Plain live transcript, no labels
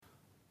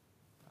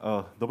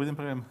Dobrý deň,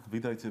 prajem.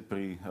 Vítajte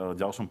pri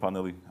ďalšom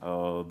paneli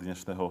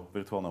dnešného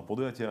virtuálneho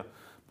podujatia.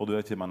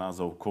 Podujatie má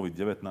názov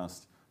COVID-19,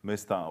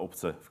 mestá a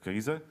obce v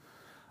kríze.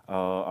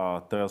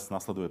 A teraz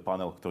nasleduje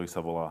panel, ktorý sa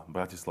volá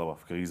Bratislava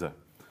v kríze.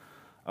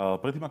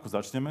 Predtým,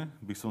 ako začneme,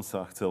 by som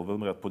sa chcel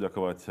veľmi rád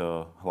poďakovať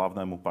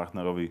hlavnému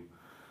partnerovi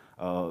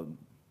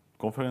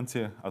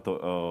konferencie, a to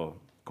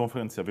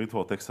konferencia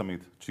Virtual Tech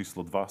Summit číslo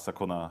 2 sa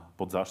koná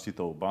pod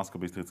záštitou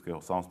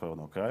Banskobystrického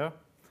samosprávneho kraja.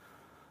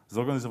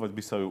 Zorganizovať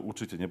by sa ju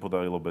určite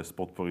nepodarilo bez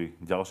podpory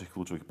ďalších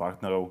kľúčových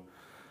partnerov,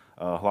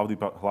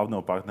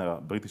 hlavného partnera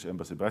British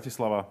Embassy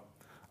Bratislava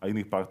a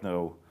iných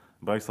partnerov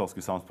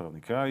Bratislavský samosprávny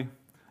kraj,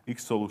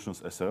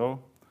 X-Solutions SRO,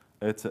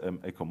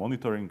 ECM Eco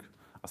Monitoring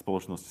a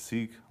spoločnosť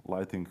SEEK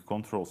Lighting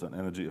Controls and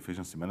Energy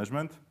Efficiency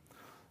Management.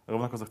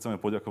 Rovnako sa chceme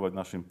poďakovať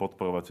našim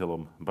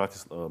podporovateľom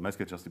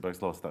Mestskej časti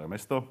Bratislava Staré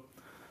mesto,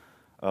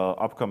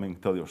 Upcoming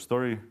Tell Your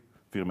Story,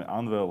 firme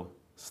Unwell,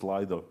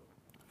 Slido,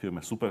 firme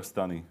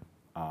Superstany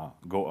a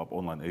Go Up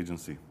Online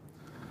Agency.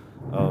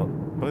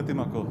 Predtým,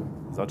 ako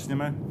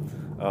začneme,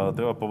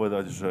 treba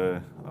povedať,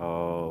 že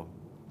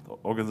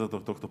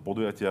organizátor tohto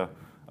podujatia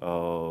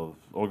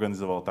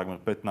organizoval takmer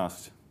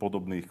 15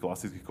 podobných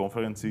klasických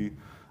konferencií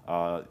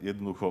a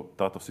jednoducho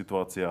táto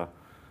situácia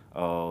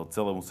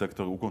celému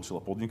sektoru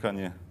ukončila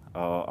podnikanie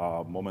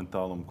a v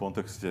momentálnom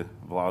kontexte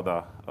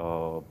vláda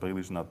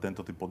príliš na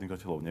tento typ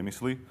podnikateľov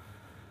nemyslí.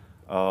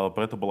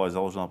 Preto bola aj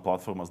založená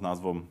platforma s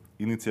názvom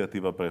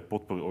Iniciatíva pre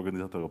podporu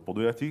organizátorov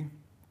podujatí.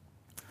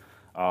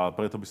 A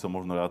preto by som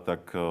možno rád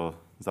tak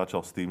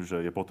začal s tým,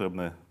 že je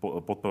potrebné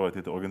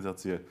podporovať tieto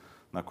organizácie,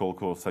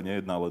 nakoľko sa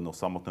nejedná len o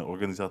samotného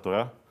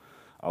organizátora,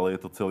 ale je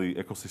to celý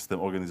ekosystém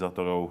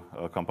organizátorov,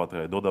 kam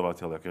patria aj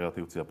dodávateľia,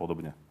 kreatívci a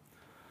podobne.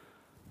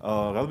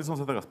 Rád by som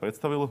sa teraz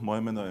predstavil.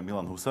 Moje meno je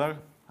Milan Husár.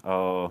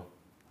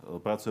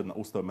 Pracujem na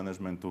Ústave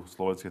manažmentu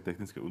Slovenskej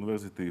technickej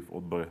univerzity v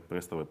odbore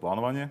priestorové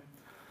plánovanie.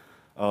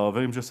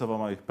 Verím, že sa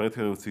vám aj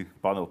predchádzajúci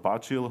panel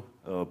páčil.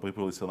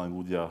 Pripojili sa nám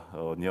ľudia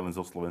nielen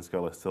zo Slovenska,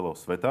 ale z celého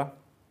sveta.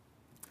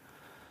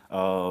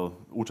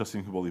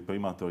 Účastníkmi boli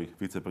primátori,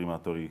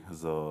 viceprimátori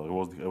z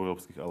rôznych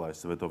európskych, ale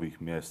aj svetových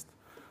miest.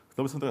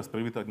 Chcel by som teraz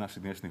privítať našich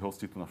dnešných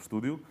hostí tu na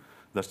štúdiu.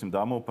 Začnem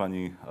dámou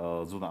pani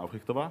Zuzana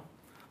Aufrichtová,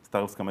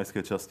 starostka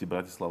Mestskej časti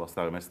Bratislava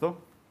Staré mesto.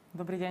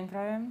 Dobrý deň,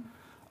 prajem.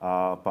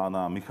 A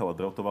pána Michala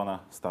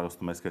Drautovana,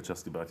 starostu Mestskej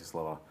časti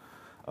Bratislava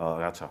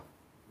Rača.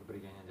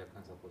 Dobrý deň a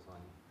ďakujem za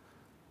pozvanie.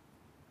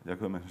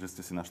 Ďakujeme, že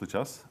ste si našli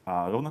čas.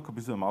 A rovnako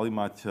by sme mali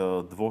mať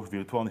dvoch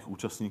virtuálnych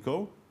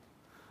účastníkov.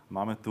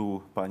 Máme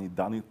tu pani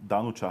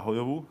Danu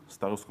Čahojovú,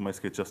 starostku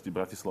Mestskej časti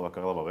Bratislava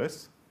Karlova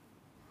Ves.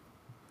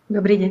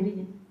 Dobrý deň.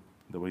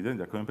 Dobrý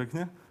deň, ďakujem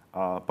pekne.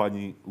 A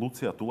pani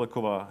Lucia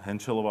Tuleková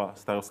Henčelová,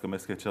 starostka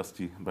Mestskej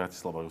časti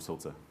Bratislava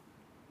Rusovce.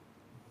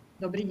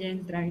 Dobrý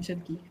deň, zdravím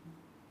všetkých.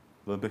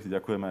 Veľmi pekne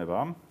ďakujeme aj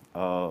vám.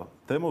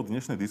 Témou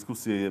dnešnej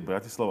diskusie je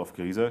Bratislava v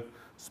kríze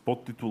s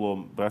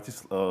podtitulom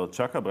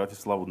Čaká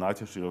Bratislavu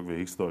najťažší rok v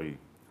jej histórii.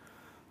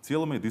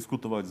 Cieľom je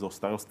diskutovať so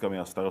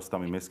starostkami a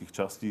starostami mestských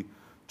častí,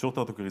 čo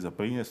táto kríza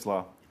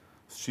priniesla,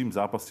 s čím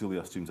zápasili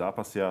a s čím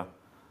zápasia,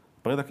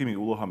 pred akými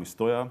úlohami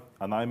stoja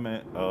a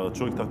najmä,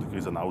 čo ich táto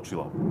kríza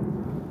naučila.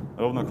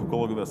 Rovnako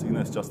kolegovia z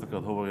Ines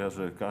častokrát hovoria,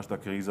 že každá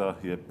kríza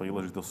je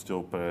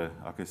príležitosťou pre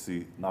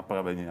akési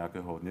napravenie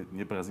nejakého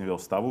nepriaznivého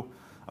stavu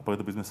a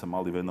preto by sme sa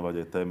mali venovať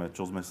aj téme,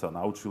 čo sme sa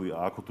naučili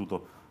a ako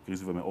túto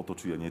krízu vieme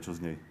otočiť a niečo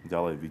z nej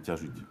ďalej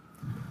vyťažiť.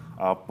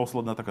 A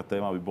posledná taká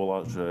téma by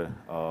bola, že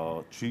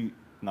či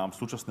nám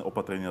súčasné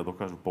opatrenia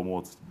dokážu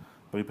pomôcť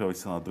pripraviť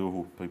sa na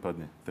druhú,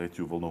 prípadne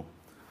tretiu vlnu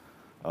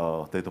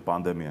tejto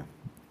pandémie.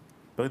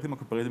 Predtým,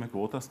 ako prejdeme k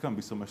otázkam,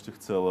 by som ešte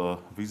chcel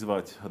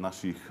vyzvať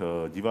našich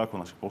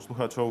divákov, našich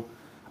poslucháčov.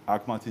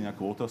 Ak máte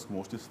nejakú otázku,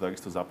 môžete sa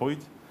takisto zapojiť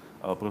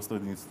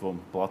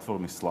prostredníctvom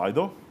platformy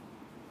Slido,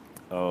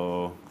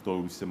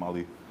 ktorú by ste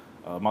mali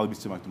by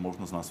ste mať tú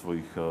možnosť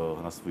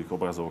na svojich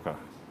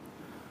obrazovkách.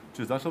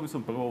 Čiže začal by som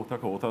prvou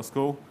takou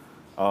otázkou.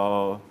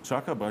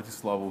 Čaká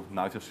Bratislavu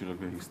najťažší rok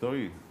v jej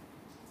histórii?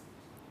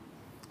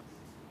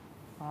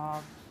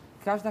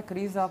 Každá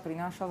kríza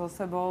prináša so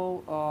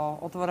sebou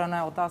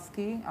otvorené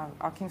otázky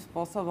a akým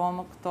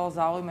spôsobom, kto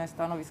zaujme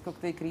stanovisko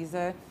k tej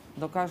kríze,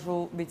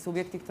 dokážu byť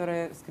subjekty,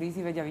 ktoré z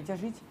krízy vedia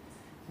vyťažiť,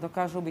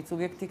 dokážu byť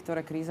subjekty,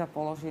 ktoré kríza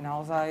položí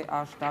naozaj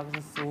až tak,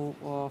 že sú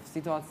v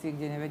situácii,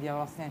 kde nevedia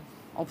vlastne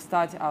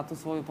obstať a tú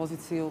svoju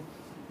pozíciu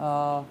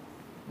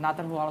na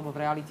trhu alebo v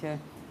realite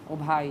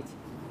obhájiť.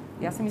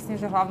 Ja si myslím,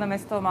 že hlavné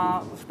mesto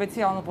má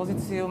špeciálnu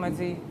pozíciu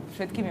medzi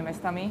všetkými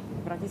mestami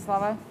v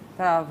Bratislave,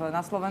 teda na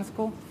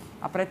Slovensku.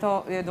 A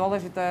preto je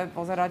dôležité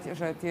pozerať,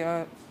 že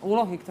tie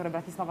úlohy, ktoré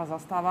Bratislava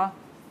zastáva,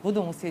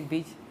 budú musieť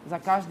byť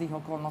za každých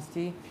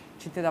okolností,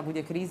 či teda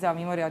bude kríza,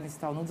 mimoriadny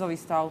stav, núdzový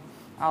stav,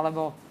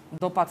 alebo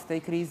dopad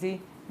tej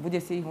krízy, bude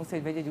si ich musieť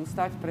vedieť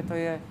ustať. Preto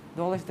je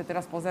dôležité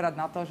teraz pozerať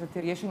na to, že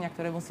tie riešenia,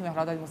 ktoré musíme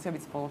hľadať, musia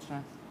byť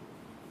spoločné.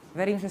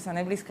 Verím, že sa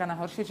neblízka na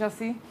horšie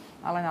časy,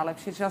 ale na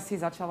lepšie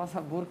časy. Začala sa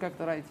búrka,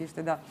 ktorá je tiež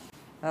teda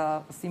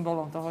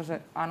symbolom toho,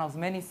 že áno,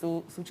 zmeny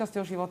sú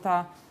súčasťou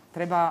života,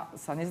 treba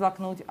sa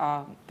nezlaknúť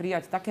a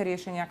prijať také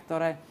riešenia,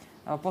 ktoré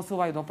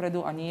posúvajú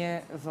dopredu a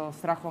nie so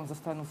strachom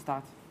zostanú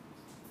stáť.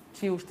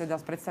 Či už teda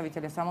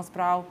predstavitelia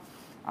samospráv,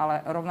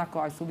 ale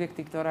rovnako aj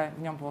subjekty, ktoré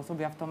v ňom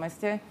pôsobia v tom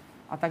meste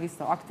a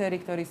takisto aktéri,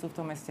 ktorí sú v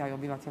tom meste, aj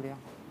obyvatelia.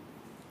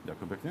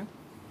 Ďakujem pekne.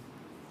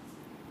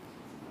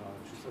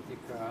 Čo sa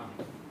týka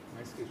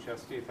mestských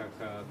častí, tak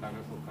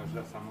ako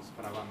každá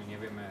samospráva, my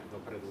nevieme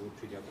dopredu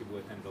určiť, aký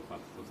bude ten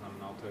dopad. To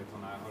znamená, o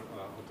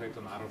to je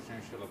to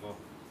náročnejšie, lebo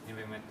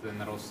nevieme ten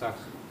rozsah,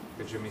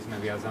 keďže my sme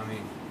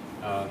viazaní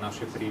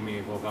naše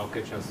príjmy vo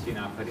veľkej časti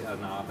na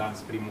daň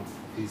z príjmu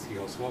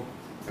fyzických osôb,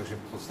 takže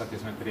v podstate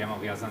sme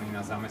priamo viazaní na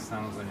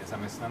zamestnanosť a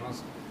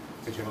nezamestnanosť,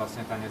 keďže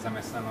vlastne tá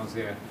nezamestnanosť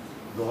je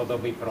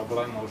dlhodobý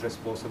problém, môže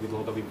spôsobiť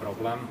dlhodobý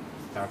problém,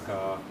 tak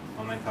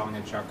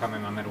momentálne čakáme,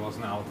 máme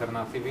rôzne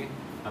alternatívy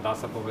a dá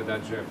sa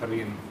povedať, že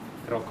prvým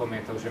krokom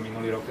je to, že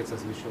minulý rok, keď sa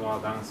zvyšovala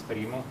daň z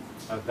príjmu,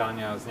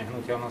 daň z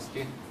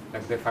nehnuteľnosti,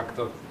 tak de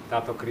facto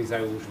táto kríza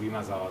ju už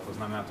vymazala. To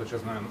znamená, to, čo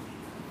sme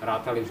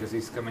rátali, že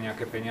získame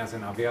nejaké peniaze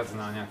naviac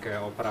na nejaké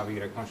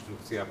opravy,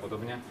 rekonštrukcie a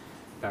podobne,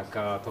 tak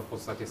to v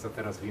podstate sa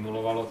teraz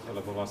vynulovalo,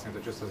 lebo vlastne to,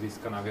 čo sa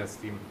získa naviac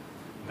tým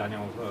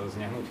daňou z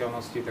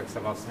nehnuteľnosti, tak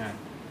sa vlastne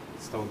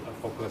z toho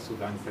poklesu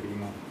daň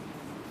príjmu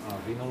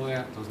vynuluje.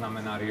 To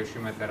znamená,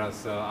 riešime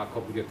teraz,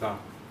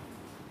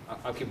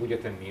 aký bude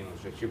ten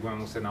mínus, že či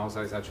budeme musieť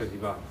naozaj začať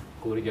iba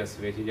kúriť a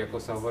svietiť, ako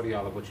sa hovorí,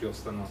 alebo či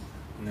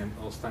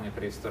ostane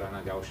priestor aj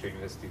na ďalšie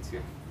investície.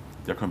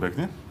 Ďakujem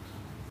pekne.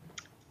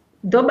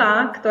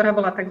 Doba, ktorá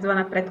bola tzv.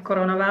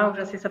 Predkoronová,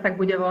 už asi sa tak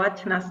bude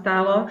volať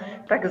nastálo,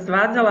 tak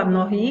zvádzala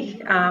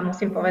mnohých a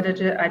musím povedať,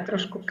 že aj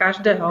trošku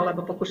každého,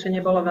 lebo pokušenie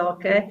bolo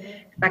veľké,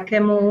 k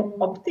takému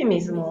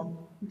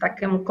optimizmu,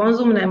 takému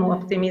konzumnému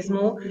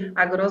optimizmu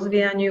a k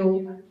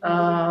rozvíjaniu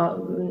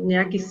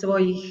nejakých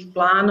svojich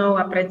plánov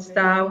a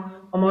predstav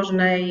o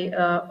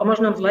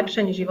možnom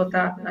zlepšení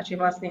života našich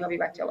vlastných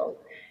obyvateľov.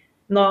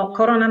 No,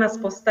 korona nás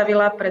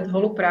postavila pred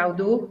holú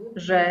pravdu,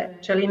 že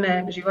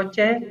čelíme v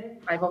živote,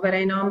 aj vo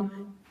verejnom,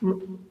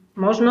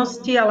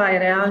 možnosti, ale aj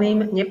reálnym,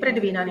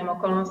 nepredvídaným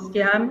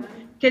okolnostiam.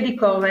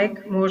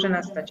 Kedykoľvek môže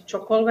nastať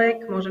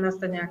čokoľvek, môže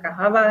nastať nejaká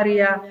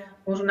havária,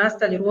 môžu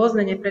nastať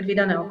rôzne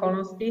nepredvídané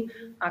okolnosti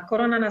a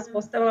korona nás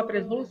postavila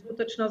pred holú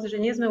skutočnosť, že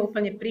nie sme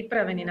úplne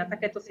pripravení na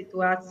takéto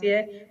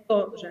situácie.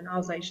 To, že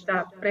naozaj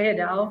štát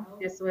prejedal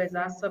tie svoje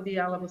zásoby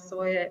alebo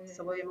svoje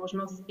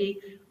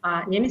možnosti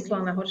a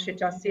nemyslel na horšie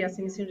časy. Ja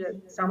si myslím, že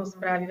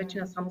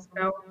väčšina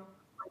samospráv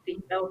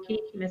tých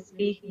veľkých,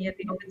 mestských, nie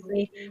tých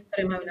obecných,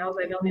 ktoré majú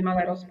naozaj veľmi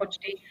malé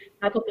rozpočty,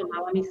 na toto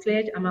mala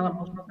myslieť a mala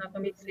možnosť na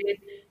to myslieť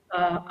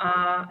a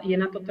je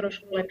na to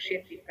trošku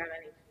lepšie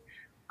pripravený.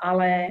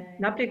 Ale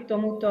napriek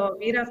tomu to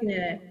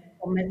výrazne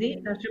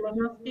obmedzí naše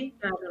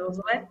možnosti, náš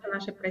rozlet,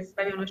 naše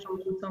predstavy o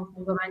našom budúcom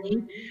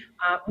fungovaní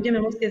a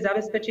budeme musieť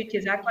zabezpečiť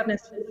tie základné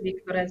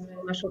služby, ktoré sú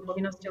našou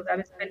povinnosťou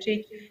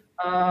zabezpečiť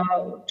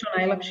čo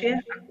najlepšie,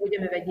 ak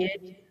budeme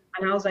vedieť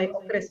a naozaj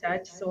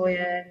okresať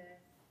svoje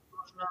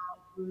možno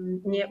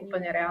nie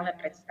úplne reálne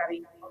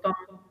predstavy o tom,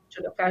 čo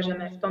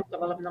dokážeme v tomto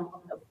volebnom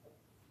období.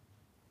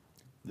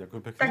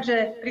 Ďakujem pekne. Takže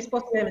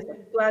prispôsobujeme sa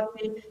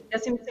situácii.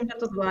 Ja si myslím, že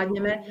to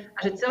zvládneme a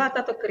že celá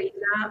táto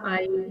kríza,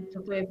 aj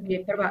toto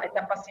je prvá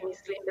etapa, si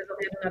myslím, bez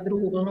ohľadu na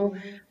druhú vlnu,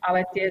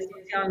 ale tie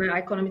sociálne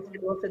a ekonomické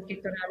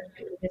dôsledky, ktoré nám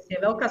prinesie,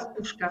 je veľká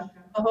skúška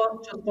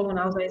toho, čo spolu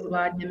naozaj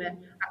zvládneme,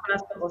 ako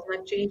nás to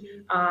označí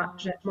a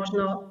že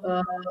možno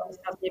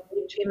sa z nej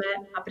poučíme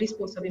a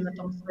prispôsobíme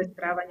tomu svoje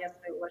správanie,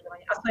 svoje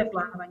uvažovanie a svoje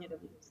plánovanie do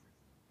budúcna.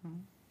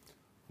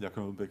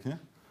 Ďakujem pekne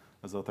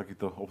za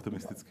takýto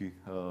optimistický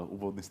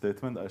úvodný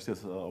statement. A ešte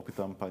sa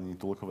opýtam pani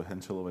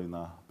Tulekovej-Henčelovej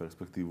na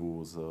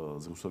perspektívu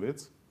z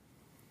Rusoviec.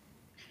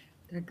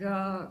 Tak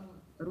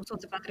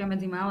Rusovce patria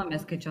medzi malé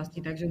mestské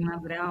časti, takže u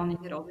nás reálne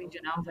hrozí,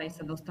 že naozaj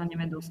sa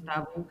dostaneme do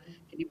stavu,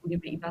 kedy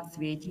budeme iba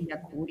svietiť a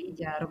kúriť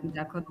a robiť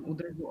základnú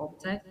údržbu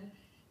obce.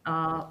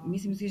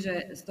 Myslím si,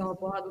 že z toho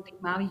pohľadu tých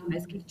malých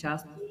mestských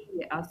častí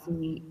je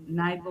asi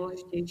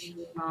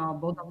najdôležitejším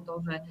bodom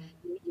to, že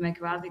vidíme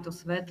kvázi to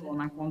svetlo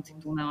na konci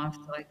tunela v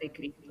celej tej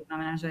kríze. To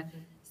znamená, že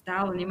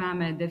stále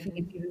nemáme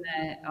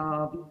definitívne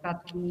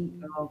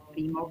výpadky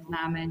príjmov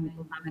známe,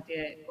 nepoznáme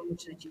tie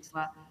konečné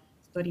čísla,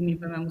 s ktorými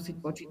budeme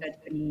musieť počítať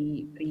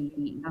pri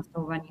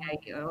nastavovaní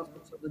aj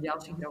rozpočtu do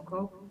ďalších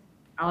rokov.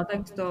 Ale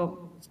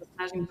takisto sa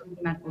snažím to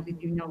vnímať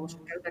pozitívne, lebo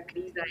každá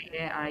kríza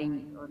je aj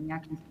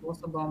nejakým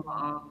spôsobom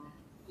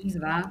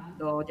výzva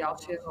do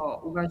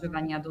ďalšieho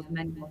uvažovania, do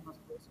zmeny možno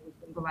spôsobu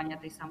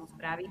fungovania tej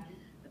samosprávy.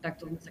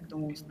 Takto sme sa k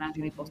tomu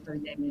snažili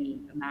postaviť aj my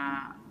na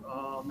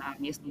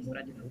miestnom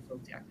úrade v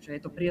Rusovciach. Že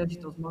je to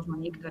príležitosť možno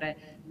niektoré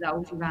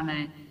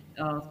zaužívané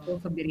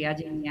spôsoby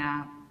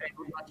riadenia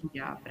prehodnotiť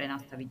a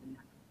prenastaviť.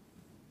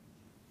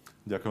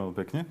 Ďakujem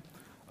pekne.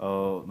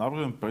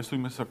 Navrhujem,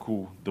 presúďme sa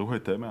ku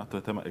druhej téme, a to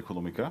je téma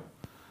ekonomika.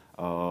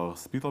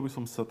 Spýtal by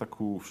som sa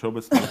takú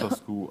všeobecnú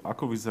otázku,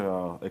 ako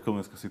vyzerá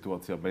ekonomická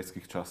situácia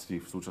mestských častí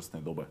v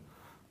súčasnej dobe,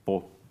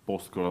 po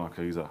post-korona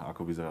kríza,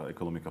 ako vyzerá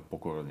ekonomika po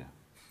korone?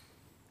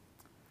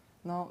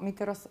 No, my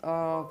teraz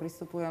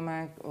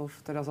pristupujeme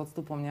už teda s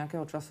odstupom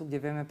nejakého času,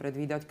 kde vieme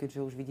predvídať,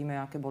 keďže už vidíme,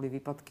 aké boli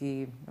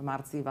výpadky v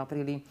marci, v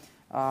apríli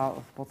a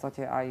v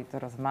podstate aj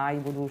teraz v máji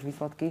budú už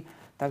výsledky.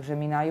 Takže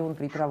my na jún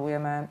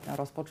pripravujeme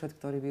rozpočet,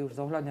 ktorý by už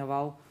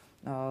zohľadňoval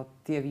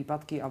tie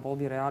výpadky a bol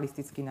by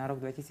realistický na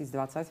rok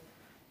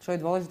 2020. Čo je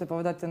dôležité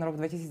povedať, ten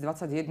rok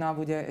 2021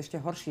 bude ešte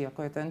horší,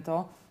 ako je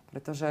tento,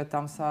 pretože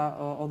tam sa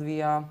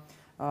odvíja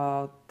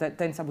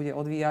ten sa bude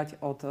odvíjať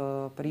od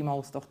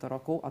príjmov z tohto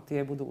roku a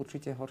tie budú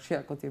určite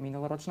horšie ako tie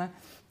minuloročné.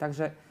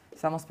 Takže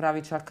samosprávy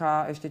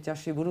čaká ešte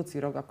ťažší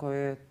budúci rok, ako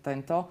je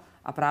tento.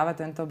 A práve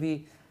tento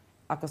by,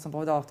 ako som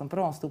povedala v tom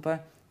prvom vstupe,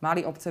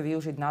 mali obce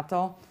využiť na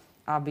to,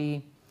 aby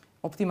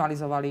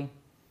optimalizovali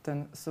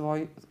ten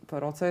svoj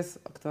proces,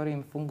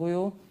 ktorým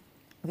fungujú.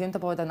 Viem to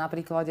povedať na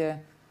príklade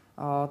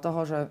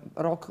toho, že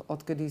rok,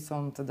 odkedy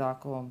som teda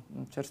ako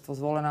čerstvo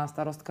zvolená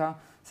starostka,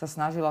 sa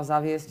snažila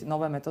zaviesť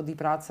nové metódy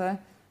práce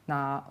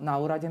na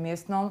úrade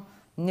miestnom.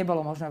 Nebolo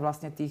možné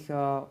vlastne tých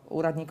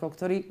úradníkov,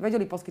 ktorí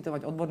vedeli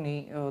poskytovať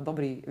odborný,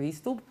 dobrý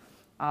výstup,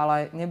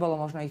 ale nebolo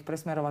možné ich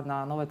presmerovať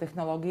na nové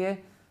technológie.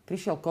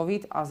 Prišiel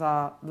COVID a za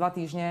 2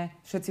 týždne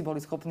všetci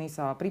boli schopní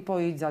sa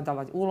pripojiť,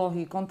 zadávať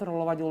úlohy,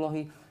 kontrolovať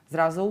úlohy.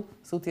 Zrazu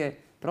sú tie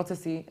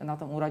procesy na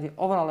tom úrade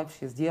oveľa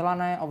lepšie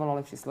zdieľané,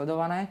 oveľa lepšie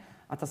sledované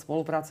a tá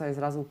spolupráca je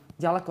zrazu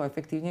ďaleko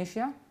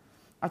efektívnejšia.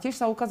 A tiež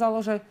sa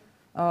ukázalo, že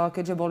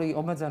keďže boli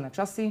obmedzené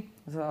časy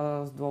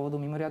z dôvodu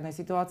mimoriadnej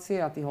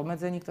situácie a tých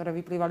obmedzení, ktoré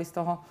vyplývali z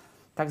toho,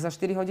 tak za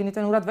 4 hodiny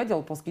ten úrad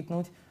vedel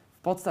poskytnúť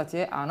v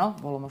podstate, áno,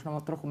 bolo možno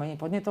trochu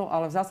menej podnetov,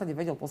 ale v zásade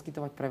vedel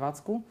poskytovať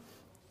prevádzku.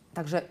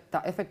 Takže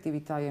tá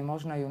efektivita je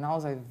možné ju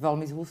naozaj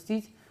veľmi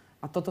zhustiť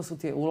a toto sú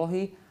tie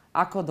úlohy,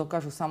 ako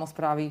dokážu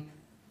samosprávy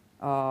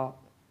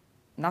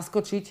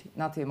naskočiť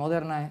na tie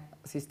moderné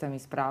systémy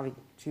správy,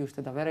 či už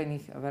teda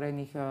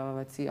verejných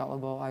vecí,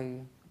 alebo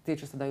aj tie,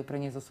 čo sa dajú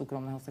preniesť zo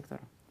súkromného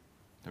sektora.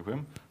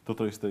 Ďakujem.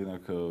 Toto isté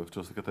inak,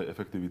 čo sa týka tej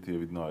efektivity,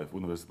 je vidno aj v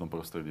univerzitnom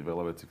prostredí.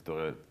 Veľa vecí,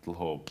 ktoré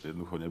dlho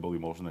jednoducho neboli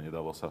možné,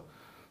 nedalo sa,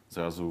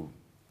 zrazu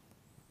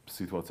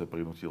situácia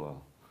prinútila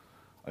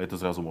a je to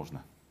zrazu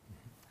možné.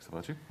 Nech sa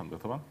páči, pán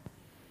Bertovan?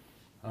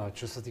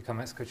 Čo sa týka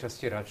mestskej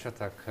časti Rača,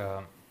 tak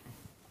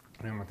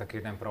máme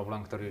taký jeden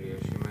problém, ktorý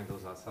riešime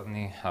dosť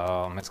zásadný.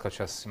 Mestská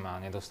časť má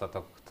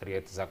nedostatok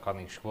tried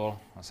základných škôl,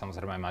 a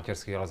samozrejme aj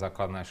materských, ale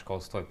základné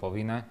školstvo je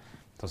povinné.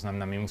 To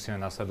znamená, my musíme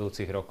v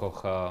nasledujúcich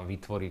rokoch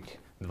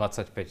vytvoriť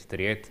 25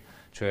 tried,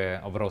 čo je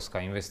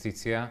obrovská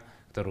investícia,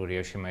 ktorú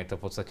riešime. Je to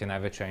v podstate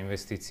najväčšia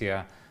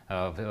investícia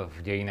v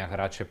dejinách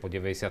Rače po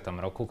 90.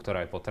 roku,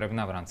 ktorá je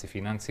potrebná v rámci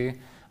financií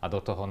a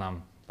do toho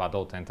nám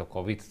padol tento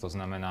COVID. To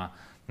znamená,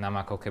 nám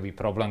ako keby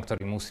problém,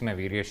 ktorý musíme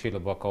vyriešiť,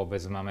 lebo ako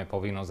obec máme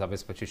povinnosť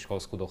zabezpečiť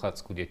školskú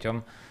dochádzku deťom,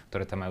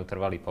 ktoré tam majú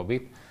trvalý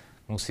pobyt.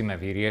 Musíme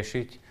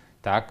vyriešiť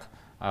tak,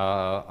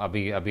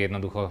 aby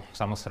jednoducho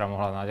samospráva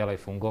mohla naďalej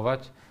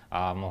fungovať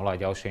a mohla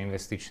aj ďalšie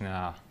investičné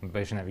a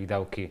bežné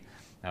výdavky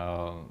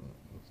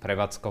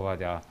prevádzkovať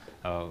a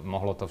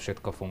mohlo to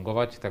všetko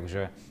fungovať.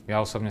 Takže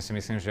ja osobne si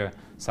myslím, že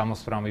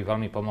samosprávam by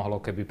veľmi pomohlo,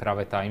 keby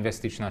práve tá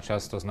investičná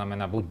časť, to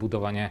znamená buď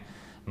budovanie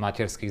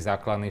materských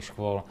základných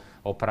škôl,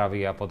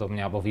 opravy a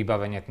podobne, alebo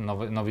vybavenie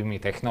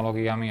novými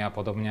technológiami a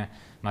podobne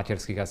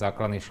materských a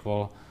základných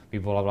škôl by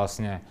bola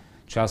vlastne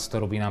časť,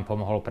 ktorú by nám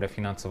pomohol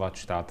prefinancovať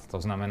štát. To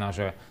znamená,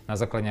 že na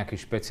základe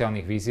nejakých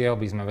špeciálnych víziev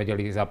by sme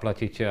vedeli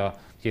zaplatiť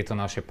tieto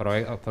naše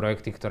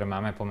projekty, ktoré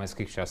máme po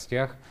mestských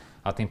častiach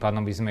a tým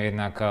pádom by sme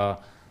jednak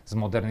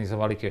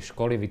zmodernizovali tie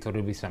školy,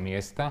 vytvorili by sa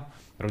miesta.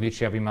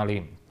 Rodičia by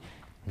mali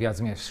viac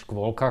miest v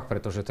škôlkach,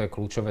 pretože to je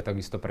kľúčové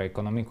takisto pre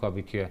ekonomiku,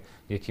 aby tie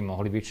deti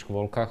mohli byť v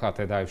škôlkach a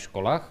teda aj v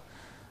školách.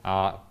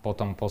 A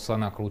potom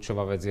posledná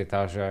kľúčová vec je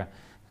tá, že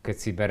keď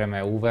si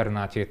bereme úver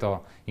na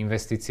tieto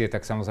investície,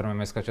 tak samozrejme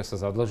mestská časť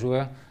sa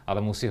zadlžuje, ale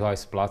musí ho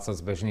aj splácať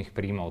z bežných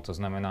príjmov. To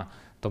znamená,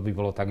 to by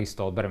bolo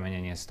takisto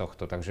odbremenenie z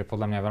tohto. Takže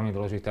podľa mňa je veľmi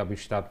dôležité, aby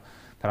štát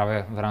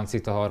práve v rámci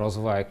toho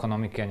rozvoja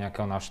ekonomiky a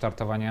nejakého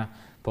naštartovania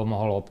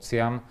pomohol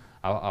obciam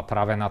a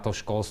práve na to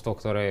školstvo,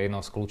 ktoré je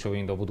jednou z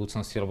kľúčových do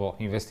budúcnosti, lebo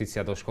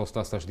investícia do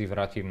školstva sa vždy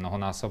vráti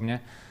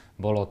mnohonásobne,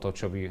 bolo to,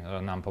 čo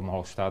by nám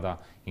pomohol štát a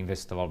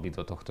investoval by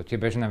do tohto.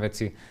 Tie bežné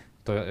veci,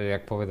 to,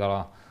 jak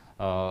povedala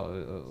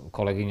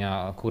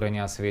kolegyňa, kúrenie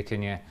a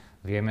svietenie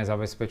vieme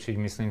zabezpečiť,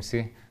 myslím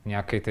si, v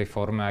nejakej tej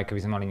forme, aj keby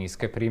sme mali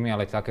nízke príjmy,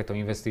 ale takéto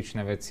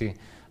investičné veci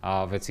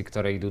a veci,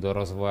 ktoré idú do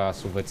rozvoja,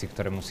 sú veci,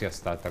 ktoré musia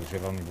stať. Takže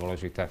je veľmi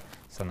dôležité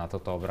sa na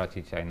toto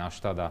obrátiť aj na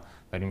štát a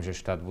verím, že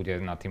štát bude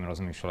nad tým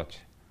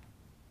rozmýšľať.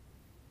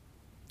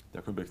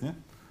 Ďakujem pekne.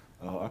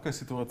 Aká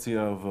je situácia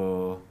v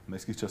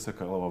mestských častiach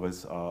Karlova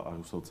Ves a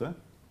Rusovce?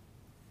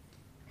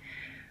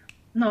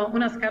 No, u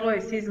nás v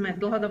Karlovej Vsi sme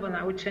dlhodobo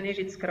naučení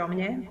žiť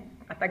skromne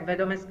a tak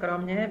vedome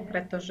skromne,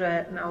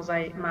 pretože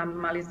naozaj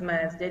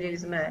zdedili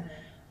sme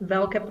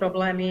veľké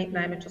problémy,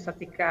 najmä čo sa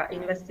týka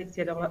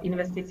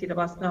investícií do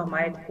vlastného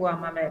majetku a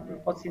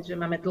máme pocit, že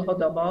máme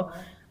dlhodobo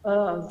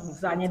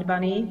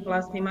zanedbaný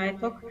vlastný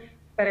majetok.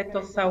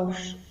 Preto sa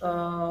už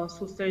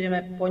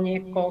sústredíme po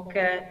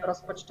niekoľké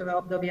rozpočtové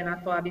obdobie na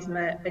to, aby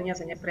sme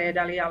peniaze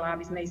neprejedali, ale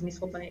aby sme ich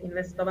zmysluplne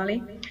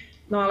investovali.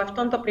 No ale v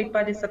tomto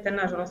prípade sa ten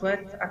náš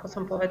rozlet, ako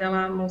som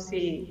povedala,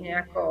 musí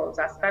nejako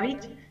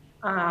zastaviť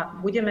a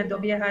budeme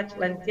dobiehať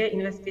len tie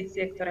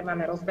investície, ktoré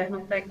máme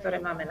rozbehnuté, ktoré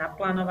máme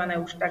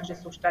naplánované už tak, že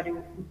sú v štádiu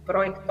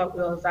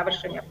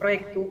završenia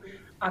projektu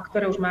a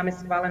ktoré už máme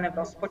schválené v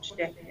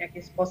rozpočte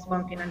nejakým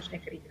spôsobom finančne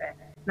kryté.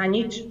 Na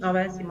nič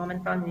nové si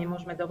momentálne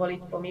nemôžeme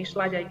dovoliť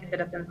pomýšľať, aj keď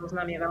teda ten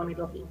zoznam je veľmi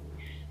dlhý.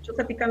 Čo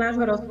sa týka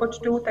nášho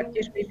rozpočtu, tak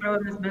tiež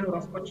pripravujeme zmenu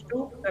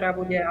rozpočtu, ktorá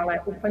bude ale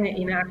úplne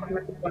iná, ako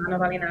sme si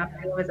plánovali na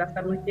aprílové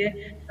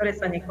zasadnutie, ktoré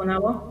sa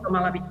nekonalo. To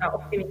mala byť tá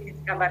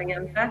optimistická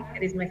varianta,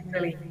 kedy sme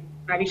chceli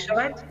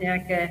navyšovať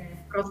nejaké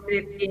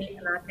prostriedky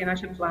na tie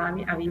naše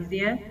plány a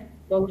vízie.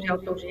 Bohužiaľ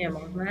to už nie je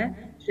možné,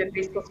 čiže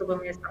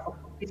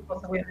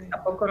prispôsobujeme sa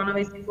po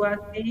koronovej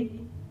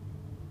situácii,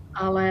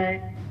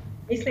 ale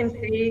myslím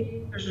si,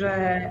 že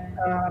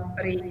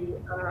pri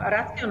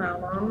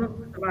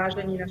racionálnom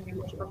zvážení našich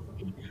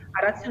možností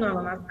a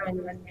racionálnom nastavení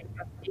mestskej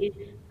časti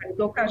tak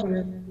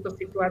dokážeme túto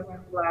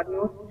situáciu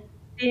zvládnuť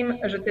tým,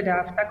 že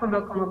teda v takom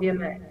veľkom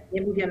objeme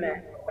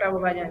nebudeme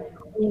opravovať ani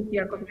chodníky,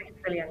 ako sme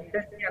chceli, ani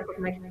cesty, ako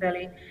sme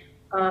chceli.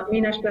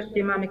 My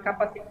našťastie máme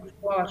kapacitu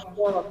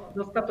škôl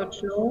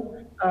dostatočnú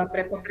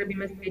pre potreby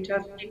mestskej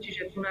časti,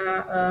 čiže tu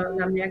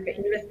nám nejaké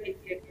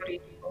investície,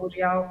 ktorých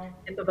bohužiaľ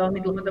je to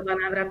veľmi dlhodobá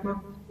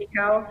návratnosť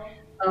týkal,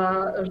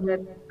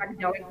 že tak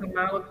ďaleko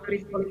málo ktorý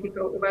z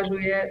politikov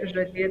uvažuje,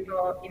 že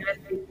tieto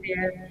investície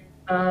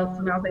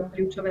sú naozaj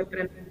kľúčové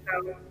pre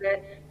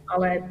mestské,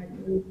 ale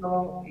to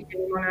ide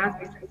mimo nás.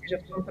 Myslím si, že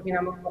v tomto by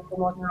nám mohlo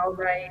pomôcť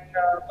naozaj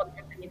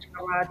podpredsednička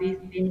vlády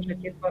s tým, že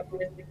tieto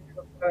investície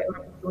do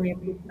Európskej únie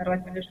budú smerovať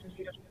predevším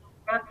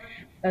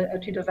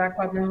či do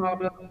základného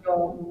alebo do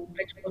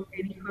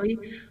predškolskej výchovy.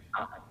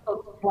 A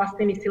to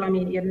vlastnými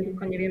silami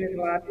jednoducho nevieme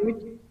zvládnuť,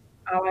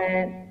 ale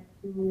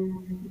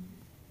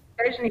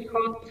bežný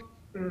chod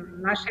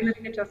našej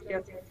mestskej časti,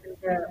 ja si myslím,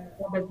 že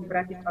vôbec v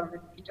Bratislave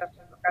mestskej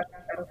časti dokážu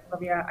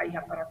starostovia a ich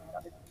aparát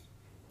zabezpečiť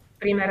v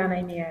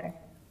primeranej miere.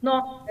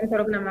 No, tento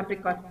rok nám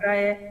napríklad v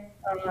kraje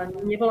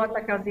nebola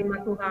taká zima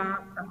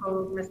tuhá,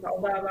 ako sme sa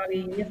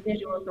obávali,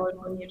 nesnežilo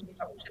toľko, niečo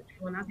sa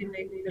ušetrilo na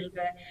zimnej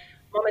údržbe.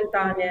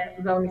 Momentálne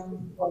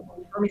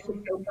veľmi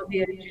suché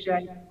obdobie, čiže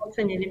aj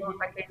ocenie nebolo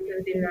také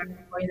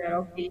intenzívne ako iné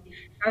roky.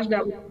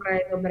 Každá úspora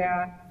je dobrá,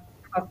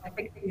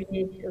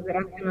 efektívniť,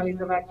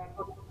 zracionalizovať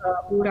od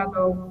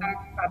úradov tak,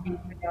 aby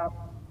teda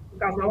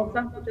ukázalo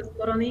sa počas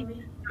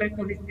korony, ktoré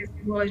pozície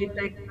sú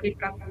dôležité, ktorí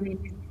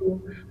pracovníci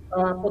sú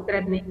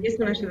potrební, kde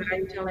sú naše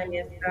zraniteľné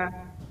miesta,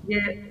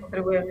 kde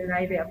potrebujeme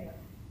najviac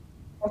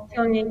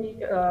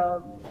posilniť.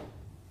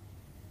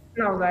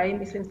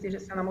 Naozaj, myslím si,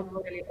 že sa nám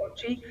otvorili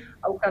oči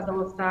a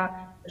ukázalo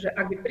sa, že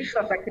ak by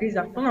prišla tá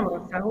kríza v plnom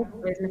rozsahu,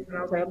 ktorej sme sa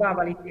naozaj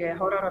obávali, tie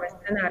hororové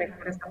scenáre,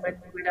 ktoré sa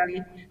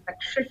predpovedali, tak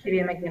všetci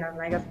vieme, kde nás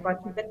najviac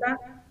platí beta.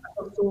 A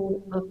to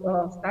sú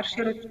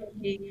staršie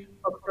ročníky,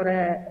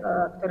 ktoré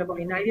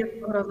boli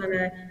najviac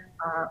ohrozené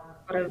a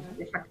ktoré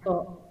de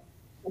facto,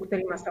 u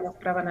ktorých má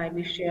samospráva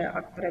najbližšie a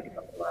ktoré by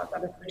potrebovala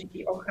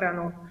zabezpečiť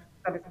ochranu,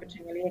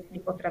 zabezpečenie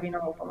liekmi,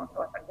 potravinovou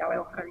pomocou a tak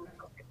ďalej, ochrannými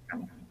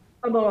prostriedkami.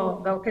 To bolo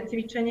veľké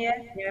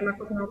cvičenie, neviem,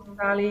 ako sme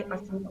obstáli,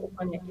 asi to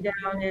úplne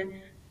ideálne,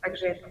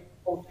 takže je to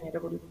poučenie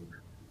do budúcna.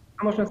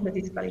 A možno sme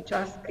získali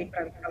čas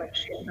pripraviť sa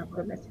lepšie na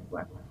podobné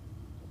situácie.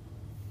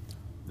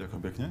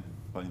 Ďakujem pekne.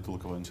 Pani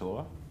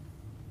Tulková-Venčelová.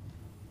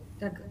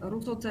 Tak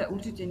Rusovce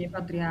určite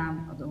nepatria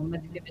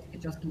medzi tie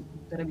mestské časti,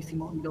 ktoré by si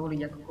mohli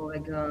dovoliť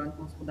akokoľvek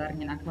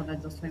hospodárne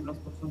nakladať so svojím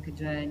rozpočtom,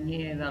 keďže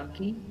nie je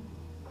veľký.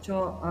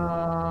 Čo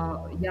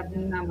ja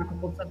vnímam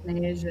ako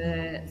podstatné je, že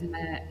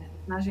sme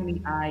snažili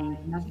aj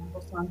našich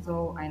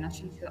poslancov, aj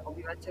našich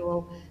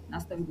obyvateľov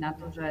nastaviť na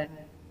to, že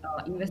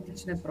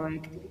investičné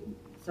projekty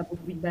sa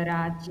budú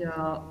vyberať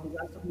do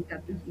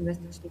zásobníka tých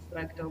investičných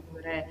projektov,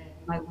 ktoré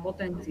majú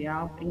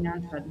potenciál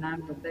prinášať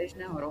nám do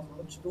bežného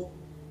rozpočtu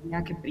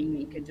nejaké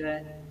príjmy, keďže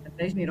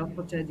bežný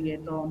rozpočet je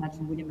to, na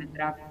čom budeme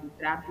trácať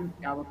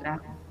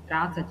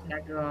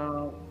tak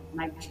v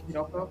najbližších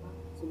rokoch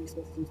v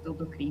súvislosti s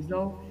touto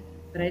krízou.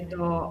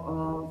 Preto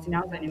si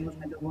naozaj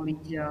nemôžeme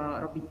dovoliť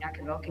robiť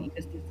nejaké veľké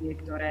investície,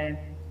 ktoré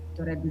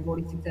by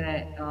boli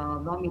síce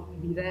veľmi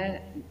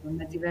líbivé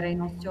medzi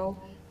verejnosťou,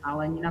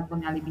 ale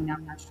nenaplňali by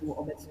nám našu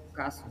obecnú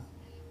kasu.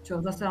 Čo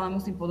zase ale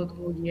musím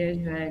podotknúť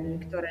je, že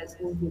niektoré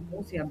služby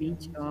musia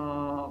byť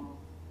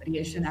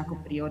riešené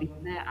ako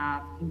prioritné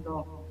a s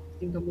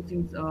týmto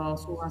musím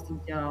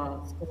súhlasiť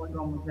s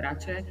kolegom z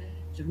Rače,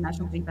 že v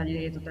našom prípade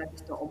je to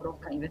takisto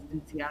obrovská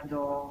investícia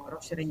do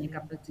rozšírenia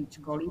kapacít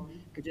školy,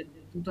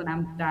 keďže túto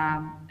nám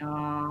tá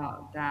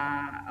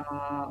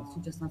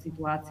súčasná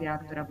situácia,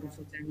 ktorá v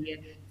Rusovciach je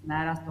s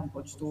nárastom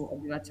počtu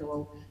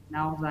obyvateľov,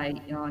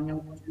 naozaj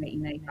neumožňuje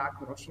iné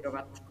ako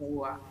rozširovať školu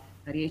a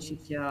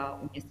riešiť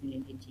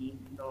umiestnenie detí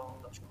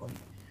do školy.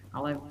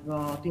 Ale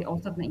tie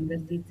ostatné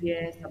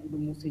investície sa budú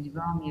musieť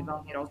veľmi,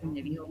 veľmi rozumne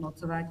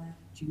vyhodnocovať,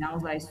 či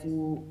naozaj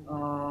sú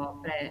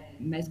pre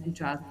mestskú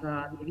časť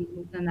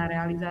nevyhnutné na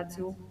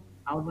realizáciu,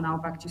 alebo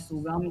naopak, či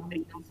sú veľmi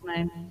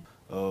prínosné.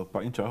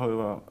 Pani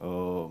Čahojová,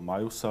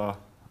 majú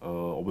sa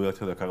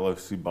obyvateľia Karlovej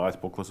Vsi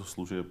báť poklesu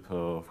služieb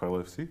v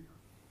Karlovej Vsi?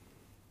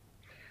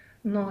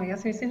 No, ja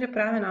si myslím, že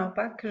práve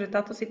naopak, že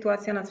táto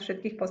situácia nás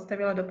všetkých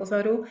postavila do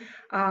pozoru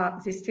a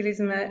zistili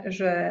sme,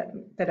 že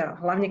teda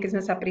hlavne keď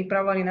sme sa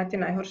pripravovali na tie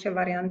najhoršie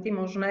varianty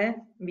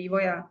možné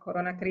vývoja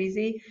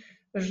koronakrízy,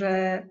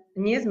 že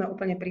nie sme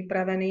úplne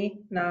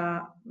pripravení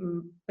na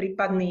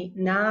prípadný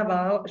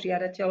nával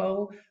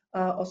žiadateľov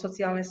o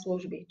sociálne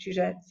služby.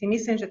 Čiže si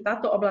myslím, že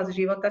táto oblasť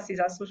života si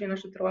zaslúži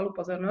našu trvalú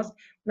pozornosť,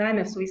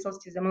 najmä v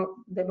súvislosti s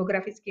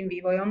demografickým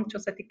vývojom, čo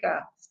sa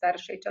týka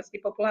staršej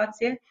časti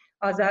populácie,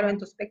 ale zároveň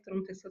to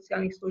spektrum tých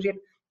sociálnych služieb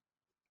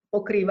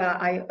pokrýva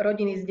aj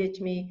rodiny s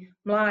deťmi,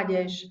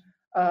 mládež,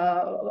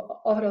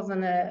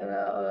 ohrozené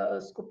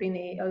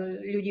skupiny,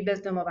 ľudí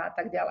bez domova a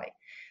tak ďalej.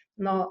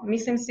 No,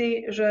 myslím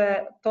si,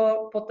 že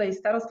to po tej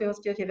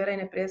starostlivosti o tie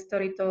verejné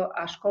priestory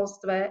a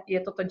školstve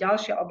je toto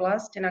ďalšia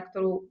oblasť, na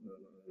ktorú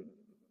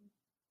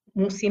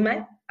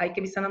musíme, aj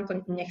keby sa nám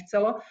to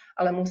nechcelo,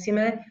 ale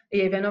musíme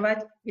jej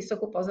venovať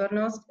vysokú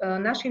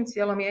pozornosť. Naším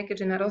cieľom je,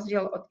 keďže na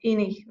rozdiel od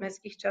iných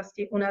mestských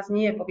častí, u nás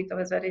nie je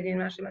pobytové zariadenie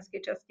v našej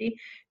mestskej časti,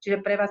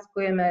 čiže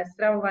prevádzkujeme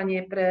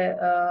stravovanie pre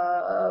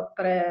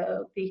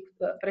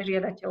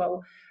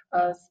žiadateľov,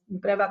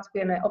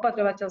 prevádzkujeme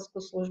opatrovateľskú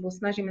službu,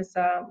 snažíme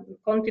sa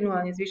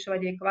kontinuálne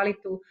zvyšovať jej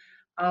kvalitu,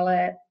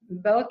 ale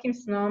veľkým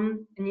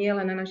snom nie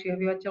len na našich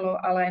obyvateľov,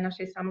 ale aj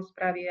našej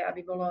samosprávy je,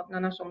 aby bolo na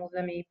našom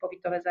území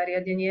pobytové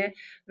zariadenie,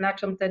 na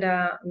čom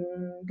teda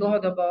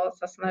dlhodobo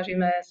sa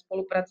snažíme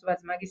spolupracovať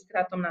s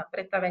magistrátom na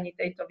pretavení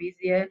tejto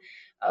vízie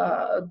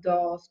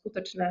do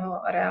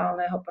skutočného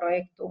reálneho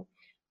projektu.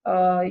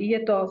 Je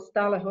to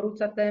stále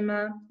horúca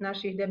téma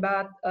našich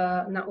debát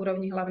na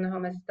úrovni hlavného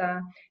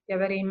mesta. Ja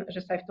verím,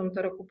 že sa aj v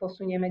tomto roku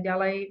posunieme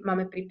ďalej.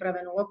 Máme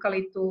pripravenú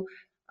lokalitu,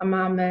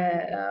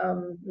 máme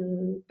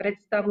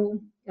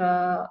predstavu,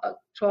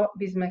 čo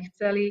by sme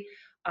chceli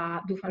a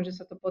dúfam, že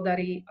sa to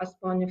podarí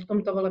aspoň v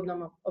tomto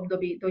volebnom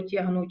období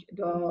dotiahnuť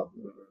do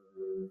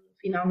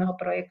finálneho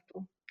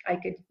projektu,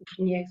 aj keď už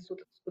nie sú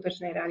v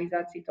skutočnej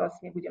realizácii, to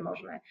asi nebude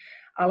možné.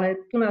 Ale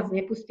tu nás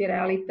nepustí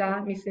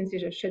realita, myslím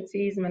si, že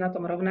všetci sme na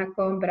tom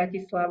rovnako.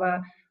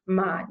 Bratislava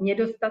má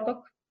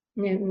nedostatok,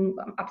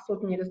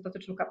 absolútne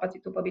nedostatočnú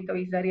kapacitu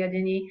pobytových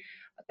zariadení,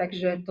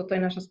 takže toto je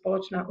naša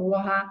spoločná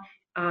úloha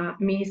a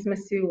my sme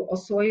si ju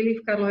osvojili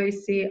v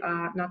Karlohejsi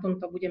a na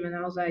tomto budeme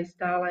naozaj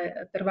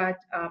stále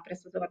trvať a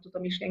presadzovať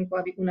túto myšlienku,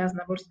 aby u nás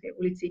na Božskej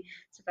ulici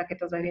sa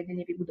takéto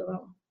zariadenie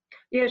vybudovalo.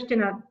 Je ešte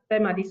na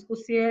téma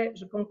diskusie,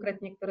 že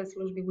konkrétne ktoré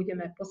služby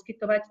budeme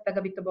poskytovať, tak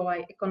aby to bolo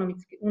aj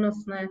ekonomicky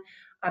únosné,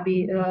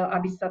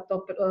 aby sa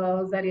to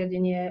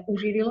zariadenie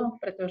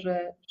uživilo,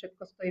 pretože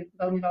všetko stojí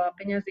veľmi veľa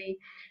peňazí.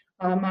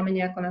 Máme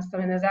nejako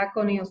nastavené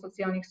zákony o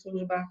sociálnych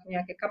službách,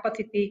 nejaké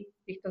kapacity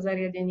týchto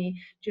zariadení,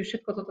 čiže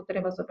všetko toto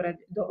treba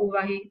zobrať do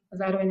úvahy.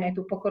 Zároveň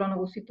aj tú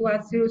pokoronovú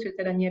situáciu, čiže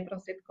teda nie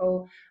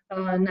prostriedkov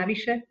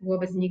navyše,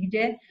 vôbec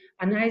nikde,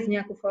 a nájsť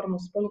nejakú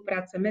formu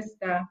spolupráce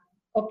mesta,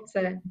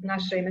 obce,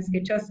 našej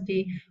mestskej časti,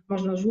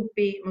 možno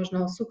župy,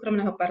 možno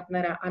súkromného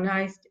partnera a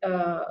nájsť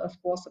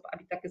spôsob,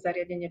 aby také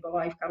zariadenie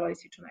bolo aj v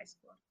Karlovejsi čo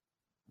najskôr.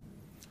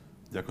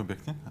 Ďakujem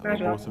pekne.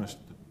 Poprosím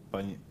ešte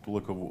pani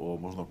Tulekovú o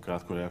možno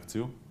krátku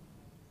reakciu.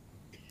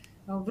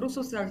 V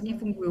Rusovciach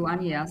nefungujú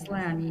ani jasle,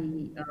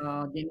 ani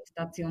denný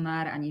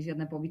stacionár, ani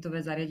žiadne pobytové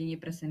zariadenie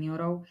pre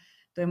seniorov.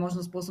 To je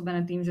možno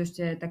spôsobené tým, že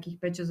ešte takých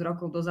 5-6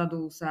 rokov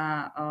dozadu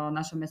sa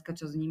naša mestská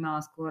časť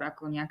vnímala skôr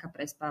ako nejaká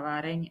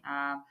prespáváreň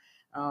a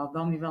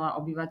veľmi veľa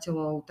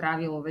obyvateľov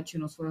trávilo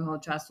väčšinu svojho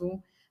času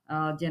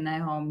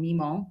denného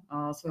mimo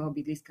svojho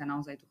bydliska,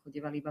 naozaj tu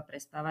chodievali iba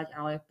prespávať,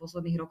 ale v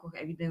posledných rokoch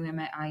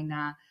evidujeme aj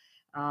na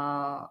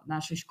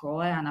našej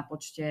škole a na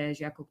počte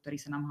žiakov, ktorí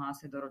sa nám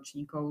hlásia do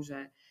ročníkov,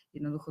 že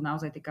jednoducho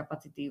naozaj tie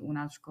kapacity u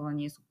nás v škole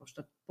nie sú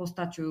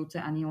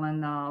postačujúce ani len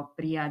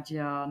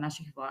prijať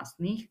našich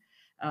vlastných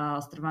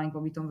s trvalým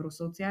pobytom v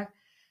Rusovciach.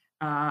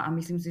 A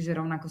myslím si, že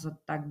rovnako sa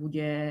tak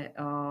bude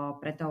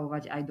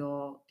pretavovať aj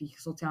do tých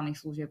sociálnych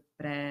služieb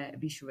pre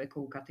vyššiu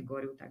vekovú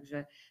kategóriu.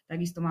 Takže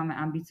takisto máme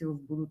ambíciu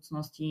v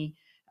budúcnosti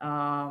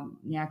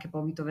nejaké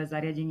pobytové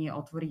zariadenie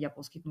otvoriť a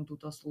poskytnúť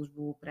túto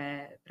službu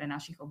pre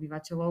našich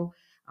obyvateľov,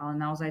 ale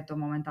naozaj to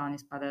momentálne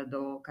spadá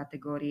do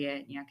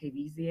kategórie nejakej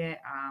vízie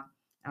a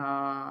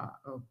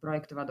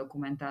projektová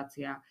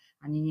dokumentácia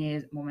ani nie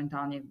je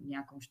momentálne v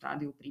nejakom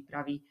štádiu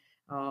prípravy.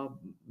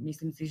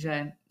 Myslím si,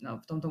 že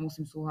v tomto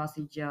musím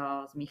súhlasiť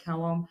s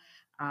Michalom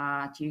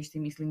a tiež si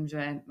myslím,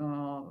 že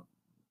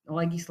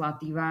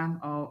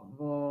legislatíva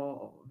vo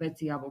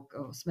veci alebo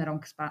smerom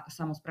k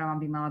samosprávam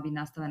by mala byť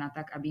nastavená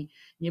tak, aby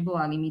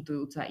nebola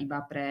limitujúca iba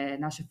pre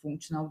naše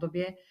funkčné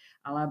obdobie,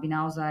 ale aby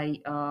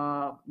naozaj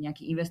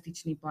nejaký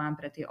investičný plán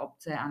pre tie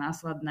obce a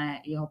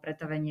následné jeho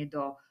pretavenie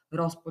do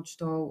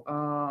rozpočtov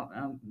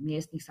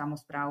miestnych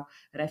samospráv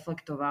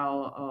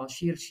reflektoval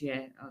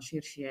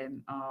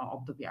širšie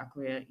obdobie,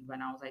 ako je iba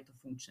naozaj to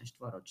funkčné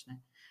štvoročné.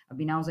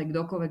 Aby naozaj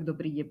kdokoľvek, kto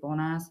príde po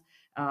nás,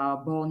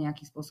 bol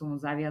nejakým spôsobom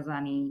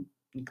zaviazaný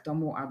k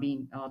tomu,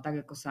 aby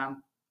tak, ako sa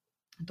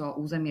to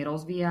územie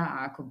rozvíja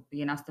a ako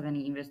je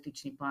nastavený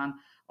investičný plán,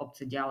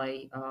 obce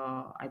ďalej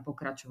aj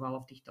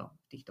pokračovalo v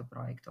týchto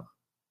projektoch.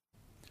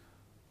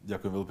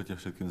 Ďakujem veľmi pekne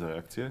všetkým za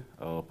reakcie.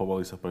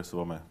 Pomaly sa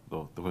presúvame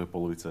do druhej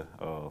polovice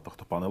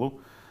tohto panelu.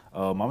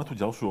 Máme tu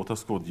ďalšiu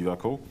otázku od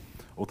divákov.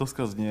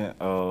 Otázka znie,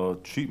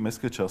 či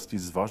mestské časti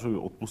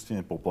zvažujú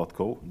odpustenie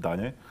poplatkov,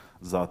 dane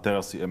za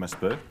terasy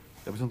MSP.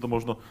 Ja by som to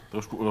možno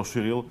trošku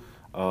rozšíril.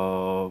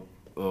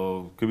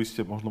 Keby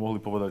ste možno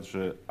mohli povedať,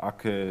 že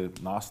aké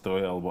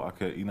nástroje alebo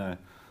aké iné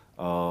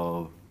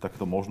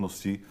takéto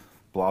možnosti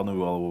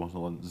plánujú alebo možno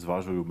len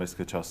zvažujú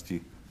mestské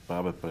časti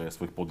práve pre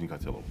svojich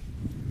podnikateľov.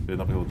 Je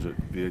napríklad, že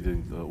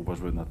Viedeň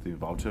uvažuje nad tými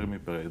vouchermi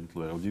pre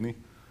jednotlivé rodiny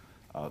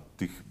a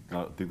tých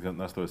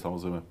nástrojov je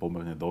samozrejme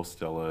pomerne dosť,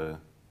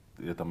 ale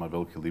je tam aj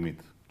veľký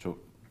limit, čo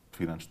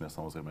finančný a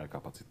samozrejme aj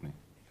kapacitný.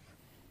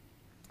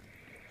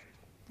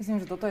 Myslím,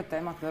 že toto je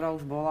téma, ktorá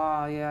už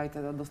bola a je aj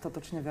teda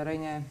dostatočne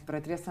verejne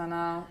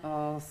pretriasaná.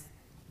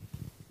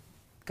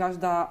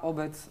 Každá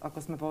obec, ako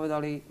sme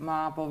povedali,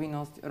 má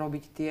povinnosť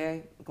robiť tie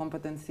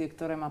kompetencie,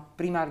 ktoré má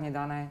primárne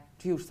dané,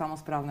 či už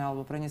samosprávne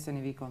alebo prenesený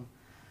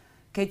výkon.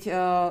 Keď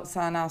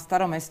sa na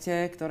Starom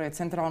meste, ktoré je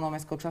centrálnou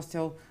mestskou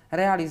časťou,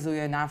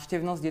 realizuje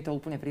návštevnosť, je to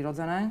úplne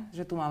prirodzené,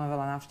 že tu máme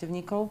veľa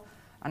návštevníkov.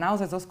 A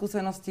naozaj zo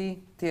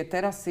skúseností tie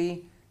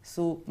terasy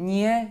sú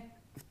nie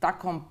v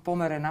takom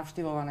pomere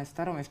navštevované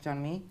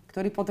staromešťanmi,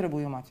 ktorí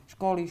potrebujú mať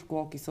školy,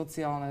 škôlky,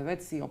 sociálne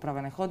veci,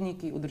 opravené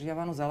chodníky,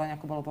 udržiavanú zeleň,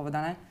 ako bolo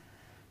povedané.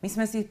 My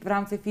sme si v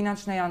rámci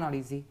finančnej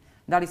analýzy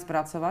dali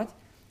spracovať,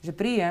 že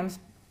príjem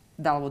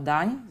alebo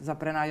daň za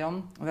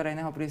prenájom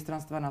verejného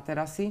priestranstva na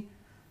terasy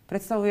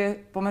predstavuje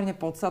pomerne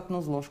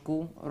podstatnú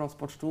zložku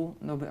rozpočtu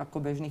ako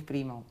bežných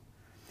príjmov.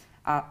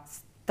 A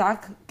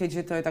tak,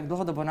 keďže to je tak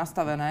dlhodobo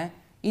nastavené,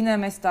 iné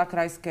mestá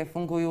krajské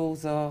fungujú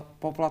z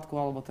poplatku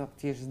alebo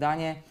tiež z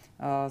dane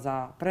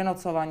za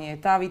prenocovanie.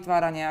 Tá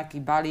vytvára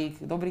nejaký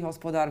balík, dobrý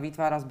hospodár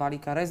vytvára z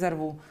balíka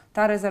rezervu.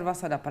 Tá rezerva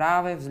sa dá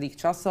práve v zlých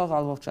časoch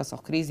alebo v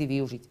časoch krízy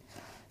využiť.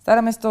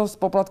 Staré mesto z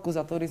poplatku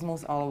za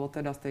turizmus alebo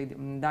teda z tej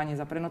dane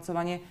za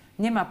prenocovanie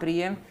nemá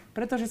príjem,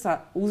 pretože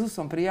sa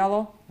úzusom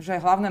prijalo,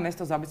 že hlavné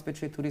mesto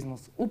zabezpečuje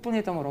turizmus.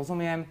 Úplne tomu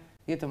rozumiem,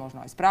 je to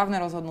možno aj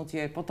správne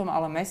rozhodnutie, potom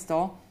ale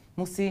mesto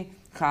musí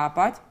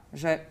chápať,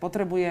 že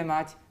potrebuje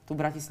mať tú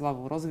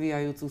Bratislavu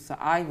rozvíjajúcu sa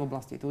aj v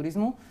oblasti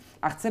turizmu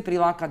a chce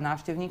prilákať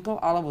návštevníkov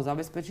alebo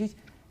zabezpečiť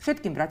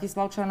všetkým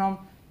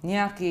bratislavčanom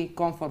nejaký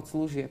komfort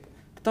služieb,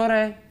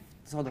 ktoré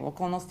zhodou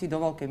okolností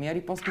do veľkej miery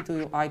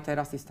poskytujú aj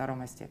terasy v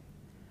Starom meste.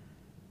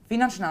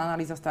 Finančná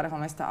analýza Starého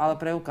mesta ale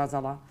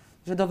preukázala,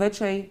 že do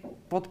väčšej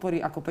podpory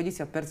ako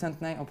 50%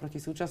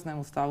 oproti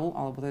súčasnému stavu,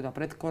 alebo teda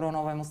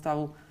predkoronovému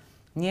stavu,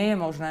 nie je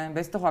možné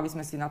bez toho, aby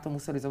sme si na to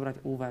museli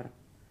zobrať úver.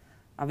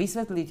 A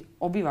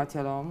vysvetliť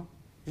obyvateľom,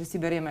 že si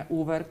berieme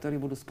úver,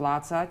 ktorý budú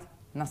splácať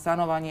na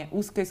sanovanie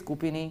úzkej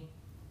skupiny,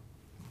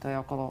 to je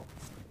okolo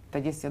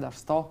 50 až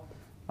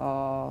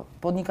 100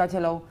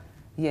 podnikateľov,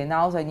 je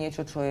naozaj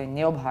niečo, čo je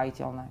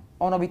neobhájiteľné.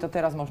 Ono by to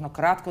teraz možno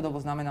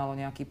krátkodobo znamenalo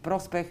nejaký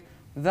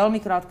prospech,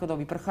 veľmi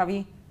krátkodobý,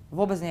 prchavý.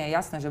 Vôbec nie je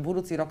jasné, že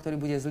budúci rok, ktorý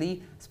bude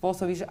zlý,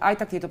 spôsobí, že aj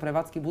tak tieto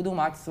prevádzky budú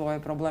mať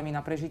svoje problémy na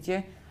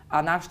prežitie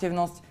a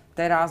návštevnosť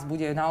teraz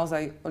bude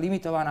naozaj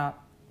limitovaná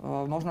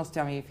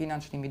možnosťami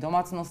finančnými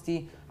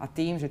domácností a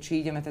tým, že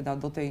či ideme teda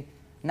do tej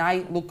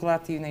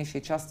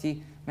najlukratívnejšej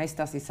časti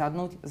mesta si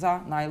sadnúť za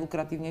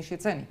najlukratívnejšie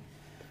ceny.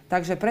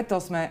 Takže preto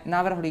sme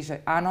navrhli,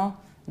 že áno,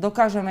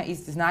 dokážeme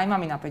ísť s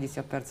nájmami na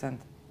 50%.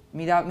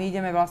 My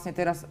ideme vlastne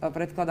teraz,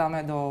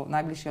 predkladáme do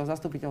najbližšieho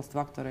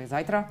zastupiteľstva, ktoré je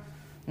zajtra,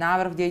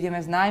 návrh, kde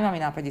ideme s nájmami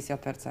na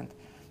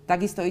 50%.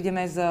 Takisto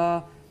ideme s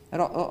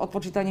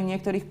odpočítaním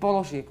niektorých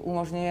položiek,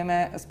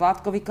 umožňujeme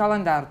splátkový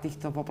kalendár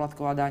týchto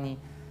poplatkov a daní.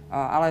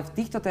 Ale v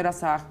týchto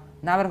terasách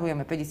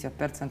navrhujeme 50%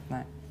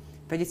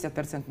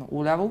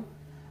 úľavu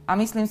a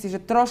myslím si, že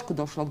trošku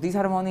došlo k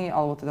disharmonii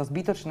alebo teda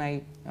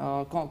zbytočnej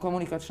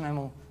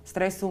komunikačnému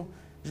stresu,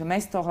 že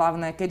mesto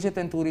hlavné, keďže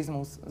ten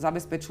turizmus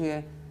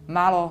zabezpečuje,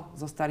 malo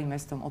so Starým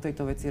mestom o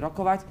tejto veci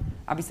rokovať,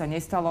 aby sa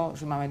nestalo,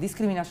 že máme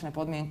diskriminačné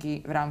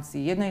podmienky v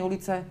rámci jednej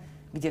ulice,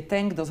 kde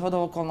ten, kto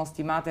zhodou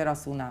okolností má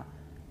terasu na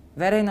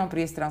verejnom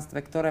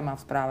priestranstve, ktoré má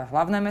v správe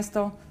hlavné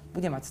mesto,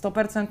 bude mať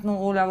 100%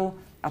 úľavu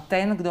a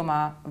ten, kto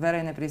má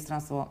verejné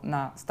priestranstvo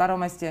na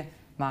Starom meste,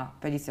 má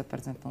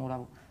 50%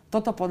 úľavu.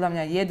 Toto podľa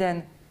mňa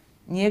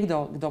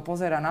niekto, kto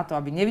pozerá na to,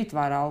 aby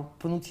nevytváral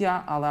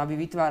pnutia, ale aby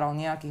vytváral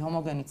nejaký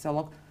homogénny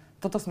celok,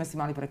 toto sme si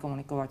mali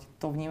prekomunikovať.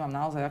 To vnímam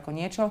naozaj ako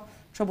niečo,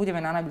 čo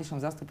budeme na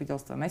najbližšom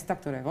zastupiteľstve mesta,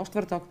 ktoré je vo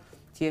štvrtok,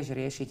 tiež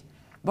riešiť.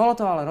 Bolo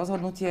to ale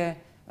rozhodnutie,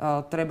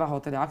 treba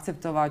ho teda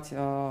akceptovať.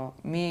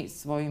 My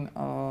svojim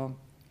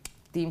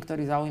tým,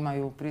 ktorí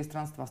zaujímajú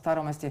priestranstva v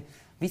Starom meste,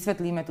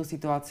 vysvetlíme tú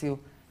situáciu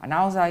a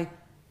naozaj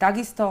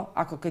takisto,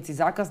 ako keď si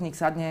zákazník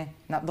sadne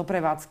do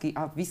prevádzky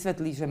a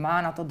vysvetlí, že má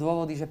na to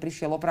dôvody, že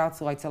prišiel o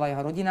prácu aj celá jeho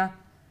rodina,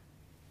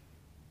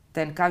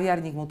 ten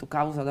kaviarník mu tú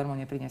kávu zadarmo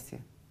neprinesie.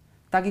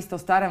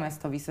 Takisto Staré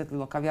mesto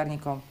vysvetlilo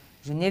kaviarníkom,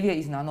 že nevie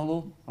ísť na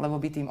nulu, lebo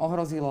by tým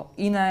ohrozilo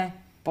iné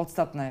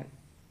podstatné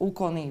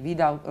úkony,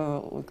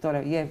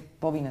 ktoré je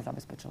povinné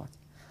zabezpečovať.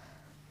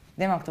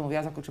 Nemám k tomu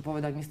viac ako čo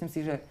povedať. Myslím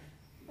si, že,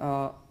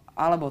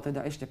 alebo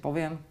teda ešte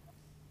poviem,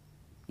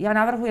 ja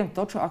navrhujem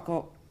to, čo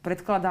ako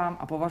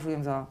predkladám a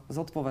považujem za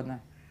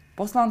zodpovedné.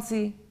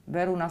 Poslanci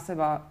berú na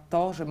seba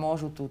to, že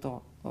môžu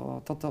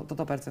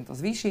toto percento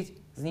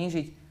zvýšiť,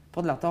 znížiť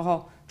podľa toho,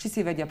 či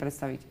si vedia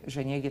predstaviť,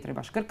 že niekde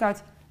treba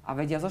škrkať a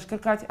vedia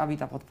zoškrkať, aby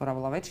tá podpora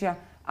bola väčšia,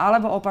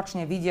 alebo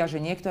opačne vidia,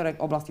 že niektoré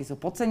oblasti sú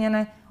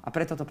podcenené a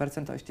preto to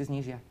percento ešte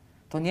znížia.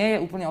 To nie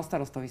je úplne o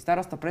starostovi.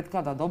 Starosta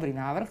predkladá dobrý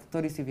návrh,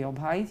 ktorý si vie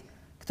obhájiť,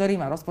 ktorý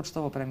má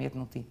rozpočtovo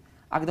premietnutý.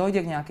 Ak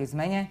dojde k nejakej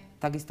zmene,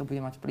 takisto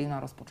bude mať vplyv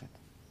na rozpočet.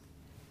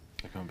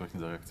 Ďakujem pekne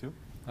za reakciu.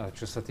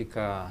 Čo sa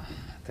týka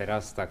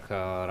teraz, tak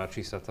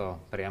radšej sa to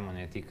priamo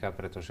netýka,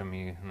 pretože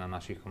my na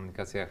našich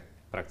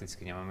komunikáciách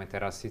prakticky nemáme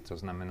terasy. To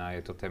znamená,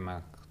 je to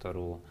téma,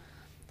 ktorú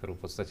v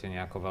podstate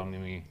nejako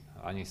veľmi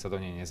ani sa do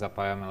nej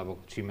nezapájame,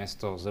 lebo či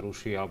mesto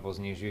zruší alebo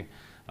zníži,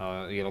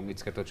 je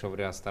logické to, čo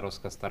hovoria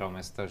starostka Starého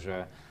mesta,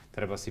 že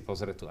treba si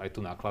pozrieť aj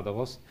tú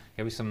nákladovosť.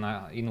 Ja by som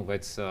na inú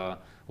vec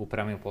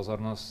upriamil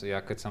pozornosť.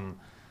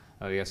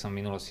 Ja som v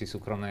minulosti v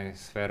súkromnej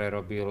sfére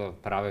robil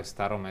práve v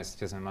Starom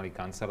meste, sme mali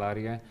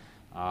kancelárie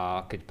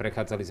a keď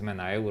prechádzali sme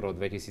na euro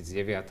v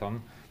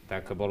 2009,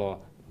 tak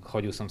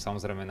chodil som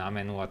samozrejme na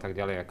menu a tak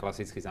ďalej, ako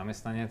klasický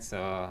zamestnanec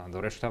do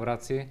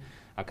reštaurácie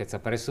a keď sa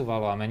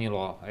presúvalo a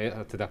menilo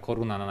teda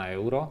koruna na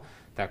euro,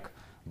 tak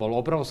bol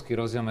obrovský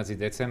rozdiel medzi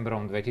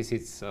decembrom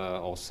 2008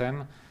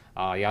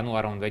 a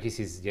januárom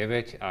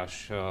 2009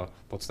 až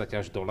v podstate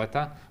až do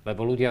leta,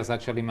 lebo ľudia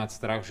začali mať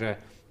strach,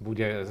 že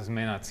bude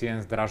zmena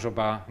cien,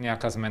 zdražoba,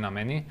 nejaká zmena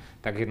meny,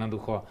 tak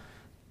jednoducho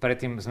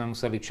predtým sme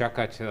museli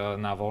čakať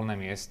na voľné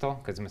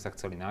miesto, keď sme sa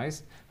chceli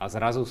nájsť a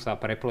zrazu sa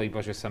preplo iba,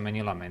 že sa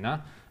menila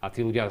mena a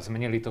tí ľudia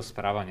zmenili to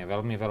správanie.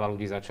 Veľmi veľa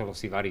ľudí začalo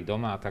si variť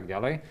doma a tak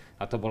ďalej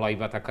a to bola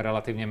iba taká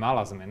relatívne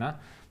malá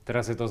zmena.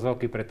 Teraz je dosť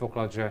veľký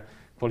predpoklad, že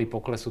kvôli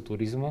poklesu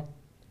turizmu,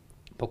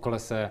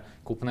 poklese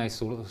kúpnej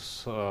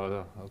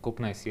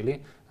sily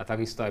a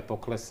takisto aj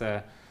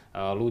poklese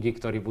ľudí,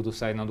 ktorí budú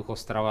sa jednoducho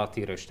stravovať v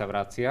tých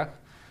reštauráciách,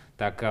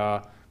 tak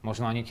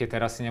možno ani tie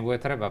terasy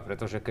nebude treba,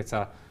 pretože keď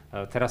sa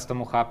teraz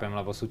tomu chápem,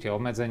 lebo sú tie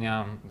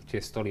obmedzenia,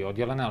 tie stoly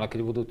oddelené, ale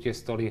keď budú tie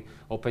stoly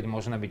opäť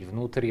možné byť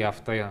vnútri a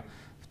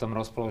v tom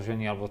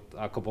rozpoložení, alebo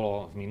ako bolo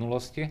v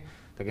minulosti,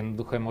 tak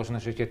jednoducho je možné,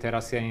 že tie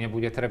terasy ani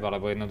nebude treba,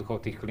 lebo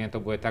jednoducho tých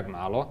klientov bude tak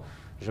málo,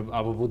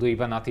 alebo budú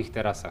iba na tých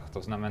terasách.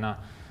 To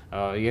znamená,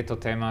 je to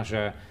téma,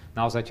 že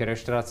naozaj tie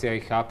reštaurácie,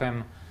 ich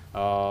chápem,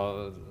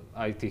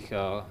 aj tých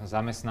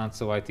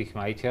zamestnancov, aj tých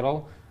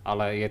majiteľov,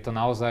 ale je to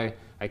naozaj,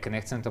 aj keď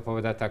nechcem to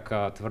povedať tak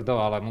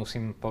tvrdo, ale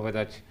musím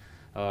povedať,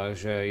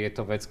 že je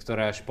to vec,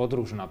 ktorá je až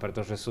podružná,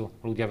 pretože sú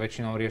ľudia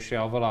väčšinou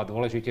riešia oveľa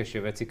dôležitejšie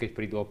veci, keď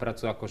prídu o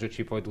prácu, ako že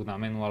či pôjdu na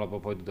menu alebo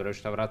pôjdu do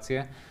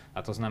reštaurácie. A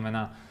to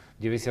znamená,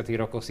 v 90.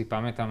 rokoch si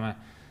pamätáme,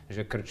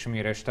 že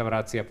krčmy,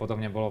 reštaurácie a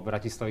podobne bolo v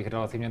Bratislave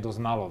relatívne dosť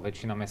málo.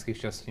 Väčšina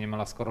mestských častí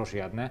nemala skoro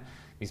žiadne.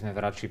 My sme v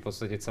Rači v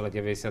podstate celé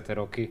 90.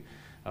 roky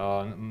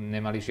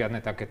nemali žiadne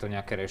takéto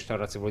nejaké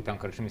reštaurácie, boli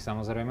tam krčmy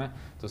samozrejme.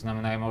 To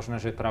znamená, je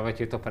možné, že práve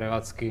tieto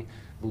prevádzky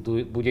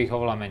bude ich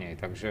oveľa menej.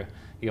 Takže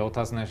je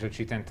otázne, že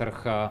či ten trh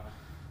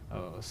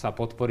sa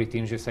podporí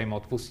tým, že sa im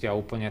odpustia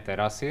úplne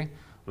terasy,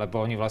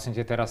 lebo oni vlastne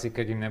tie terasy,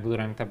 keď im nebudú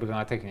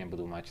rentabilné, tak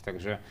nebudú mať.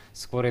 Takže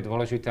skôr je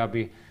dôležité,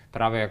 aby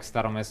práve jak v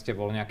Starom meste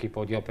bol nejaký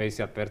podiel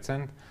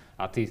 50%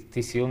 a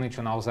tí silní, čo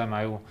naozaj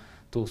majú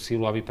tú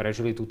silu, aby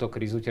prežili túto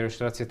krízu, tie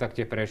reštaurácie, tak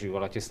tie prežijú,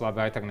 ale tie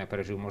slabé aj tak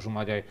neprežijú. Môžu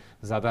mať aj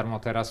zadarmo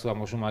terasu a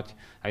môžu mať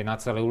aj na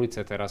celé ulice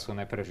terasu,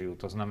 neprežijú.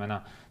 To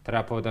znamená,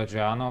 treba povedať,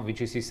 že áno,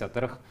 vyčistí sa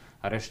trh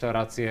a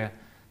reštaurácie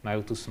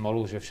majú tú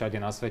smolu, že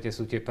všade na svete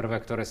sú tie prvé,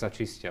 ktoré sa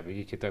čistia.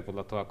 Vidíte, to je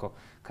podľa toho, ako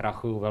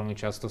krachujú, veľmi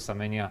často sa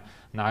menia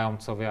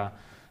nájomcovia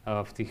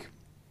v tých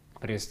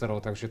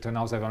priestorov, takže to je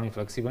naozaj veľmi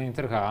flexibilný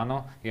trh a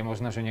áno, je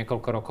možné, že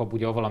niekoľko rokov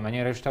bude oveľa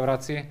menej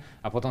reštaurácií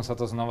a potom sa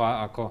to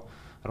znova ako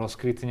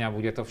rozkvitne a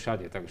bude to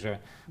všade. Takže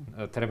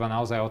treba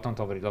naozaj o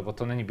tomto hovoriť, lebo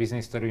to není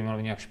biznis, ktorý by mal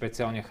byť nejak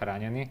špeciálne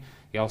chránený.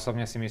 Ja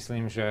osobne si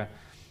myslím, že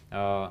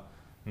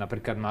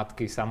napríklad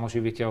matky,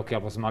 samoživiteľky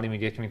alebo s malými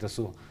deťmi, to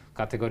sú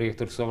kategórie,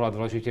 ktoré sú oveľa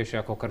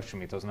dôležitejšie ako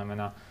krčmy. To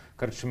znamená,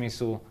 krčmy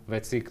sú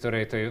veci,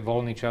 ktoré to je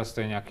voľný čas,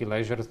 to je nejaký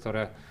leisure,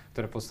 ktoré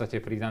v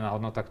podstate je pridaná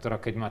hodnota, ktorá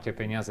keď máte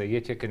peniaze,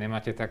 jete, keď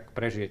nemáte, tak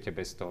prežijete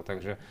bez toho.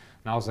 Takže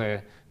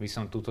naozaj by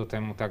som túto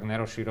tému tak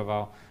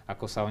nerozširoval,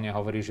 ako sa o nej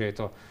hovorí, že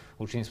je to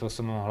určitým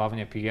spôsobom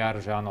hlavne PR,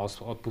 že áno,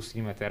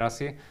 odpustíme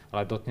terasy,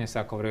 ale dotkne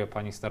sa, ako hovorí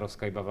pani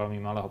starostka, iba veľmi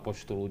malého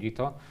počtu ľudí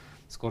to.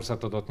 Skôr sa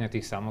to dotkne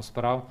tých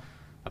samospráv,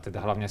 a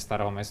teda hlavne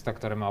Starého mesta,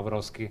 ktoré má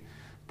obrovský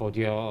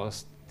podiel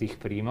z tých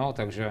príjmov,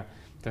 takže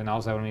to je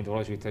naozaj veľmi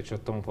dôležité, čo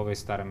tomu povie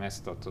Staré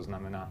mesto. To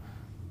znamená,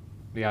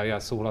 ja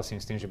súhlasím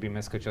s tým, že by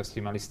mestské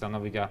časti mali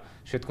stanoviť a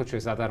všetko, čo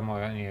je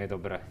zadarmo, nie je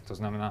dobré. To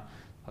znamená,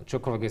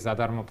 čokoľvek je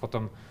zadarmo,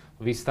 potom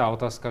vystá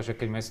otázka, že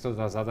keď mesto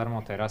dá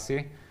zadarmo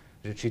terasy,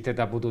 že či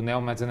teda budú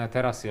neobmedzené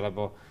terasy,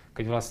 lebo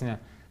keď vlastne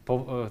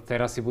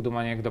terasy budú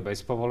mať niekto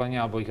bez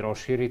povolenia alebo ich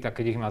rozšíri, tak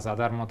keď ich má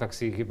zadarmo, tak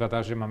si ich iba dá,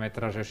 že má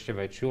metráž ešte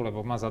väčšiu,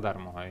 lebo má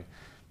zadarmo. Hej.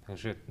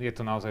 Takže je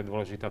to naozaj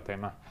dôležitá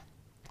téma,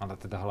 ale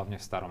teda hlavne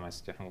v Starom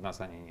meste, u nás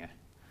ani nie.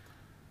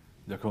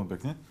 Ďakujem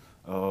pekne.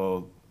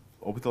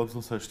 Opýtal by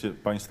som sa ešte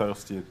pani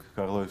starostiek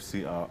Karlovej Vsi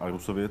a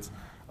Rusoviec,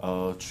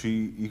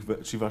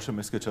 či vaše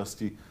mestské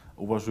časti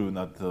uvažujú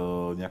nad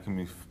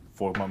nejakými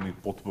formami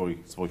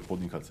podpory svojich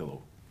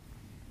podnikateľov?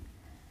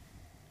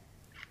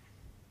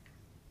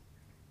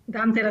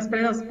 Dám teraz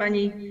prenos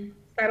pani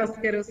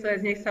starostke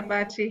Rusovec, nech sa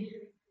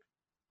páči.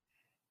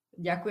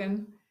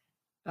 Ďakujem.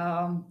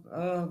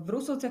 V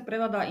Rusovciach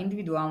prevládala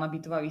individuálna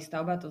bytová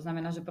výstavba, to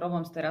znamená, že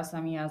problém s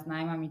terasami a s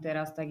nájmami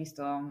teras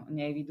takisto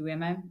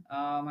neevidujeme.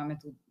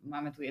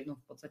 Máme tu jedno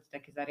v podstate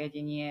také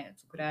zariadenie,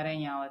 cukráreň,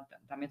 ale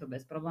tam je to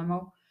bez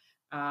problémov.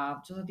 A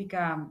čo sa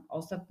týka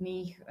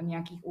ostatných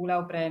nejakých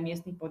úľav pre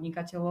miestnych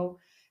podnikateľov,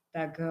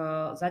 tak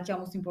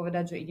zatiaľ musím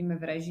povedať, že ideme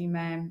v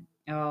režime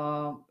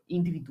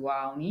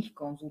individuálnych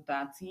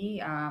konzultácií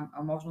a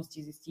možnosti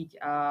zistiť,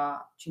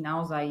 či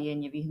naozaj je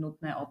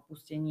nevyhnutné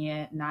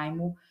odpustenie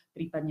nájmu,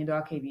 prípadne do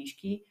akej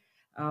výšky.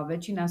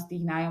 Väčšina z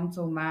tých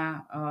nájomcov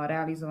má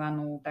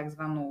realizovanú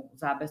tzv.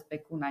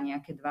 Zábezpeku na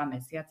nejaké 2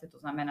 mesiace.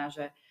 To znamená,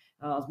 že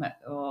sme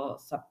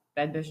sa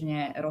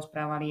predbežne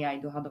rozprávali a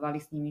aj dohadovali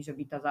s nimi, že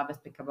by tá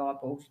zábezpeka bola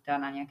použitá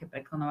na nejaké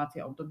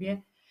preklonovacie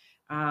obdobie.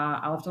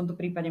 Ale v tomto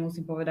prípade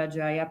musím povedať,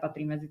 že aj ja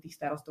patrím medzi tých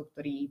starostov,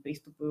 ktorí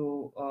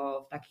pristupujú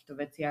v takýchto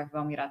veciach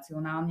veľmi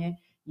racionálne.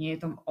 Nie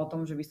je to o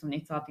tom, že by som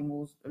nechcela tým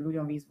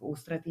ľuďom výjsť v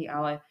ústrety,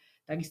 ale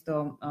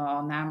takisto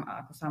nám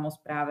ako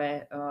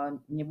samospráve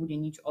nebude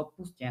nič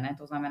odpustené.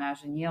 To znamená,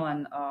 že nie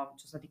len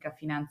čo sa týka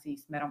financií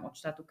smerom od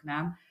štátu k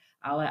nám,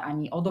 ale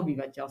ani od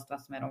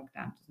obyvateľstva smerom k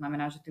nám. To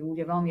znamená, že tí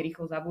ľudia veľmi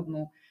rýchlo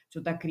zabudnú,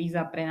 čo tá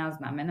kríza pre nás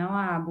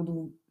znamenala a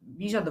budú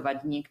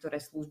vyžadovať niektoré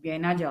služby aj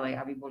naďalej,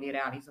 aby boli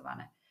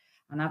realizované.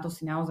 A na to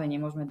si naozaj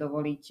nemôžeme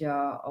dovoliť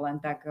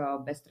len tak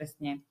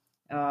beztrestne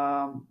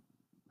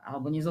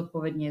alebo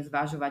nezodpovedne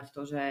zvažovať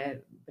to,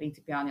 že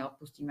principiálne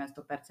odpustíme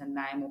 100%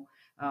 nájmu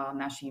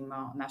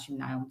našim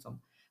nájomcom.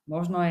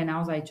 Možno je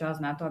naozaj čas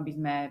na to, aby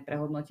sme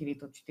prehodnotili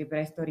to, či tie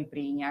priestory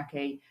pri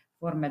nejakej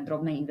forme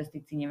drobnej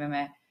investícii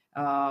nevieme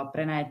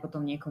prenajať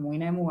potom niekomu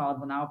inému,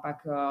 alebo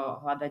naopak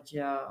hľadať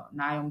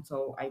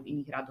nájomcov aj v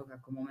iných radoch,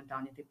 ako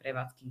momentálne tie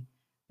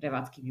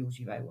prevádzky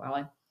využívajú.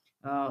 Ale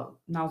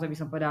naozaj by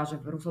som povedala, že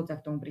v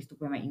Rusovciach k tomu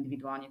pristupujeme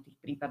individuálne, tých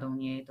prípadov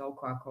nie je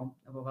toľko ako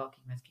vo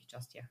veľkých mestských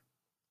častiach.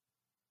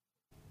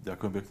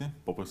 Ďakujem pekne.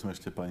 Poprosím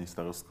ešte pani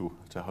starostku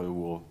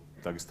Čahojovú o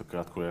takisto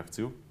krátku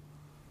reakciu.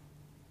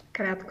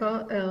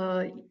 Krátko.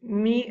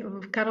 My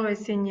v Karlovej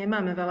Si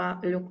nemáme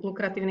veľa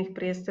lukratívnych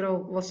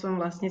priestorov vo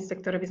svojom vlastníctve,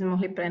 ktoré by sme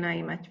mohli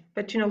prenajímať.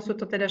 Väčšinou sú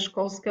to teda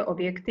školské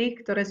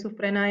objekty, ktoré sú v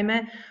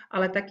prenájme,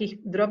 ale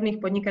takých drobných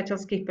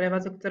podnikateľských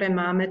prevádzok, ktoré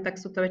máme, tak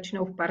sú to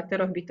väčšinou v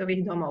parteroch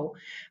bytových domov.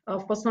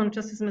 V poslednom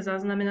čase sme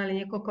zaznamenali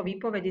niekoľko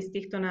výpovedí z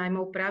týchto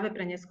nájmov práve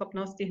pre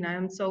neschopnosť tých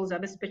nájomcov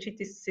zabezpečiť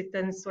si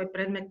ten svoj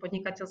predmet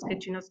podnikateľskej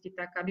činnosti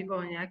tak, aby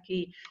bol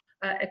nejaký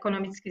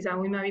ekonomicky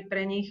zaujímavý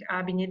pre nich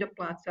a aby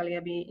nedoplácali,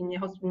 aby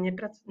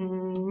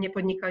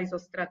nepodnikali so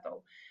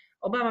stratou.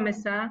 Obávame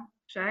sa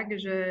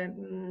však, že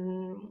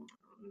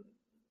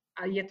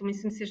a je tu,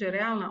 myslím si, že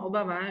reálna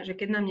obava, že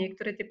keď nám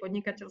niektoré tie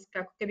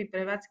podnikateľské ako keby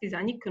prevádzky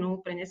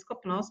zaniknú pre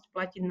neschopnosť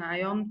platiť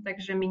nájom,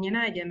 takže my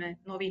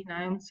nenájdeme nových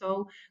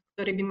nájomcov,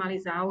 ktorí by mali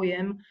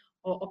záujem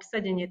o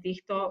obsadenie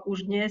týchto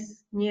už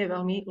dnes nie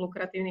veľmi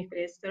lukratívnych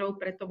priestorov,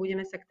 preto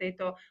budeme sa k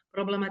tejto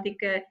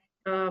problematike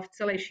v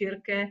celej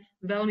šírke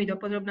veľmi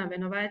dopodrobná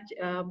venovať.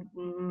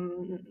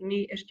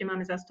 My ešte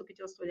máme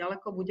zastupiteľstvo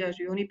ďaleko, bude až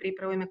v júni,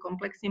 pripravujeme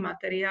komplexný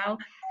materiál,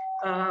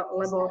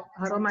 lebo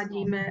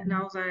hromadíme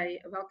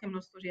naozaj veľké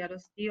množstvo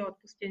žiadostí o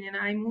odpustenie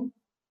nájmu.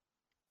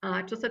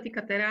 A čo sa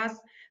týka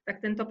teraz, tak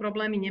tento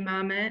problém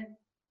nemáme,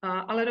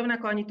 ale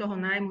rovnako ani toho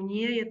nájmu.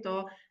 Nie je to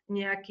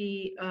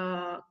nejaký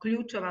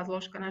kľúčová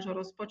zložka nášho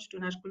rozpočtu,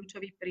 náš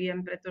kľúčový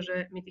príjem,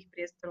 pretože my tých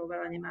priestorov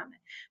veľa nemáme.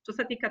 Čo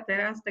sa týka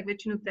teraz, tak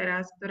väčšinu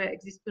teraz, ktoré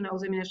existujú na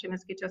území našej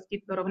mestskej časti,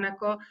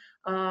 rovnako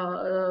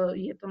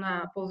je to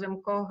na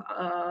pozemkoch,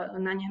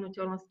 na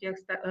nehnuteľnostiach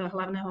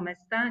hlavného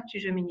mesta,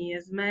 čiže my nie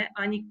sme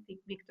ani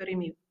tými,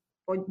 ktorými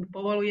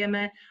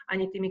povolujeme,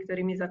 ani tými,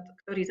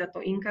 ktorí za to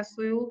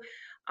inkasujú.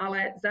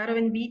 Ale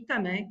zároveň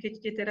vítame, keď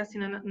tie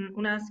terasy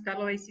u nás v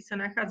Karlovej Si sa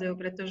nachádzajú,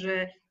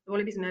 pretože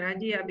boli by sme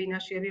radi, aby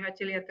naši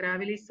obyvatelia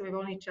trávili svoj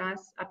voľný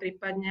čas a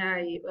prípadne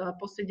aj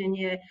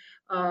posedenie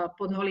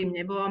pod holým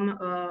nebom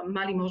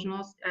mali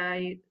možnosť aj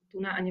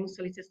tu a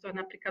nemuseli cestovať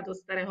napríklad do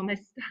Starého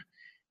Mesta.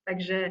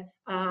 Takže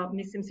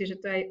myslím si, že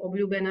to je aj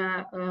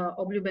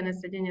obľúbené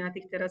sedenie na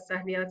tých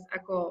terasách viac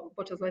ako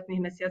počas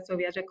letných mesiacov,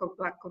 viac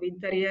ako v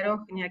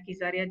interiéroch nejakých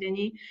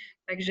zariadení.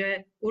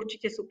 Takže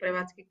určite sú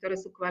prevádzky, ktoré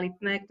sú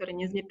kvalitné, ktoré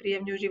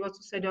neznepríjemňujú život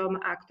susedom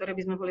a ktoré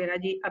by sme boli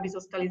radi, aby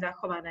zostali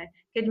zachované.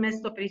 Keď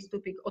mesto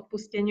pristúpi k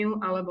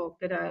odpusteniu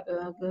alebo teda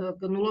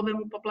k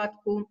nulovému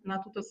poplatku na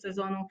túto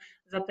sezónu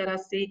za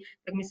terasy,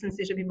 tak myslím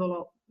si, že by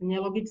bolo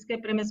nelogické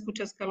pre mestskú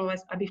časť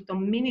Karlovec, aby v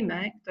tom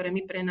minime, ktoré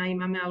my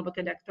prenajímame, alebo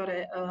teda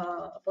ktoré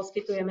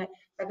poskytujeme,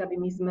 tak aby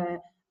my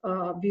sme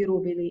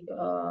vyrúbili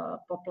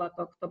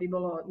poplatok. To by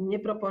bolo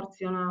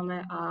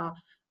neproporcionálne a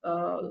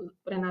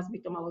pre nás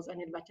by to malo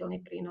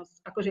zanedbateľný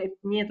prínos.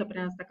 Akože nie je to pre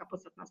nás taká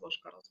podstatná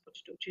zložka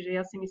rozpočtu. Čiže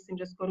ja si myslím,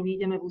 že skôr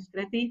vyjdeme v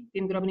ústrety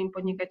tým drobným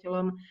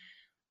podnikateľom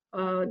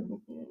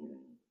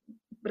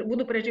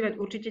budú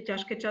prežívať určite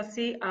ťažké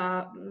časy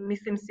a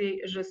myslím si,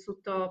 že sú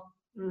to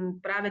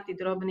práve tí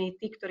drobní,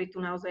 tí, ktorí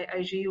tu naozaj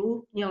aj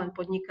žijú, nielen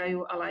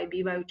podnikajú, ale aj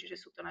bývajú, čiže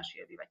sú to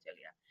naši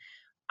obyvatelia.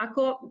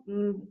 Ako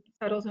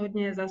sa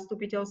rozhodne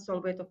zastupiteľstvo,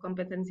 alebo je to v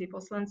kompetencii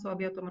poslancov,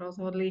 aby o tom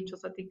rozhodli, čo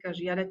sa týka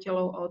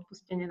žiadateľov o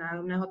odpustenie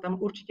nájomného. Tam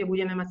určite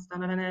budeme mať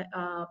stanovené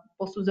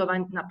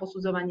na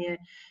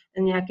posudzovanie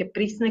nejaké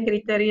prísne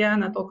kritériá,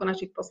 na toľko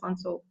našich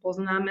poslancov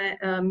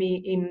poznáme, my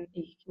im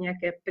ich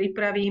nejaké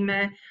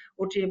pripravíme,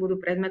 určite budú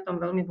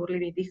predmetom veľmi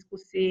burlivých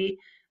diskusí,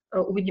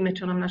 uvidíme,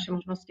 čo nám naše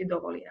možnosti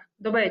dovolia.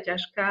 Doba je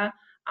ťažká,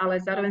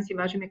 ale zároveň si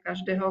vážime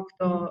každého,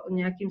 kto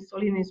nejakým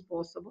solidným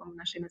spôsobom v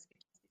našej mestskej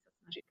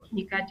snaží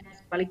podnikať a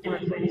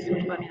skvalitňovať svojimi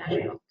službami na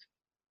život.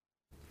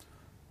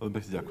 Veľmi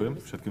pekne ďakujem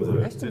všetkým za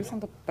reakcie. Ešte by som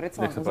to predsa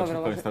len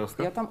uzavrela.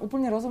 Ja tam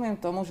úplne rozumiem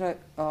tomu, že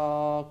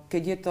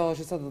keď je to,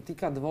 že sa to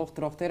týka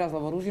 2-3 teras,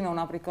 lebo Ružinov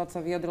napríklad sa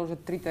vyjadril, že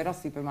 3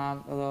 terasy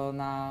má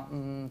na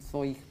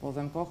svojich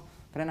pozemkoch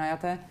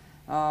prenajaté,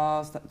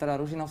 teda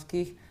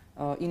ružinovských,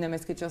 iné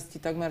mestské časti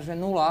takmer, že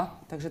 0,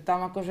 takže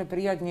tam akože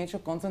prijať niečo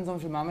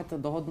koncenzom, že máme to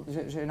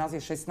že nás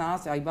je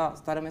 16 a iba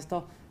Staré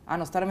Mesto.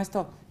 Áno, Staré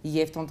Mesto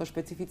je v tomto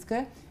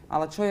špecifické,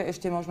 ale čo je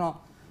ešte možno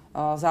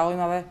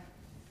zaujímavé,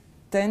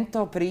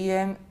 tento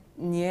príjem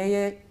nie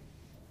je,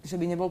 že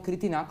by nebol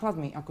krytý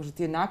nákladmi. Akože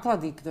tie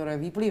náklady, ktoré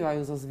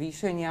vyplývajú zo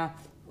zvýšenia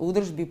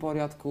údržby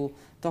poriadku,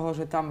 toho,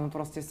 že tam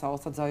proste sa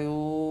osadzajú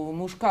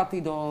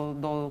muškáty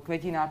do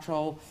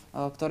kvetináčov,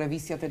 ktoré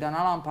visia teda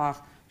na lampách,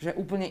 že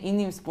úplne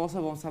iným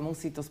spôsobom sa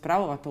musí to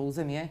spravovať, to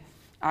územie,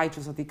 aj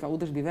čo sa týka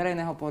údržby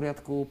verejného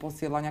poriadku,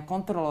 posielania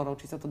kontrolorov,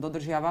 či sa to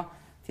dodržiava.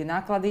 Tie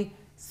náklady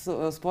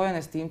spojené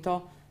s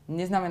týmto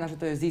neznamená,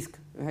 že to je zisk.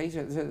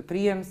 Hej? Že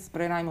príjem z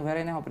prenajmu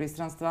verejného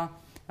priestranstva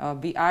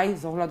by aj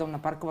s ohľadom na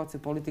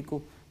parkovaciu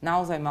politiku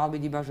naozaj mal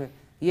byť iba že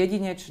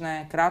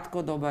jedinečné,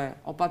 krátkodobé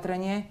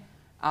opatrenie,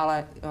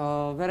 ale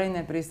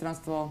verejné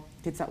priestranstvo,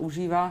 keď sa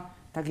užíva,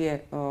 tak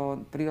je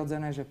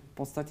prirodzené, že v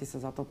podstate sa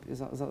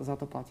za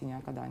to platí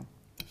nejaká daň.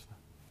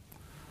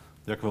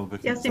 Ďakujem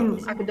pekne. Ja si,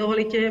 ak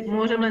dovolíte,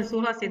 môžem len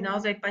súhlasiť.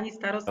 Naozaj pani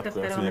starostka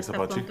Starého Mesta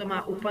v tomto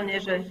má úplne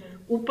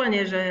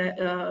že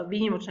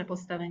výnimočné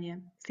postavenie.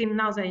 S tým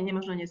naozaj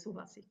nemožno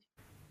nesúhlasiť.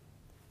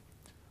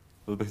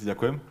 Veľmi pekne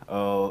ďakujem.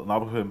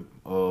 Navrhujem,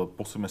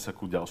 posúme sa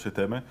ku ďalšej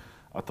téme,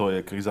 a to je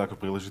kríza ako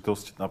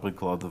príležitosť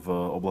napríklad v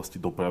oblasti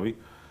dopravy.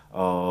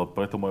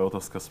 Preto moja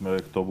otázka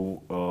smeruje k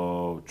tomu,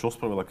 čo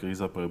spravila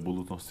kríza pre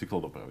budúcnosť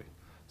cyklodopravy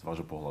z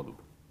vášho pohľadu.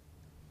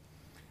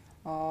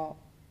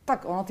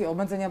 Tak tie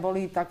obmedzenia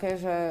boli také,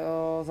 že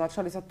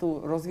začali sa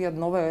tu rozvíjať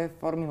nové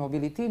formy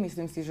mobility.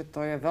 Myslím si, že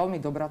to je veľmi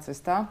dobrá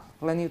cesta,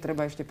 len ju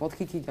treba ešte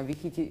podchytiť a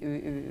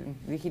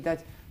vychytať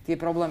tie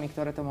problémy,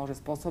 ktoré to môže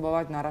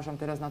spôsobovať. Narážam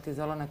teraz na tie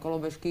zelené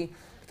kolobežky,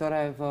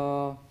 ktoré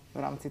v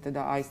rámci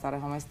teda aj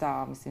Starého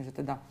Mesta a myslím, že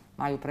teda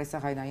majú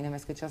presah aj na iné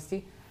mestské časti,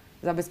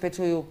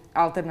 zabezpečujú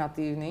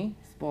alternatívny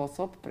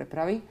spôsob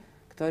prepravy,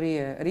 ktorý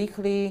je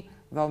rýchly,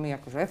 veľmi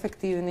akože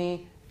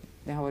efektívny,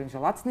 nehovorím, že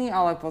lacný,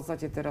 ale v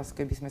podstate teraz,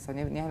 keby sme sa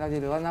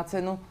nehľadili len na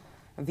cenu,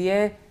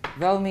 vie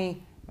veľmi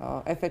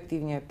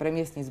efektívne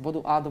premiestniť z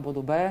bodu A do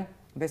bodu B,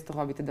 bez toho,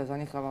 aby teda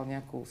zanechával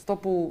nejakú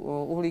stopu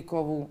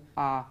uhlíkovú.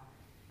 A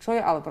čo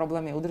je ale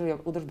problém, je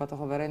údržba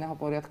toho verejného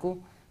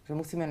poriadku, že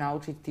musíme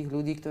naučiť tých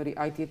ľudí, ktorí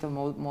aj tieto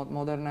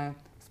moderné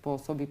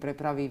spôsoby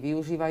prepravy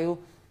využívajú,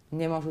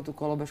 nemôžu tú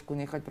kolobežku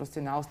nechať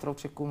proste na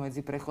ostrovčeku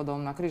medzi prechodom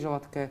na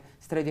križovatke,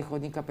 v strede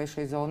chodníka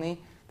pešej zóny,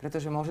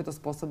 pretože môže to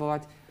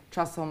spôsobovať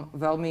časom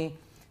veľmi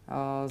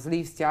zlý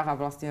vzťah a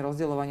vlastne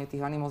rozdeľovanie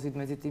tých animozít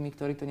medzi tými,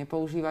 ktorí to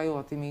nepoužívajú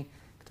a tými,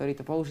 ktorí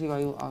to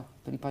používajú a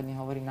prípadne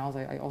hovorím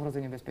naozaj aj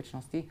ohrozenie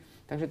bezpečnosti.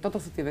 Takže toto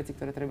sú tie veci,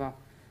 ktoré treba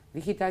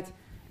vychytať.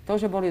 To,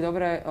 že boli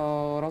dobre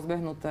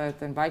rozbehnuté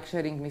ten bike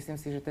sharing, myslím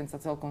si, že ten sa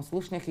celkom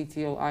slušne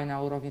chytil aj na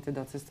úrovni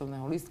teda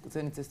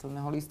ceny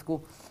cestovného lístku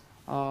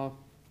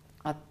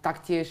a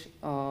taktiež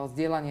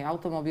zdieľanie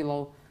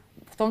automobilov.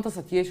 V tomto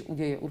sa tiež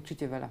udeje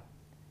určite veľa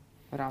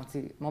v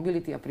rámci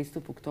mobility a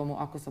prístupu k tomu,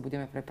 ako sa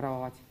budeme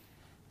prepravovať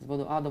z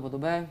bodu A do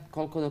bodu B,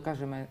 koľko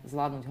dokážeme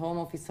zvládnuť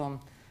home officeom,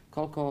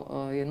 koľko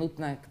je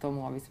nutné k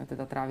tomu, aby sme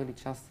teda trávili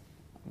čas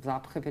v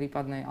zápche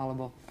prípadnej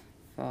alebo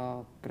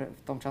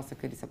v tom čase,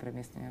 kedy sa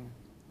premiestňujeme.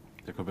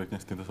 Ďakujem pekne,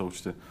 s týmto sa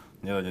určite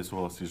nedá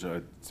nesúhlasiť, že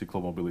aj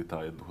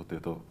cyklomobilita, jednoducho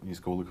tieto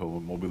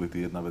nízkouhlíkové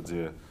mobility, jedna vec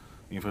je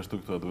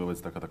infraštruktúra, druhá vec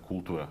taká tá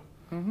kultúra,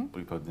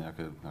 prípadne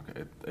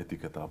nejaká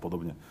etiketa a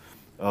podobne.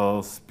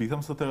 Spýtam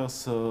sa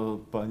teraz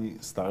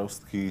pani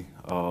starostky,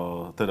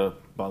 teda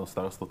pánu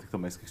starostov týchto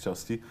mestských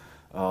častí,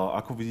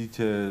 ako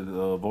vidíte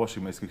vo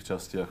vašich mestských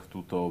častiach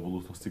túto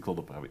budúcnosť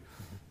cyklodopravy?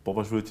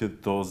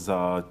 Považujete to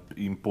za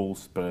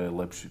impuls pre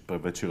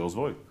väčší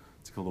rozvoj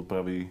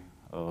cyklodopravy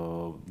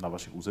na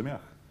vašich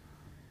územiach?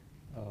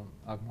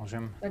 Ak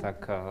môžem,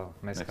 tak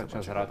mestská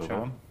časť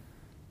Hradča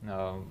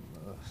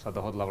sa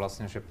dohodla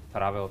vlastne, že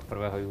práve od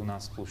 1. júna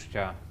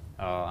spúšťa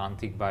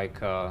Antique Bike,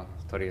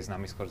 ktorý je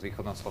známy skôr z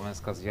východného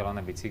Slovenska,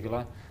 zdieľané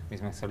bicykle. My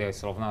sme chceli aj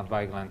Slovnaft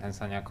Bike, len ten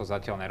sa nejako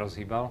zatiaľ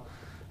nerozhýbal,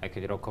 aj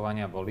keď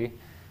rokovania boli.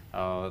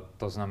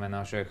 To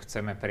znamená, že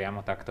chceme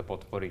priamo takto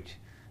podporiť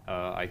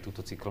aj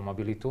túto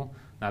cyklomobilitu.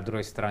 Na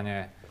druhej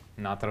strane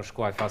na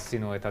trošku aj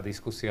fascinuje tá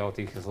diskusia o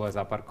tých zle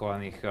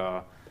zaparkovaných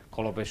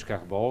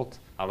kolobežkách Bolt,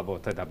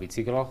 alebo teda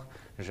bicykloch,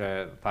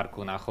 že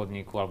parkujú na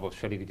chodníku alebo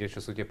všelikde,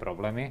 čo sú tie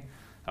problémy.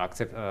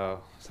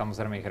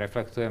 Samozrejme ich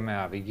reflektujeme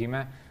a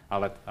vidíme,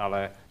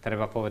 ale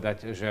treba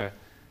povedať, že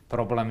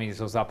problémy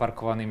so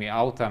zaparkovanými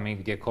autami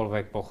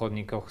kdekoľvek po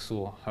chodníkoch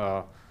sú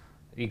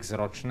x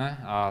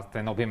ročné a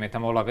ten objem je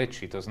tam oveľa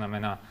väčší. To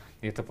znamená,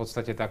 je to v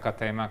podstate taká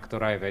téma,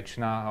 ktorá je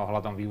väčšiná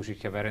ohľadom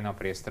využitia verejného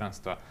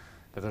priestranstva.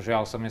 Pretože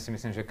ja osobne si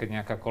myslím, že keď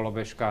nejaká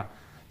kolobežka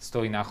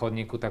stojí na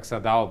chodníku, tak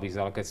sa dá obísť,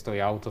 ale keď stojí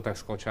auto, tak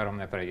s kočárom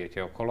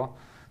neprejdete okolo.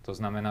 To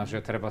znamená,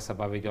 že treba sa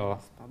baviť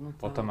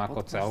o tom ako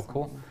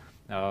celku.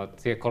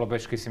 Tie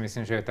kolobežky si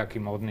myslím, že je taký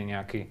módny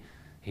nejaký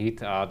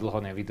hit a dlho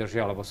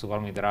nevydržia, lebo sú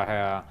veľmi drahé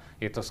a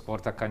je to skôr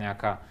taká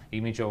nejaká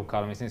imidžovka,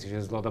 ale myslím si,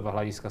 že z dlhodobého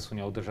hľadiska sú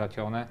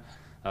neudržateľné.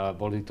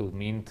 Boli tu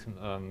Mint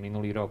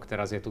minulý rok,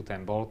 teraz je tu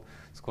ten Bolt.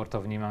 Skôr to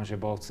vnímam, že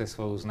Bolt chce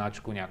svoju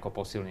značku nejako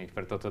posilniť,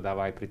 preto to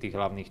dáva aj pri tých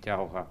hlavných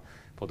ťahoch a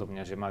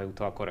podobne, že majú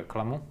to ako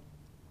reklamu.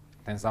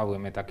 Ten záujem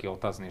je taký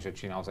otázny, že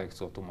či naozaj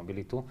chcú tú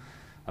mobilitu.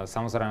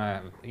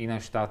 Samozrejme, iné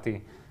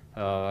štáty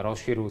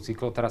rozširujú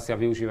cyklotrasy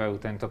a využívajú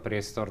tento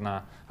priestor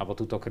alebo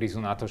túto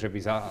krízu na to, že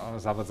by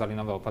zavádzali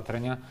nové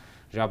opatrenia.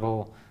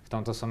 Žiaľbohu, v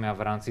tomto som ja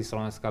v rámci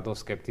Slovenska dosť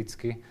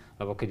skeptický,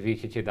 lebo keď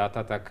vidíte tie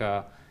dáta, tak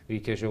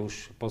vidíte, že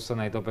už v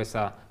poslednej dobe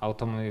sa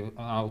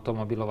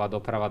automobilová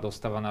doprava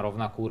dostáva na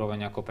rovnakú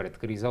úroveň ako pred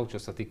krízou, čo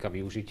sa týka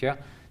využitia.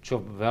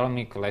 Čo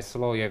veľmi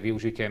kleslo je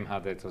využitie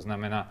MHD, to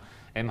znamená,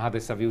 MHD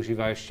sa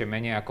využíva ešte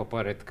menej ako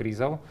pred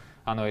krízou.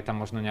 Áno, je tam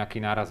možno nejaký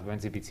nárast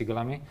medzi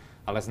bicyklami,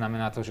 ale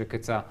znamená to, že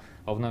keď sa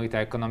obnoví tá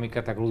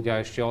ekonomika, tak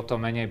ľudia ešte o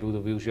to menej budú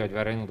využívať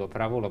verejnú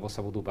dopravu, lebo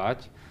sa budú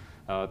báť.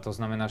 To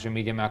znamená, že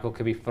my ideme ako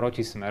keby v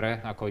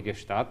protismere, ako ide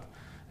štát,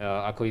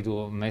 ako idú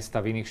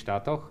mesta v iných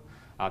štátoch.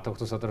 A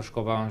tohto sa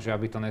trošku obávam, že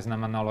aby to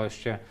neznamenalo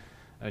ešte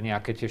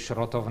nejaké tie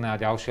šrotovné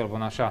a ďalšie,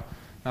 lebo naša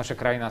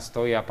krajina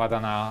stojí a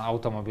pada na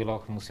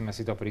automobiloch, musíme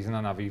si to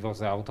priznať, na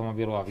vývoze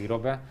automobilov a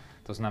výrobe.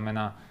 To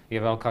znamená, je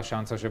veľká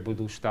šanca, že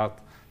budú štát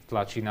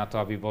tlačiť na to,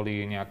 aby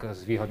boli nejak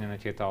zvýhodnené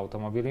tieto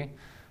automobily.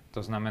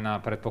 To znamená,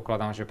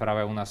 predpokladám, že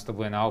práve u nás to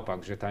bude naopak,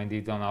 že tá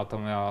individuálna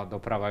automobilová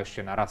doprava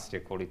ešte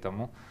narastie kvôli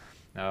tomu,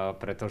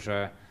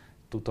 pretože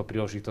túto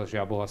príležitosť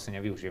žiaľbohu asi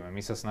nevyužijeme.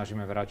 My sa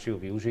snažíme radšej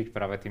využiť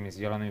práve tými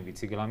zdieľanými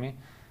bicyklami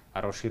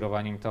a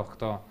rozširovaním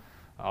tohto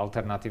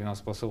alternatívneho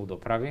spôsobu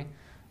dopravy,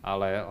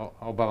 ale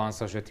obávam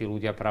sa, že tí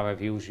ľudia práve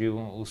využijú,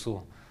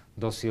 sú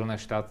dosť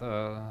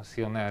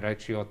silné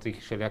reči o tých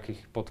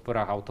všelijakých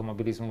podporách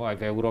automobilizmu aj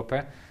v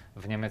Európe.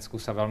 V Nemecku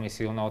sa veľmi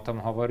silno o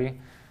tom hovorí.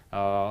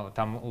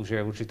 Tam už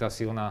je určitá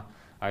silná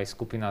aj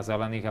skupina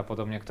zelených a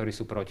podobne, ktorí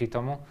sú proti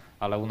tomu,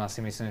 ale u nás si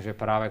myslím, že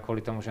práve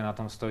kvôli tomu, že na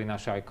tom stojí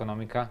naša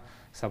ekonomika,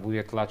 sa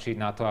bude tlačiť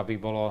na to, aby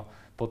bolo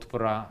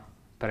podpora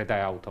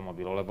predaja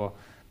automobilov, lebo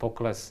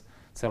pokles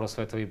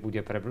celosvetový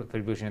bude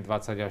približne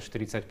 20 až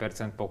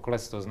 40%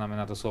 pokles, to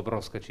znamená, to sú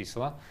obrovské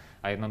čísla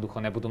a jednoducho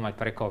nebudú mať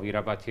pre koho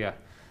vyrábať tie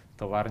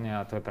továrne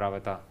a to je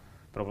práve tá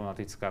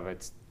problematická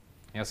vec.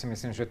 Ja si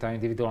myslím, že tá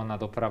individuálna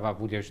doprava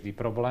bude vždy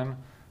problém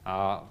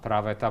a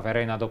práve tá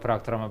verejná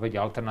doprava, ktorá má byť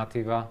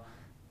alternatíva,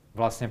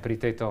 vlastne pri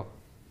tejto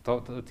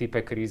type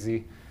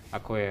krízy,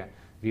 ako je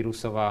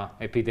vírusová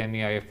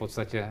epidémia, je v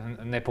podstate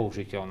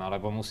nepoužiteľná,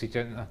 lebo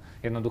musíte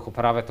jednoducho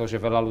práve to,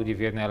 že veľa ľudí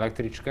v jednej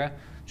električke,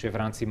 čo je v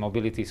rámci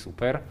mobility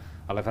super,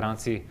 ale v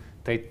rámci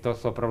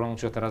tohto problému,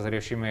 čo teraz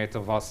riešime, je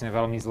to vlastne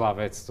veľmi zlá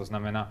vec. To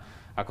znamená,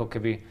 ako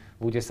keby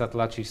bude sa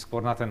tlačiť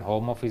skôr na ten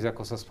home office,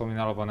 ako sa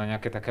spomínalo, alebo na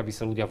nejaké také, aby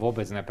sa ľudia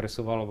vôbec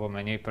nepresúvali, alebo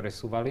menej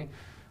presúvali,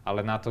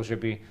 ale na to,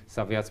 že by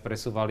sa viac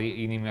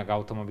presúvali iným jak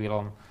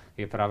automobilom,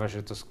 je práve,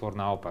 že to skôr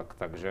naopak.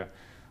 Takže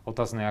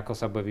otázne, ako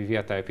sa bude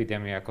vyvíjať tá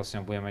epidémia, ako s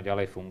ňou budeme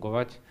ďalej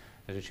fungovať,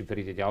 že či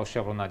príde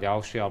ďalšia vlna,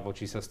 alebo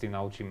či sa s tým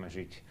naučíme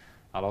žiť.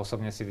 Ale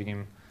osobne si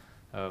vidím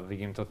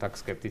to tak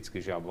skepticky,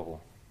 žiaľ Bohu.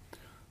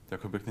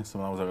 Ďakujem pekne,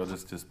 som naozaj rád,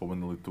 že ste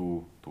spomenuli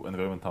tú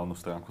environmentálnu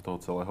stránku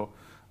toho celého.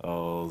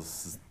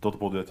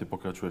 Toto podujatie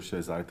pokračuje ešte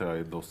aj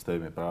zajtra, je dosť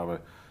téme práve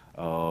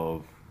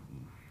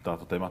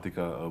táto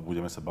tematika.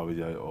 Budeme sa baviť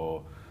aj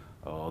o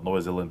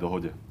novej zelenej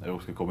dohode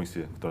Európskej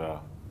komisie,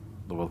 ktorá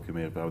do veľkej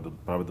miery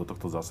práve do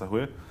tohto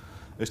zasahuje.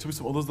 Ešte by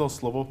som odozdal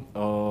slovo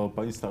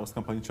pani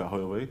starostkám, pani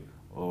Čahojovej,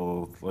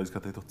 z hľadiska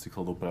tejto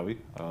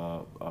cyklodopravy a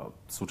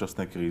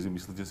súčasnej krízy.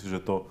 Myslíte si, že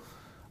to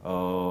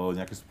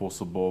nejakým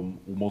spôsobom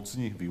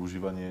umocní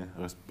využívanie,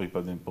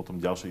 prípadne potom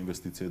ďalšie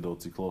investície do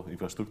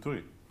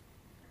cykloinfraštruktúry?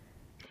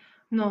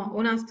 No,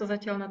 u nás to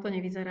zatiaľ na to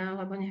nevyzerá,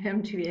 lebo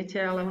neviem, či viete,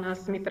 ale u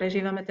nás my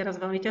prežívame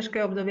teraz veľmi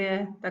ťažké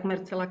obdobie.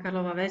 Takmer celá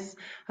Karlova Ves,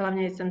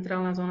 hlavne jej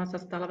centrálna zóna,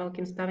 sa stala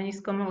veľkým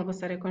staveniskom, lebo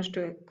sa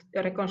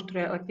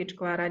rekonštruuje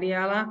električková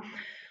radiála.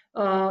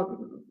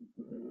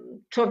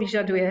 čo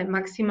vyžaduje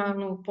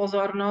maximálnu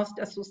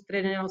pozornosť a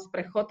sústredenosť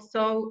pre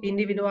chodcov,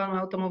 individuálnu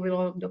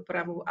automobilovú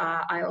dopravu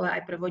ale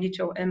aj pre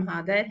vodičov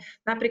MHD.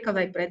 Napríklad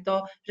aj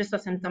preto, že sa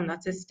sem tam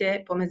na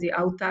ceste pomedzi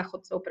autá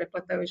chodcov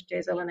prepletajú ešte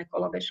aj zelené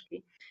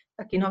kolobežky.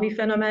 Taký nový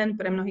fenomén,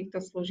 pre mnohých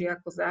to slúži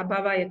ako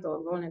zábava, je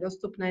to voľne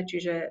dostupné,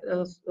 čiže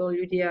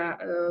ľudia,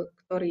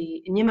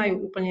 ktorí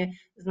nemajú úplne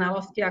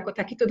znalosti, ako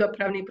takýto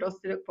dopravný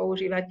prostriedok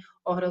používať,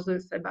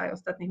 ohrozujú seba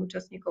aj ostatných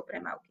účastníkov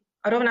premávky.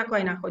 A rovnako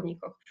aj na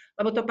chodníkoch.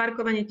 Lebo to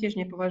parkovanie tiež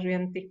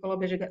nepovažujem tých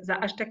kolobežek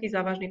za až taký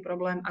závažný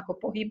problém ako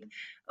pohyb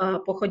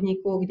po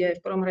chodníku, kde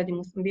v prvom rade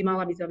by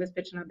mala byť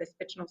zabezpečená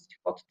bezpečnosť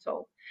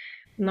chodcov.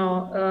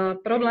 No,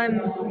 problém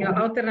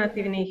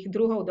alternatívnych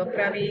druhov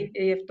dopravy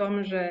je v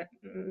tom, že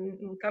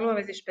Karlova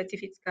Ves je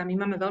špecifická. My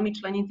máme veľmi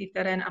členitý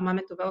terén a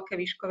máme tu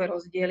veľké výškové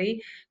rozdiely.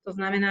 To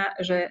znamená,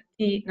 že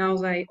tí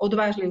naozaj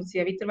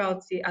odvážlivci a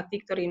vytrvalci a tí,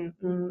 ktorí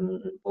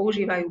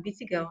používajú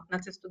bicykel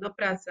na cestu do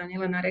práce a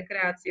nielen na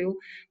rekreáciu,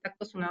 tak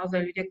to sú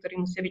naozaj ľudia, ktorí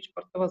musia byť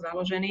športovo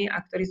založení a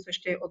ktorí sú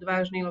ešte aj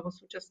odvážni, lebo v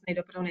súčasnej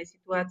dopravnej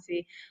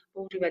situácii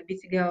používať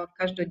bicykel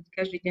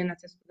každý deň na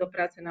cestu do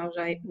práce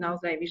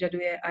naozaj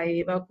vyžaduje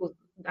aj veľkú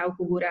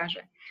dávku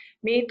guráže.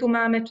 My tu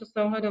máme, čo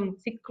sa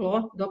ohľadom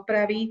cyklo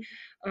dopravy,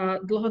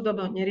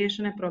 dlhodobo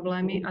neriešené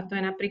problémy a to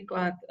je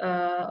napríklad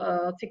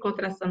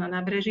cyklotrasa na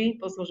nábreží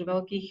pozdĺž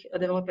veľkých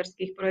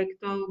developerských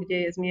projektov,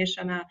 kde je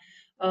zmiešaná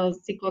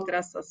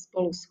cyklotrasa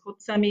spolu s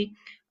chodcami,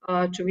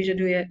 čo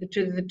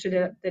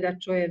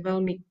je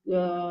veľmi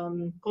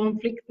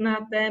konfliktná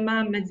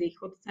téma medzi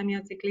chodcami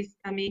a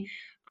cyklistami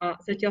a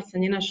zatiaľ sa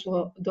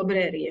nenašlo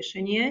dobré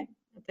riešenie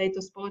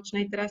tejto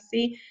spoločnej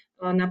trasy.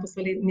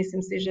 Naposledy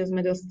myslím si, že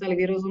sme dostali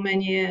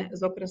vyrozumenie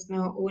z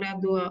okresného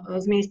úradu a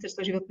z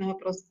Ministerstva životného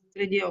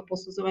prostredia o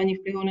posudzovaní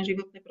vplyvov na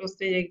životné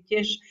prostredie,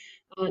 tiež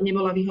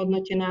nebola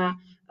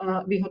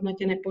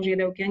vyhodnotené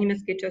požiadavky ani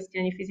mestskej časti,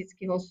 ani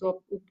fyzických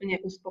osôb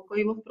úplne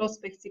uspokojivo v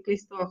prospech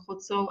cyklistov a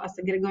chodcov a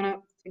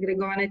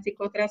segregované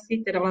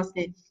cyklotrasy, teda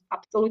vlastne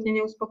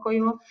absolútne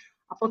neuspokojivo.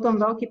 A potom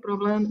veľký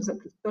problém, za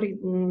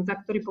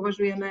ktorý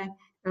považujeme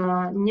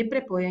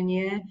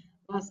neprepojenie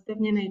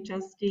spevnenej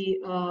časti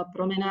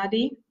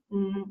promenády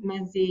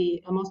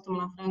medzi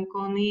mostom La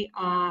Franconi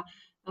a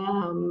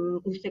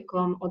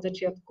úsekom od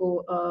začiatku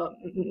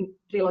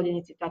pri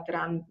lodenici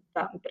Tatran,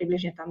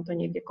 približne tamto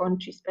niekde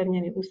končí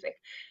spevnený úsek,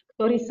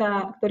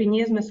 ktorý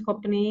nie sme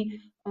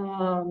schopní,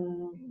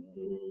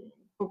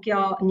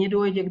 pokiaľ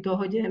nedôjde k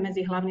dohode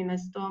medzi hlavným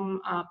mestom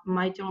a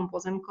majiteľom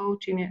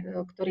pozemkov,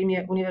 ktorým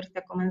je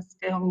Univerzita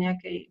Komenského, v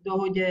nejakej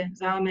dohode,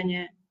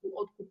 zámene,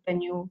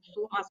 odkúpeniu,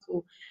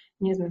 súhlasu,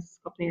 nie sme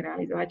schopní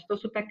realizovať. To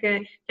sú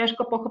také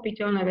ťažko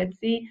pochopiteľné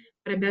veci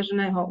pre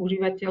bežného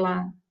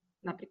užívateľa,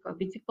 napríklad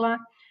bicykla,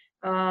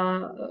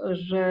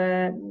 že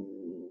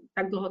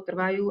tak dlho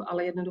trvajú,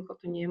 ale jednoducho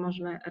to nie je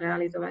možné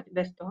realizovať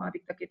bez toho,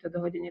 aby k takéto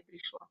dohode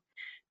neprišlo.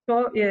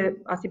 To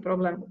je asi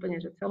problém úplne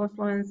že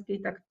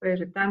celoslovenský, tak to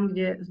je, že tam,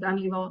 kde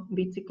zdanlivo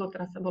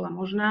bicyklotrasa bola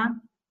možná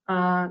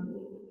a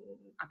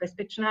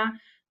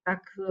bezpečná,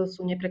 tak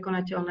sú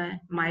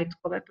neprekonateľné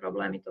majetkové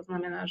problémy. To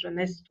znamená, že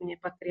mestu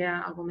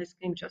nepatria, alebo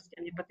mestským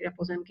častiam nepatria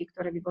pozemky,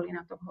 ktoré by boli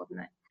na to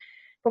vhodné.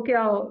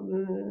 Pokiaľ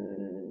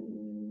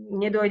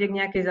nedojde k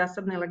nejakej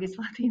zásadnej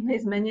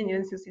legislatívnej zmene,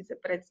 neviem si ju síce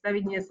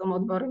predstaviť, nie som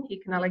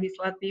odborník na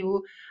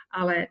legislatívu,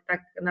 ale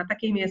tak na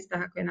takých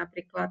miestach, ako je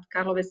napríklad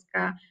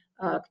Karloveska,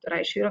 ktorá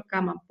je široká,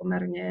 má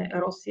pomerne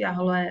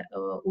rozsiahle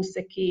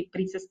úseky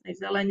prícestnej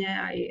zelene,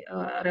 aj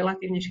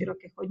relatívne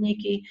široké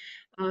chodníky,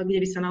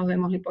 kde by sa naozaj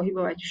mohli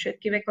pohybovať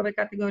všetky vekové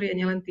kategórie,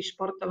 nielen tí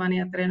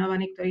športovaní a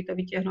trénovaní, ktorí to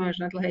vytiahnú až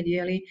na dlhé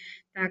diely,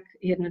 tak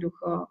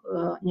jednoducho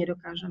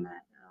nedokážeme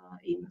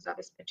im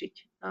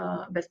zabezpečiť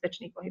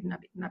bezpečný pohyb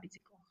na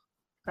bicykloch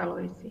v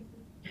Karlovejsi.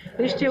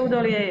 Lištie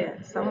údolie je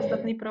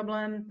samostatný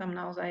problém, tam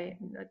naozaj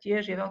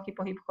tiež je veľký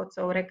pohyb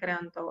chodcov,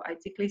 rekreantov, aj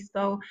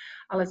cyklistov,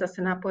 ale zase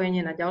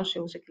napojenie na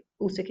ďalšie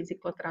úseky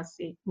cyklotras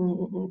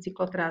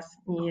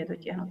nie je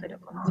dotiahnuté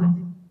do konca.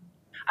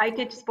 Aj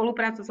keď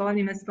spolupráca s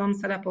hlavným mestom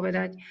sa dá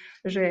povedať,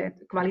 že je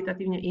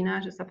kvalitatívne iná,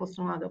 že sa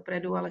posunula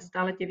dopredu, ale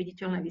stále tie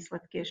viditeľné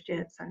výsledky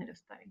ešte sa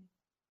nedostavili.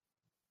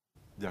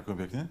 Ďakujem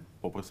pekne.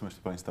 Poprosím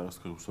ešte pani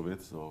starostku Rusoviec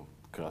o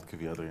krátke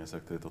vyjadrenie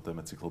sa k tejto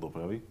téme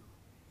cyklodopravy.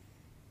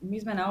 My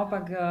sme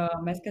naopak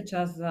mestská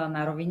časť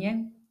na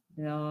rovine,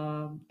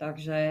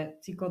 takže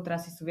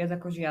cyklotrasy sú viac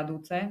ako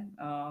žiadúce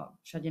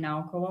všade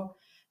naokolo.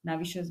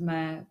 Navyše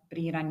sme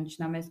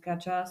príhraničná mestská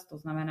časť,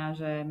 to znamená,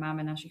 že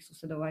máme našich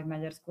susedov aj v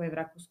Maďarsku, aj v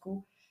Rakúsku,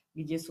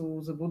 kde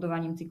sú s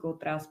budovaním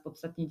cyklotras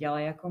podstatne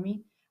ďalej ako my.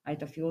 Aj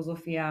tá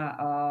filozofia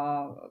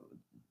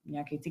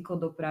nejakej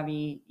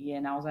cyklodopravy je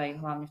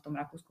naozaj hlavne v tom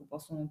Rakúsku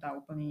posunutá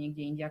úplne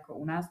niekde inde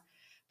ako u nás.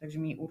 Takže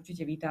my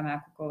určite vítame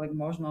akúkoľvek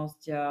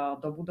možnosť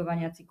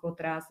dobudovania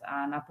cyklotras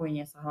a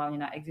napojenia sa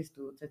hlavne na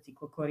existujúce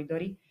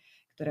cyklokoridory,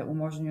 ktoré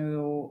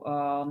umožňujú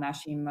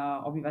našim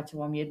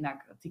obyvateľom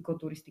jednak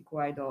cykloturistiku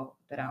aj do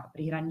teda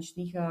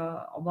prihraničných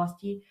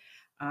oblastí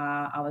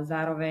ale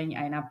zároveň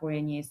aj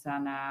napojenie sa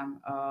na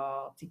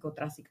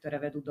cyklotrasy,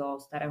 ktoré vedú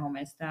do Starého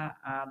Mesta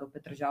a do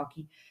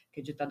Petržalky,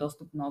 keďže tá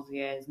dostupnosť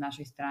je z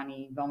našej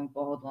strany veľmi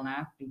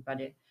pohodlná v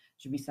prípade,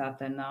 že by sa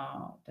ten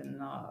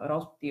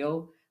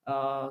rozptyl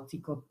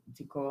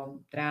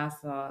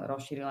cyklotrás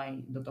rozšíril aj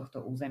do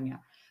tohto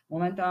územia.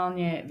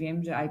 Momentálne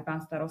viem, že aj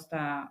pán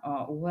starosta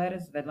Uhler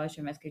z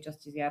vedľajšej mestskej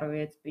časti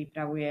Zjaroviec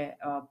pripravuje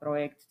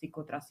projekt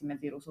cyklotrasy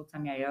medzi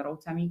Rusovcami a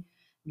Jarovcami,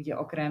 kde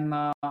okrem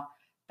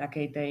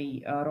takej tej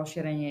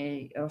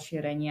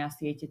rozšírenia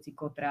siete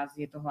cyklotrás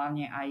je to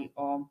hlavne aj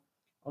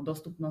o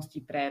dostupnosti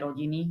pre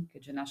rodiny,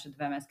 keďže naše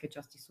dve mestské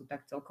časti sú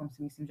tak celkom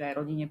si myslím, že aj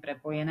rodine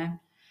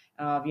prepojené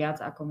viac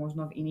ako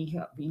možno v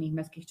iných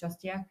mestských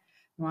častiach.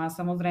 No a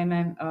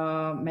samozrejme,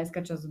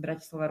 mestská časť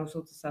Bratislava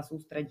Rusovce sa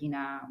sústredí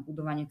na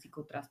budovanie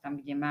cyklotras tam,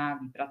 kde má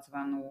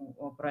vypracovanú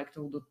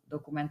projektovú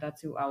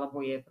dokumentáciu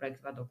alebo je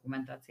projektová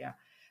dokumentácia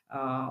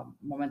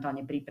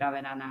momentálne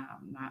pripravená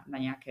na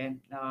nejaké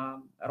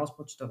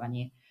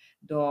rozpočtovanie.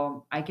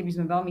 Aj keby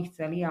sme veľmi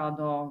chceli, ale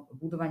do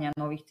budovania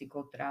nových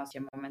cyklotrás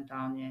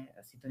momentálne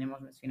si to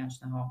nemôžeme z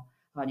finančného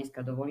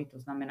hľadiska dovoliť. To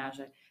znamená,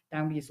 že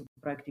tam, kde sú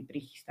projekty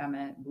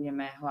prichystáme,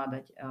 budeme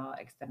hľadať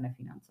externé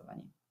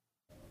financovanie.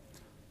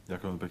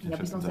 Ďakujem pekne. Ja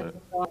by som sa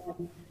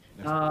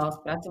z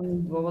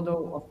pracovných dôvodov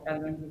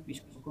ospravedlňujem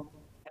výšku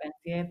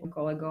konferencie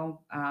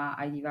kolegov a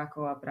aj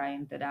divákov a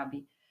prajem teda,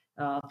 aby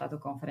táto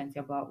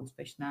konferencia bola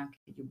úspešná,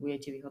 keď ju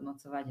budete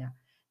vyhodnocovať a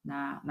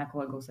na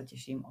kolegov sa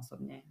teším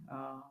osobne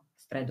v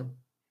stredu.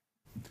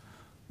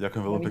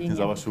 Ďakujem veľmi pekne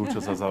za vašu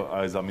účasť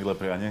a aj za milé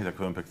prianie.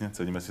 Ďakujem pekne,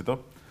 ceníme si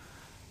to.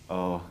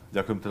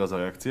 Ďakujem teda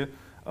za reakcie.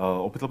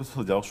 Opýtal by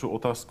som sa ďalšiu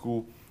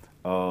otázku.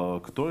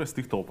 Ktoré z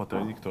týchto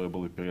opatrení, ktoré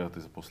boli prijaté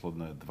za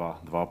posledné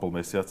 2,5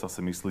 mesiaca, si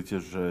myslíte,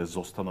 že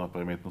zostanú a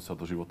premietnú sa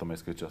do života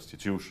mestskej časti?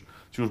 Či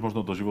už možno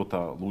do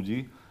života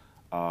ľudí,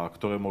 a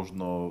ktoré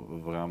možno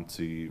v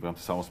rámci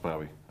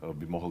samosprávy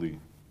by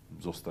mohli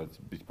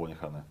byť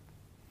ponechané?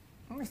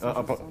 Myslím,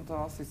 že som to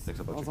asi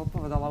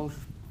zodpovedala už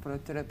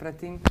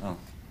predtým.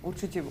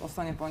 Určite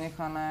ostane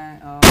ponechané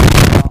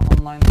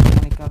online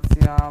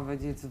komunikácia,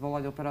 vedieť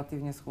zvolať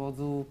operatívne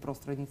schôdzu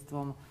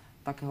prostredníctvom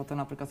takéhoto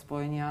napríklad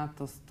spojenia.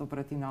 To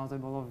predtým naozaj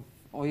bolo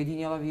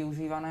ojedinele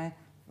využívané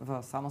v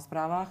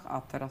samosprávach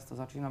a teraz to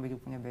začína byť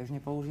úplne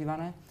bežne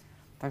používané.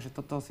 Takže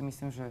toto si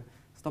myslím, že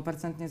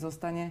 100%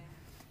 zostane.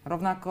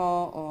 Rovnako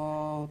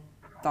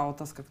tá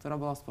otázka, ktorá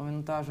bola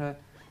spomenutá, že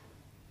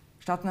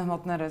štátne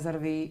hmotné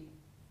rezervy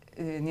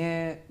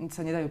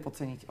sa nedajú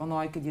podceniť. Ono,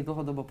 aj keď je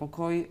dlhodobo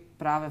pokoj,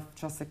 práve v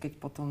čase, keď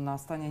potom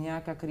nastane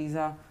nejaká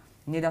kríza,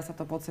 nedá sa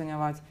to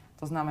podceňovať.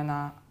 To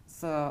znamená,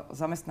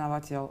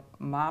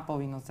 zamestnávateľ má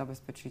povinnosť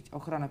zabezpečiť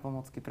ochranné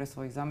pomôcky pre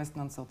svojich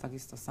zamestnancov,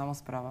 takisto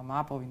samospráva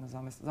má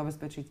povinnosť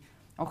zabezpečiť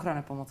ochranné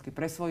pomôcky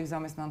pre svojich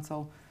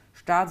zamestnancov.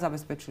 Štát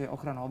zabezpečuje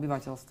ochranu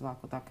obyvateľstva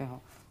ako takého.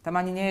 Tam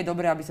ani nie je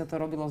dobré, aby sa to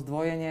robilo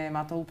zdvojene.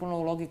 Má to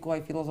úplnú logiku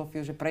aj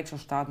filozofiu, že prečo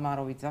štát má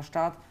robiť za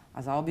štát a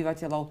za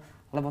obyvateľov,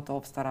 lebo to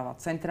obstaráva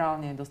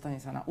centrálne,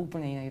 dostane sa na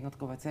úplne iné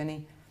jednotkové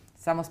ceny.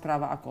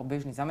 Samospráva ako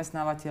bežný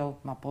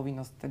zamestnávateľ má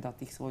povinnosť teda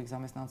tých svojich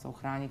zamestnancov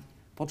chrániť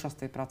počas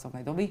tej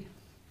pracovnej doby.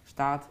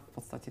 Štát v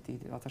podstate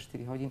tých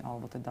 24 hodín,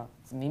 alebo teda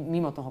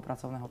mimo toho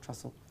pracovného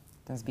času,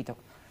 ten zbytok.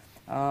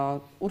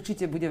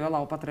 Určite bude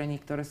veľa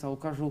opatrení, ktoré sa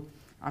ukážu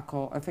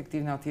ako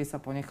efektívne a tie sa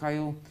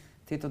ponechajú.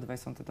 Tieto dve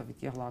som teda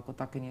vytiahla ako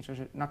také niečo,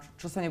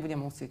 čo sa nebude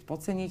musieť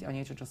podceniť a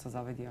niečo, čo sa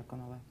zavedie ako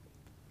nové.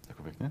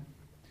 Ďakujem pekne.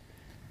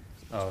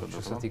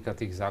 Čo sa týka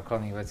tých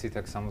základných vecí,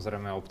 tak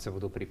samozrejme obce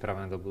budú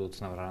pripravené do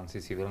budúcna v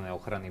rámci civilnej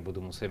ochrany,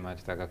 budú musieť mať,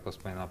 tak ako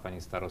spomínala pani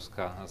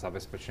starostka,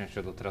 zabezpečenie,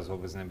 čo doteraz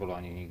vôbec nebolo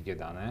ani nikde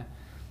dané.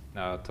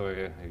 To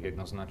je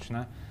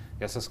jednoznačné.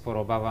 Ja sa skôr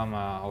obávam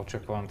a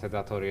očakávam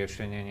teda to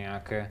riešenie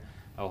nejaké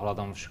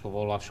ohľadom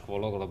škôl a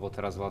škôlok, lebo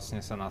teraz vlastne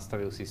sa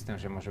nastavil systém,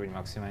 že môže byť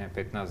maximálne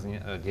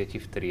 15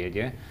 detí v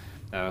triede,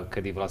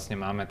 kedy vlastne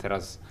máme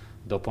teraz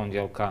do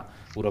pondelka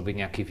urobiť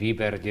nejaký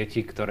výber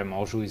detí, ktoré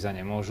môžu ísť a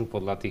nemôžu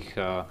podľa tých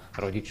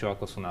rodičov,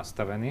 ako sú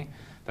nastavení,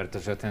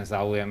 pretože ten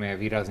záujem je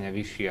výrazne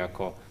vyšší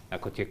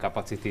ako tie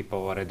kapacity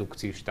po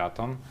redukcii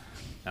štátom.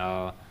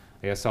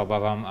 Ja sa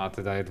obávam, a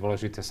teda je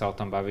dôležité sa o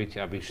tom baviť,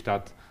 aby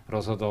štát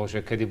rozhodol,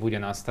 že kedy bude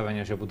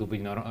nastavenie, že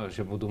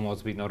budú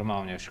môcť byť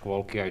normálne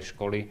škôlky aj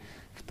školy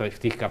v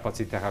tých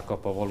kapacitách,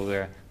 ako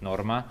povoluje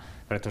norma,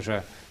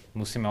 pretože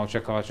musíme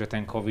očakávať, že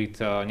ten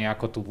COVID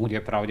nejako tu bude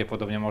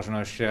pravdepodobne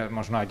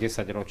možno aj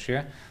 10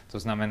 ročie.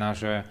 To znamená,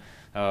 že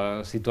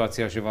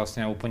situácia, že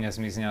vlastne úplne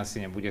zmizne,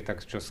 asi nebude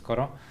tak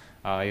čoskoro.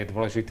 A je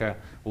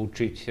dôležité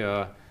určiť,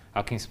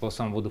 akým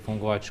spôsobom budú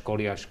fungovať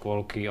školy a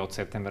škôlky od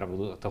septembra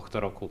tohto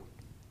roku,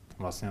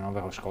 vlastne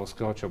nového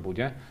školského, čo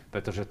bude,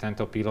 pretože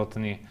tento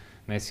pilotný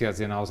mesiac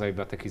je naozaj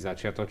iba taký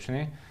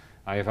začiatočný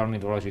a je veľmi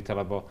dôležité,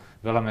 lebo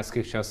veľa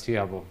mestských častí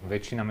alebo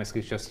väčšina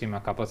mestských častí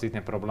má kapacitné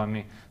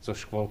problémy so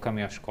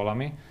škôlkami a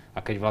školami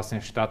a keď vlastne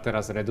štát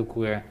teraz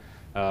redukuje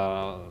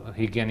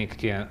hygienik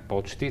tie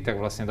počty, tak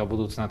vlastne do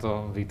budúcna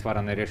to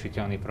vytvára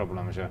neriešiteľný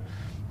problém, že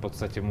v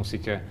podstate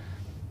musíte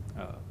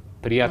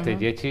prijaté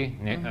deti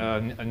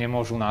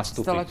nemôžu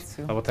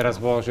nastúpiť. Lebo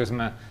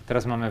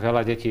teraz máme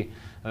veľa detí,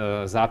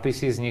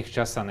 zápisy z nich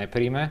čas sa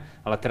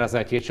nepríjme, ale teraz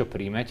aj tie, čo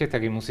príjmete,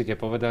 tak im musíte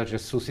povedať, že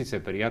sú síce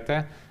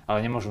prijaté,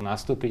 ale nemôžu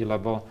nastúpiť,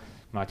 lebo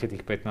máte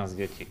tých 15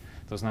 detí.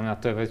 To znamená,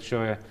 to je vec,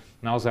 čo je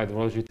naozaj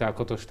dôležité,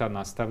 ako to štát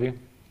nastaví,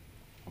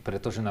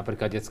 pretože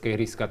napríklad detské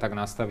ihriska tak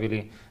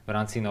nastavili v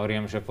rámci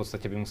noriem, že v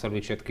podstate by museli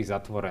byť všetky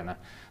zatvorené.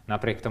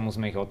 Napriek tomu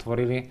sme ich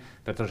otvorili,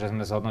 pretože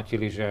sme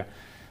zhodnotili, že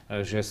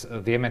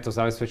vieme to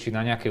zabezpečiť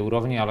na nejakej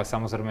úrovni, ale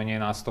samozrejme nie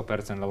na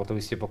 100%, lebo to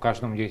by ste po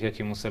každom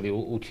dieťati museli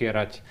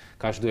utierať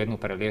každú jednu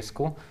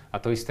preliesku a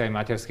to isté aj v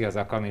materských a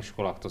základných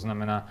školách. To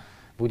znamená,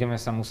 budeme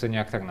sa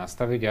musieť nejak tak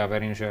nastaviť a ja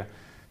verím, že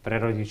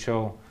pre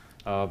rodičov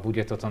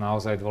bude toto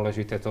naozaj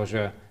dôležité to,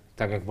 že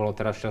tak, jak bolo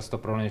teraz často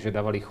problém, že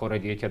dávali choré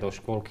dieťa do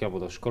škôlky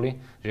alebo do školy,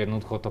 že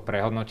jednoducho to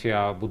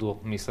prehodnotia a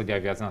budú myslieť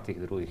aj viac na tých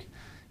druhých.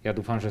 Ja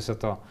dúfam, že sa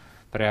to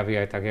prejaví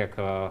aj tak, jak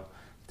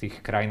v tých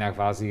krajinách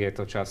v Ázii je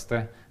to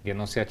časté, kde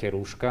nosia tie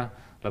rúška,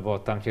 lebo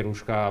tam tie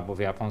rúška alebo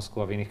v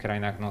Japonsku a v iných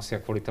krajinách nosia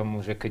kvôli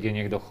tomu, že keď je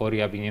niekto chorý,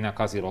 aby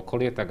nenakazil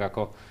okolie, tak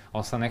ako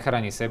on sa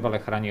nechráni seba,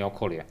 ale chráni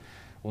okolie.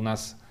 U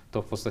nás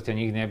to v podstate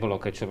nikdy nebolo,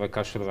 keď človek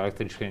kašľal v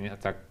električke,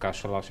 tak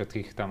kašľal a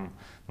všetkých tam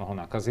mohol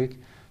nakaziť.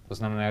 To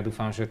znamená, ja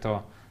dúfam, že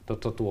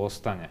toto tu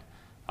ostane.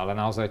 Ale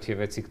naozaj tie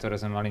veci,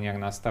 ktoré sme mali nejak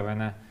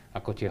nastavené,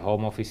 ako tie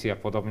home office a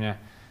podobne,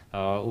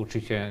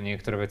 určite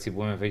niektoré veci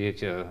budeme vedieť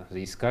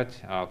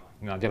získať a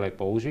naďalej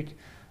použiť,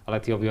 ale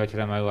tí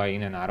obyvateľia majú aj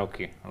iné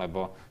nároky,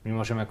 lebo my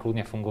môžeme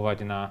kľudne fungovať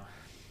na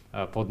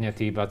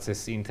podnety iba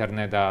cez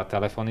internet a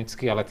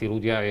telefonicky, ale tí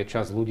ľudia,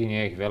 časť ľudí,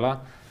 nie je ich veľa,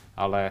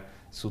 ale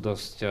sú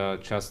dosť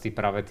častí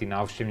práve tí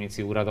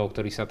návštevníci úradov,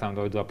 ktorí sa tam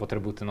dojdú a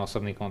potrebujú ten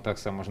osobný kontakt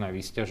sa možno aj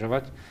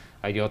vysťažovať.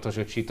 A ide o to,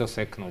 že či to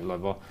seknúť,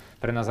 lebo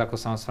pre nás ako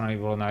samosprávy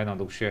bolo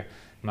najjednoduchšie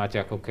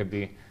mať ako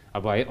keby,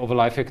 alebo aj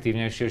oveľa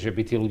efektívnejšie, že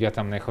by tí ľudia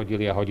tam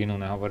nechodili a hodinu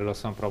nehovorilo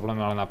som problém,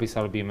 ale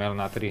napísal by e-mail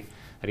na 3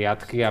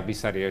 riadky, aby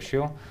sa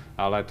riešil.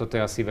 Ale toto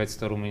je asi vec,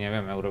 ktorú my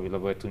nevieme urobiť,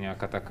 lebo je tu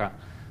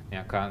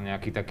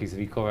nejaký taký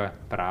zvykové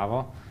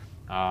právo.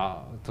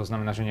 A to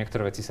znamená, že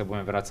niektoré veci sa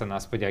budeme vrácať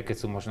naspäť, aj keď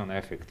sú možno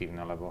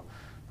neefektívne, lebo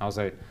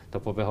naozaj to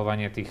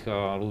pobehovanie tých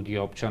ľudí,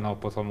 občanov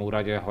po tom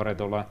úrade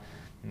hore-dole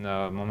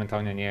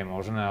momentálne nie je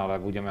možné, ale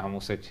budeme ho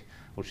musieť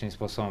určitým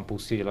spôsobom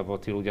pustiť, lebo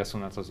tí ľudia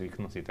sú na to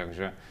zvyknutí.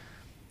 Takže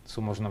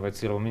sú možno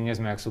veci, lebo my nie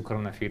sme jak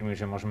súkromné firmy,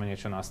 že môžeme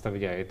niečo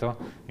nastaviť a je to.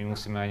 My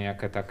musíme aj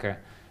nejaké také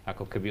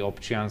ako keby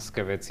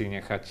občianske veci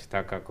nechať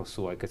tak, ako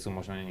sú, aj keď sú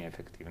možno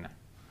neefektívne.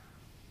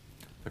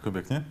 Ďakujem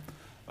pekne.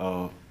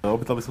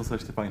 Opýtal by som sa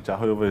ešte pani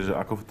Čahojovej, že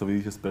ako to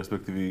vidíte z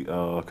perspektívy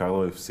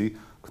Karlovej Vsi,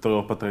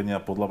 ktoré opatrenia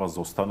podľa vás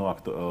zostanú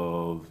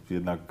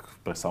jednak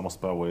pre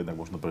samosprávu a jednak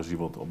možno pre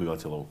život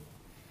obyvateľov?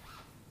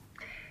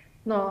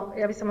 No,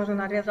 ja by som možno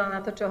nadviazala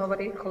na to, čo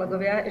hovorí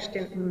kolegovia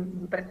ešte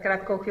pred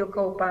krátkou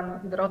chvíľkou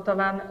pán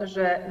Drotovan,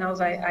 že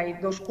naozaj aj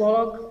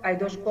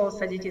do škôl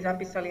sa deti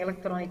zapísali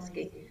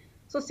elektronicky.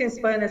 Sú s tým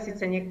spojené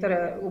síce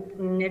niektoré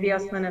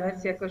nevyjasnené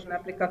veci, ako že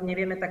napríklad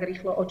nevieme tak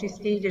rýchlo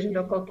očistiť, že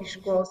do koľkých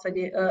škôl sa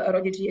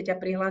rodič dieťa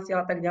prihlásil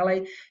a tak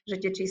ďalej, že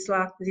tie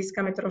čísla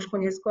získame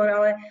trošku neskôr,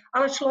 ale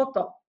šlo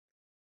to.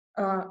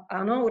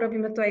 Áno,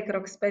 urobíme to aj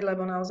krok späť,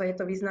 lebo naozaj je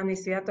to významný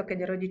sviatok,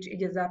 keď rodič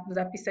ide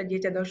zapísať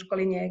dieťa do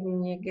školy,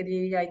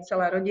 niekedy aj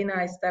celá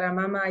rodina, aj stará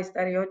mama, aj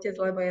starý otec,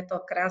 lebo je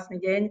to krásny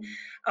deň,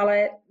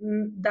 ale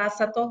dá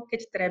sa to,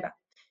 keď treba.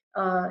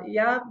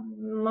 Ja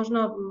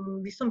možno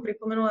by som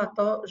pripomenula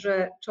to,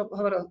 že čo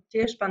hovoril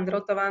tiež pán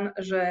Drotovan,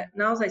 že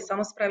naozaj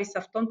samosprávy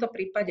sa v tomto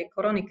prípade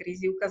korony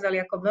krízy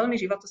ukázali ako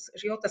veľmi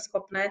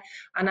životaschopné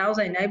a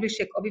naozaj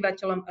najbližšie k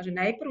obyvateľom a že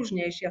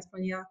najpružnejšie, aspoň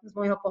ja z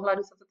môjho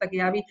pohľadu sa to tak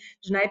javí,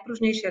 že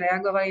najpružnejšie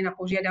reagovali na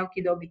požiadavky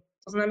doby.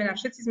 To znamená,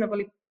 všetci sme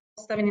boli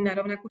postavení na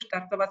rovnakú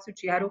štartovaciu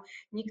čiaru,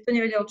 nikto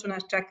nevedel, čo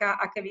nás čaká,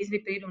 aké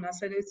výzvy prídu v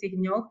nasledujúcich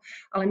dňoch,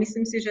 ale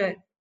myslím si, že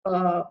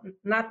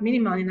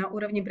minimálne na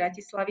úrovni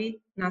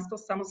Bratislavy nás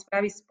to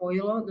samosprávy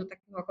spojilo do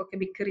takého ako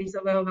keby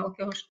krízového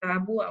veľkého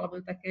štábu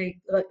alebo do takej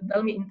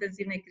veľmi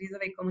intenzívnej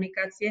krízovej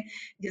komunikácie,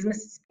 kde sme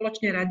si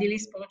spoločne radili,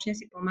 spoločne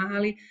si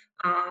pomáhali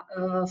a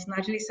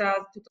snažili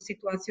sa túto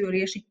situáciu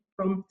riešiť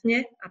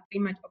promptne a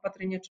príjmať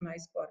opatrenia čo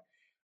najskôr.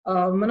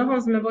 Mnohom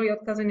sme boli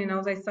odkazení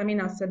naozaj sami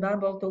na seba,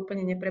 bol to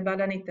úplne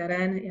neprebádaný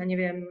terén. Ja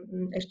neviem,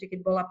 ešte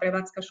keď bola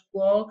prevádzka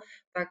škôl,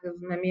 tak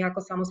sme my ako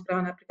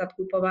samospráva napríklad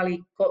kúpovali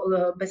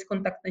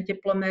bezkontaktné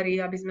teplomery,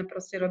 aby sme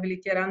proste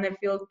robili tie ranné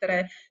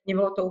filtre.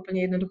 Nebolo to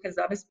úplne jednoduché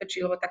zabezpečiť,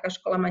 lebo taká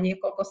škola má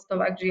niekoľko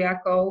stovák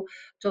žiakov,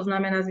 čo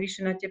znamená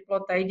zvýšená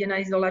teplota, ide na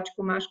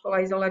izolačku, má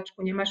škola izolačku,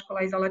 nemá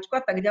škola izolačku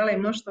a tak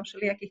ďalej, množstvo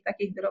všelijakých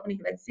takých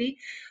drobných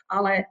vecí,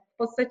 ale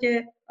v podstate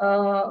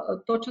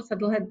to, čo sa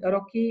dlhé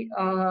roky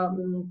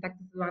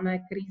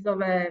takzvané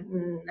krízové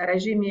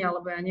režimy,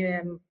 alebo ja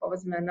neviem,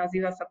 povedzme,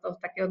 nazýva sa to v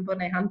takej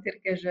odbornej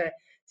hantírke, že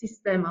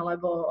systém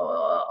alebo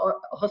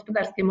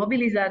hospodárskej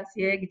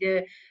mobilizácie,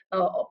 kde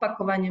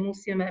opakovane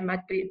musíme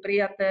mať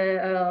prijaté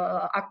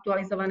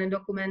aktualizované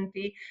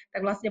dokumenty,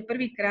 tak vlastne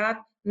prvýkrát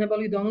sme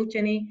boli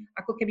donútení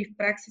ako keby v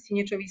praxi si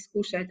niečo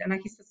vyskúšať a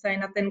nachystať sa aj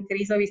na ten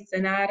krízový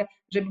scenár,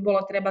 že by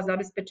bolo treba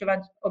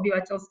zabezpečovať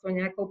obyvateľstvo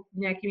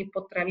nejakými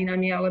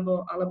potravinami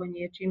alebo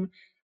niečím,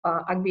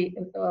 ak by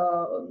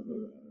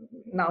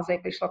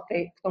naozaj prišlo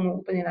k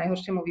tomu úplne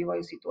najhoršiemu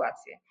vývoju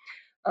situácie.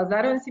 A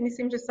zároveň si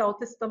myslím, že sa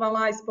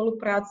otestovala aj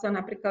spolupráca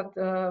napríklad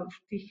v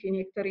tých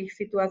niektorých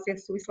situáciách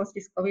v súvislosti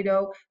s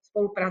covidou,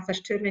 spolupráca s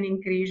Červeným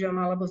krížom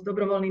alebo s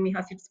dobrovoľnými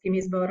hasičskými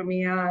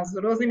zbormi a s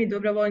rôznymi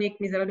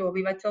dobrovoľníkmi z radu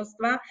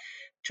obyvateľstva,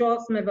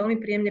 čo sme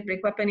veľmi príjemne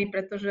prekvapení,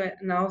 pretože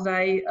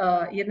naozaj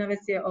jedna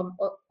vec je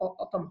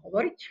o tom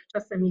hovoriť v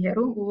čase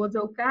mieru v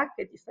úvodzovkách,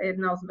 keď sa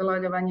jedná o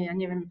zveľaďovanie, ja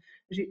neviem,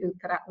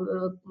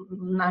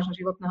 nášho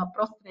životného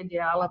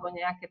prostredia alebo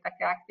nejaké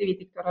také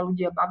aktivity, ktoré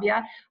ľudia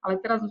bavia, ale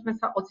teraz už sme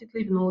sa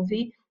ocitli v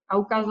núdzi a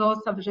ukázalo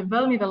sa, že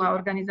veľmi veľa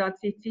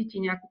organizácií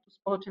cíti nejakú tú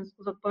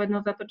spoločenskú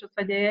zodpovednosť za to, čo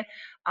sa deje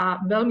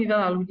a veľmi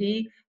veľa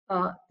ľudí,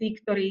 tí,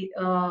 ktorí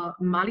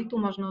mali tú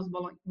možnosť,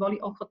 boli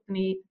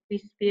ochotní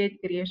prispieť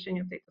k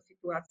riešeniu tejto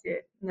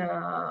situácie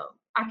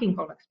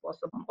akýmkoľvek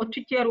spôsobom. Od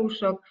čitia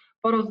rúšok,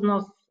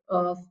 poroznosť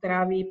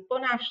stravy,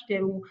 po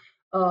návštevu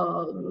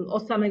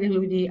osamelých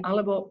ľudí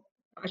alebo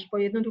až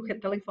po jednoduché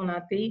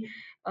telefonáty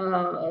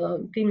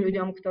tým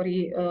ľuďom,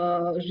 ktorí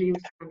žijú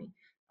sami.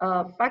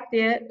 Fakt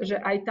je, že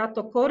aj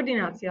táto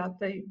koordinácia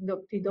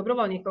tých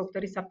dobrovoľníkov,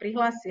 ktorí sa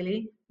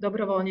prihlásili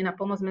dobrovoľne na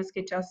pomoc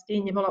mestskej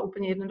časti, nebola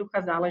úplne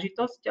jednoduchá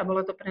záležitosť a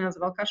bola to pre nás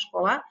veľká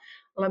škola,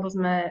 lebo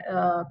sme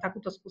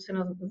takúto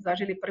skúsenosť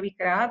zažili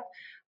prvýkrát,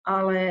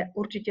 ale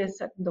určite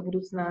sa do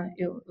budúcna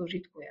ju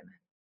užitkujeme.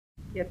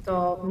 Je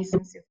to,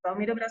 myslím si,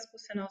 veľmi dobrá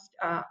skúsenosť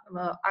a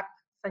ak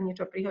sa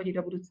niečo prihodí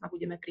do budúcna,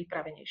 budeme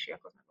pripravenejší,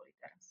 ako sme boli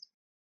teraz.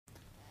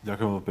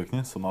 Ďakujem veľmi pekne.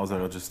 Som naozaj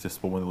rád, že ste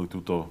spomenuli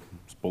túto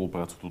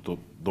spoluprácu, túto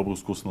dobrú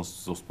skúsenosť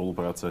zo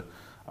spolupráce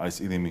aj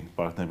s inými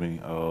partnermi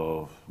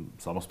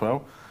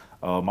samospráv.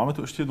 Máme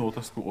tu ešte jednu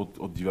otázku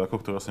od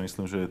divákov, ktorá si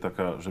myslím, že je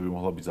taká, že by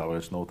mohla byť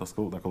záverečnou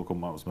otázkou, nakoľko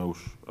sme už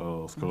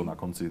skoro na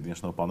konci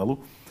dnešného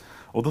panelu.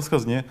 Otázka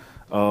znie,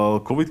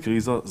 COVID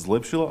kríza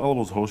zlepšila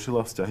alebo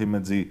zhoršila vzťahy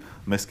medzi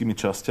mestskými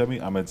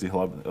časťami a medzi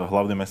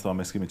hlavným mestom a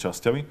mestskými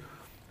časťami?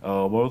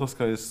 Moja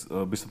otázka je,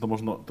 by som to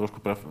možno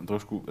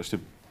trošku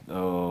ešte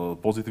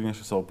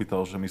pozitívnejšie sa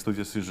opýtal, že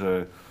myslíte si,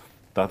 že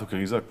táto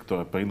kríza,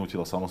 ktorá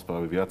prinútila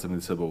samosprávy viac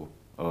medzi sebou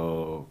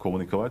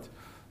komunikovať,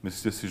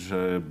 myslíte si,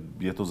 že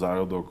je to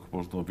zárodok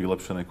možno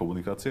vylepšenej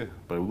komunikácie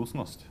pre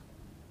budúcnosť?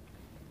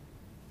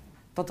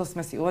 Toto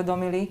sme si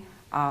uvedomili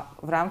a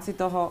v rámci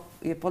toho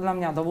je podľa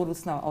mňa do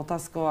budúcna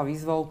otázkou a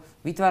výzvou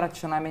vytvárať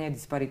čo najmenej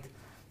disparit.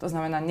 To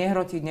znamená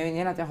nehrotiť,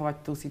 nenaťahovať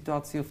tú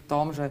situáciu v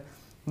tom, že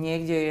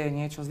niekde je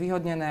niečo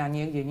zvýhodnené a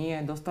niekde nie.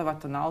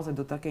 Dostávať to naozaj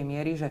do takej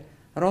miery, že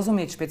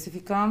rozumieť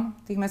špecifikám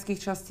tých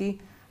mestských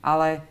častí,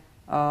 ale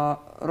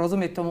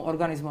rozumieť tomu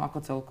organizmu ako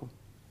celku.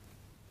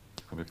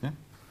 Ďakujem pekne.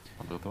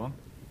 Pán Bratovan?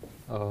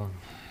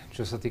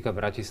 Čo sa týka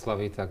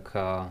Bratislavy, tak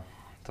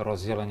to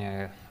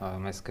rozdelenie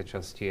mestskej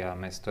časti a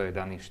mesto je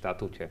daný v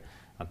štatúte.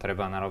 A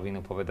treba na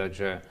rovinu povedať,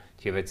 že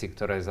tie veci,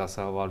 ktoré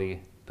zasahovali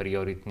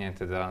prioritne,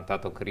 teda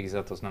táto kríza,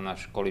 to znamená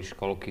školy,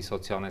 školky,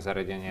 sociálne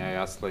zariadenia,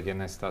 jasle,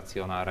 denné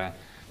stacionáre,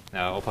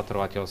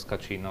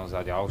 opatrovateľská činnosť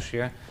a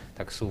ďalšie,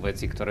 tak sú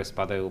veci, ktoré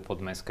spadajú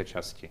pod mestské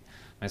časti.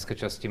 Mestské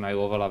časti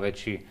majú oveľa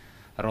väčší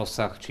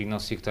rozsah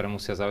činností, ktoré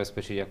musia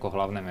zabezpečiť ako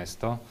hlavné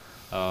mesto,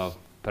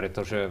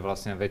 pretože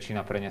vlastne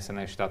väčšina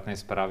prenesenej štátnej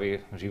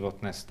správy,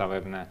 životné,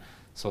 stavebné,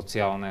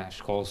 sociálne,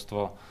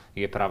 školstvo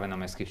je práve na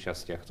mestských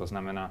častiach. To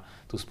znamená,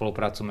 tú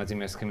spoluprácu medzi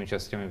mestskými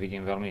častiami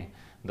vidím veľmi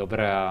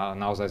dobre a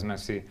naozaj sme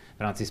si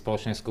v rámci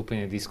spoločnej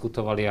skupiny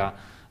diskutovali a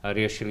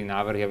riešili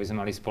návrhy, aby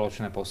sme mali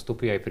spoločné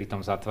postupy aj pri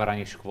tom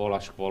zatváraní škôl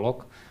a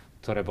škôlok,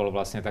 ktoré bolo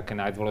vlastne také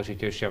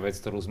najdôležitejšia vec,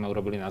 ktorú sme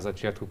urobili na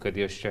začiatku, kedy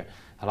ešte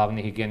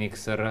hlavný hygienik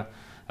SR,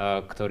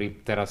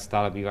 ktorý teraz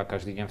stále býva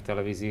každý deň v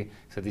televízii,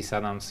 vtedy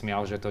sa nám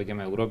smial, že to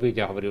ideme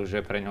urobiť a hovoril,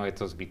 že pre ňo je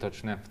to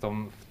zbytočné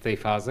v tej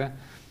fáze.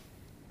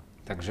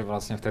 Takže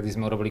vlastne vtedy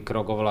sme urobili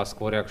krok oveľa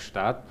skôr jak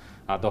štát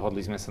a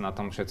dohodli sme sa na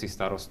tom všetci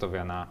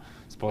starostovia na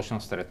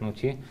spoločnom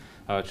stretnutí.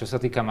 Čo sa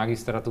týka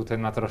magistrátu,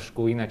 ten má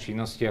trošku iné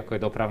činnosti, ako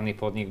je dopravný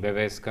podnik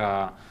BVSK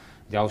a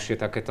ďalšie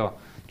takéto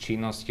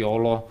činnosti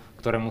OLO,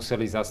 ktoré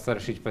museli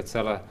zastaršiť pre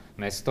celé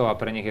mesto a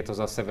pre nich je to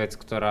zase vec,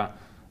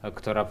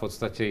 ktorá v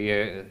podstate je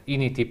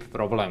iný typ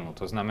problému.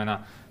 To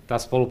znamená, tá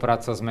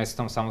spolupráca s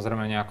mestom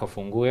samozrejme nejako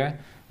funguje,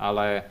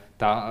 ale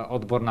tá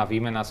odborná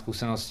výmena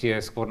skúseností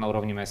je skôr na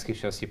úrovni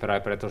mestských častí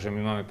práve preto, že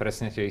my máme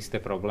presne tie isté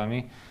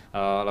problémy,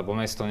 lebo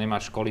mesto nemá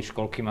školy,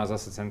 školky má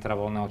zase centra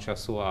voľného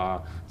času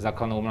a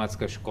základné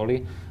umelecké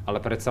školy, ale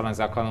predsa len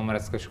základné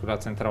umelecké školy a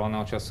centra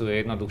voľného času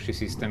je jednoduchší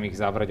systém ich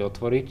zavrieť,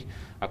 otvoriť,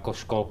 ako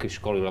školky,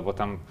 školy, lebo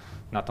tam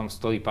na tom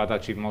stojí pada,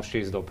 či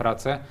môžete ísť do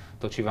práce,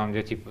 to, či vám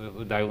deti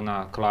dajú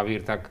na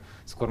klavír, tak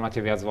skôr máte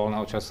viac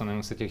voľného času,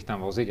 nemusíte ich tam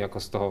voziť, ako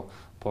z toho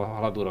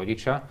pohľadu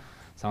rodiča.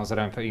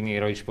 Samozrejme,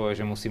 iný rodič povie,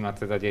 že musí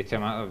mať teda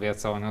dieťa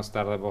viac sa o neho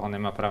starať, lebo ho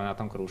nemá práve na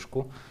tom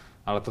krúžku.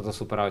 Ale toto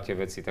sú práve tie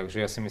veci.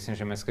 Takže ja si myslím,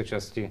 že mestské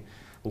časti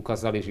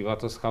ukázali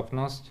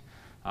životoschopnosť.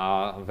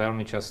 a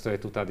veľmi často je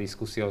tu tá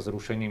diskusia o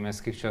zrušení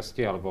mestských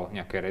častí alebo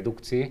nejakej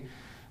redukcii.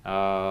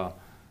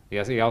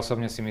 Ja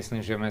osobne si myslím,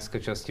 že mestské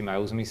časti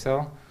majú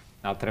zmysel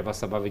a treba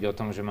sa baviť o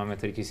tom, že máme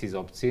 3000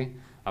 obcí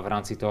a v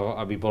rámci toho,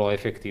 aby bolo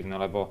efektívne,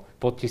 lebo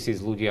pod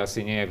 1000 ľudí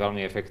asi nie je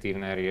veľmi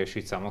efektívne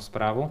riešiť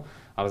samosprávu,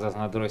 ale zase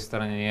na druhej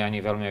strane nie je ani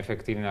veľmi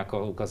efektívne,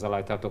 ako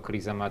ukázala aj táto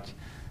kríza, mať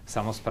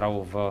samosprávu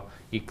v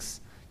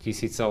x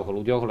tisícoch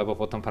ľuďoch, lebo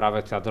potom práve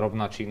tá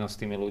drobná činnosť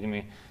s tými ľuďmi,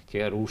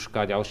 tie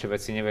rúška a ďalšie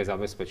veci nevie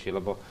zabezpečiť,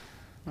 lebo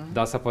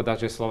dá sa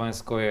povedať, že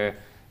Slovensko je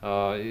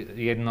 5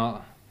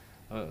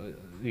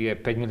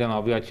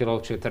 miliónov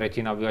obyvateľov, čiže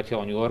tretina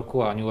obyvateľov New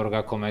Yorku a New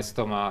York ako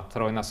mesto má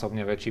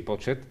trojnásobne väčší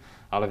počet,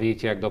 ale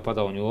vidíte, jak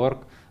dopadol New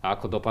York a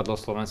ako dopadlo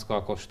Slovensko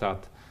ako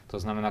štát. To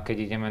znamená,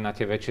 keď ideme na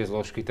tie väčšie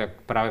zložky,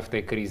 tak práve v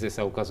tej kríze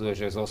sa ukazuje,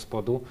 že zo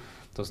spodu.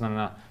 To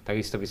znamená,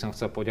 takisto by som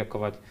chcel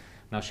poďakovať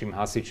našim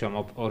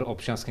hasičom,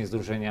 občianskym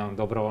združeniam,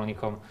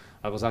 dobrovoľníkom,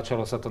 lebo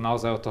začalo sa to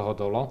naozaj od toho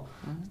dolo,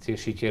 tie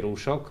šitie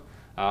rúšok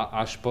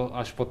a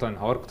až po ten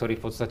hor, ktorý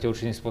v podstate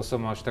určitým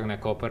spôsobom až tak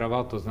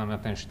nekooperoval, to znamená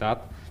ten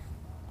štát,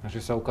 že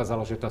sa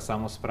ukázalo, že tá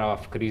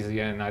samospráva v krízi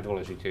je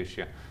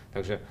najdôležitejšia.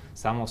 Takže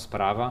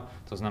samospráva,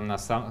 to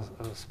znamená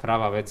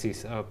správa vecí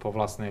po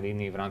vlastnej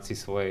línii v rámci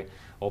svojej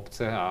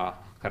obce a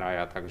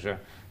kraja. Takže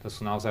to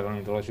sú naozaj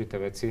veľmi dôležité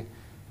veci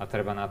a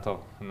treba na to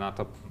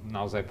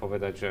naozaj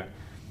povedať, že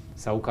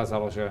sa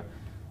ukázalo, že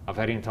a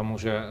verím tomu,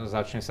 že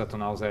začne sa to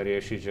naozaj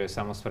riešiť, že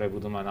samosprávy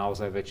budú mať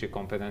naozaj väčšie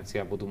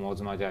kompetencie a budú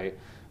môcť mať aj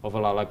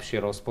oveľa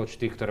lepšie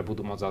rozpočty, ktoré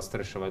budú môcť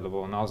zastrešovať,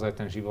 lebo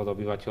naozaj ten život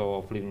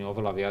obyvateľov ovplyvňuje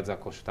oveľa viac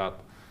ako štát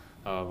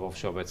vo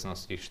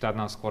všeobecnosti. Štát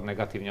nám skôr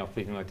negatívne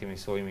ovplyvňuje tými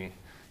svojimi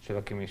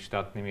všetkými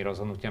štátnymi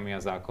rozhodnutiami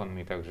a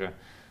zákonmi, takže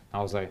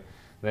naozaj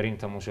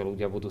verím tomu, že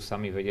ľudia budú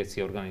sami vedieť si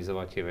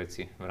organizovať tie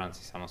veci v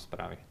rámci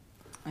samosprávy.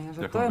 A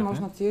to je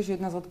možno tiež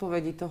jedna z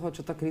odpovedí toho,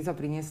 čo tá kríza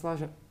priniesla,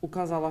 že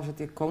ukázala, že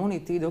tie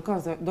komunity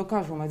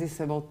dokážu medzi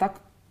sebou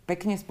tak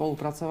pekne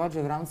spolupracovať,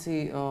 že v rámci,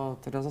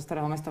 teda zo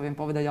Starého Mesta viem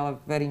povedať,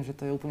 ale verím, že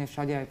to je úplne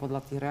všade aj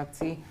podľa tých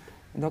reakcií,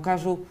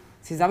 dokážu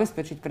si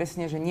zabezpečiť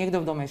presne, že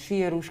niekto v dome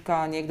šije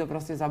rúška, niekto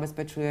proste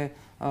zabezpečuje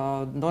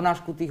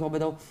donášku tých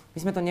obedov. My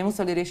sme to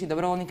nemuseli riešiť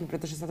dobrovoľníky,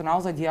 pretože sa to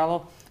naozaj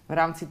dialo v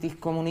rámci tých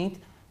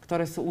komunít,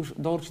 ktoré sú už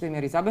do určitej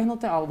miery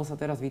zabehnuté alebo sa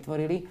teraz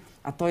vytvorili.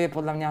 A to je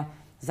podľa mňa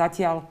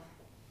zatiaľ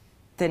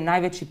ten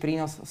najväčší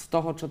prínos z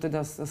toho, čo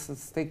teda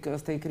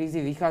z tej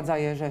krízy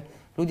vychádza, je, že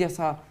ľudia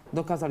sa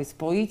dokázali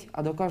spojiť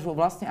a dokážu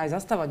vlastne aj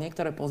zastávať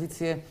niektoré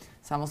pozície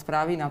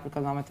samosprávy.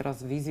 Napríklad máme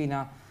teraz výzvy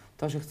na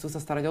to, že chcú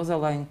sa starať o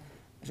zeleň,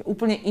 že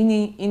úplne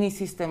iný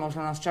systém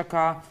možno nás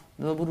čaká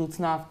do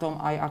budúcna v tom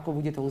aj, ako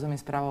bude to územie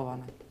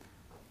spravované.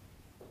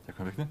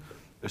 Ďakujem pekne.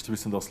 Ešte by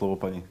som dal slovo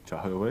pani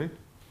Čahojovej.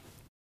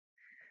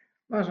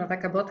 Možno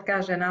taká bodka,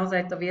 že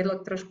naozaj to viedlo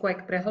trošku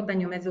aj k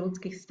prehlbeniu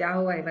medziľudských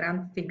vzťahov aj v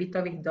rámci tých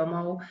bytových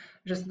domov,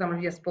 že sa tam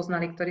ľudia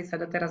spoznali, ktorí sa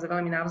doteraz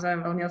veľmi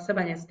navzájom veľmi o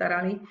seba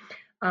nestarali.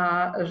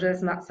 A že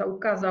sa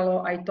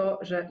ukázalo aj to,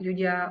 že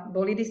ľudia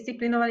boli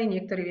disciplinovaní,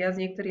 niektorí viac,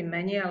 niektorí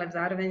menej, ale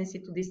zároveň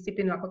si tú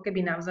disciplínu ako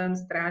keby navzájom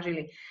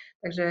strážili.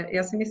 Takže ja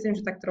si myslím,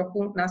 že tak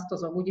trochu nás to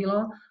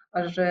zobudilo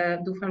a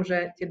že dúfam,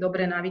 že tie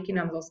dobré návyky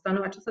nám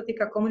zostanú. A čo sa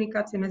týka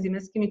komunikácie medzi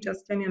mestskými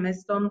časťami a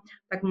mestom,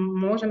 tak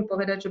môžem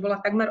povedať, že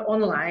bola takmer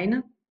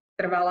online,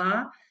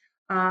 trvalá,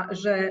 a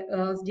že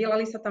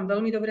zdieľali sa tam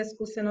veľmi dobré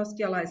skúsenosti,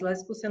 ale aj zlé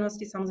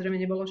skúsenosti. Samozrejme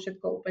nebolo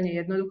všetko úplne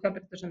jednoduché,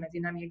 pretože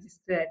medzi nami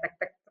existuje aj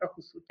tak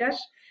trochu súťaž.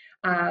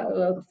 A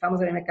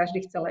samozrejme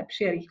každý chce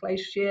lepšie,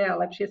 rýchlejšie a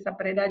lepšie sa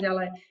predať,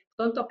 ale v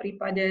tomto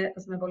prípade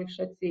sme boli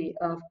všetci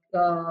v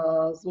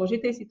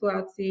zložitej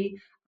situácii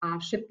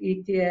a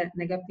všetky tie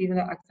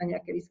negatívne, ak sa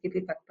nejaké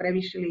vyskytli, tak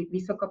prevýšili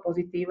vysoko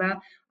pozitíva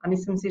a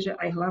myslím si, že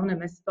aj hlavné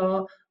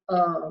mesto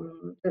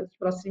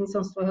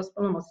prostredníctvom svojho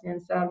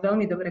splnomocnenca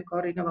veľmi dobre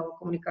koordinovalo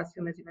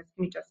komunikáciu medzi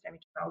mestskými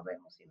časťami, čo naozaj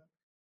musím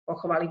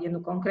pochváliť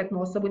jednu konkrétnu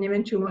osobu.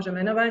 Neviem, či ju môžem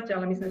menovať,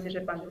 ale myslím si,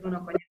 že pán Bruno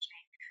Konečný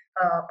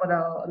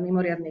podal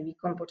mimoriadny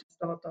výkon počas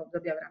tohoto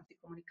obdobia v rámci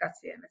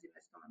komunikácie medzi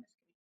mestom a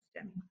mestskými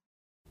časťami.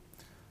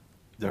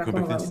 Ďakujem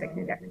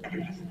pekne.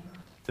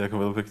 Ďakujem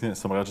veľmi pekne.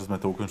 Som rád, že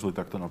sme to ukončili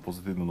takto na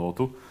pozitívnu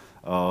nótu.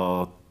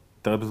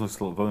 Teraz by som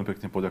chcel veľmi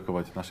pekne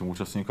poďakovať našim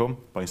účastníkom,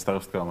 pani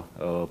starostkám,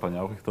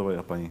 pani Auchechtovej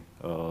a pani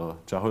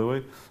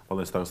Čahojovej,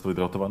 ale starostovi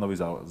Drotovanovi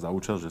za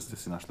účasť, že ste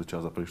si našli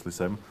čas a prišli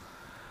sem.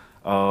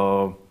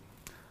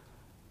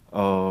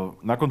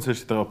 Na konci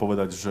ešte treba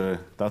povedať, že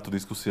táto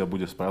diskusia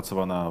bude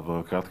spracovaná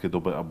v krátkej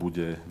dobe a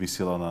bude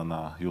vysielaná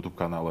na YouTube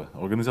kanále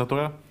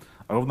organizátora.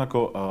 A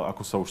rovnako,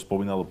 ako sa už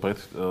spomínalo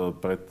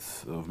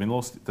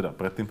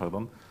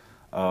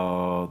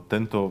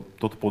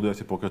toto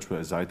podujatie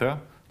pokračuje aj zajtra.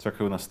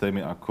 Čakajú nás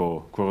témy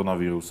ako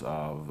koronavírus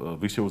a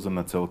vyššie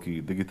územné celky,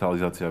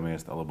 digitalizácia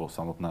miest alebo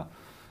samotná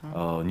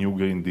New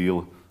Green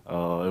Deal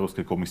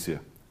Európskej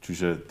komisie.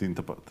 Čiže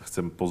týmto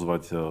chcem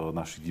pozvať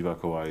našich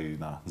divákov aj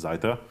na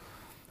zajtra.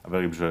 A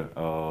verím, že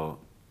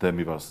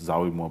témy vás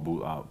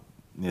zaujímu a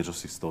niečo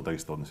si z toho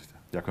takisto odnesete.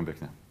 Ďakujem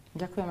pekne.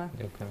 Ďakujeme.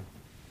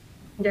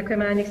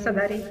 Ďakujeme a nech sa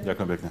darí.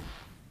 Ďakujem pekne.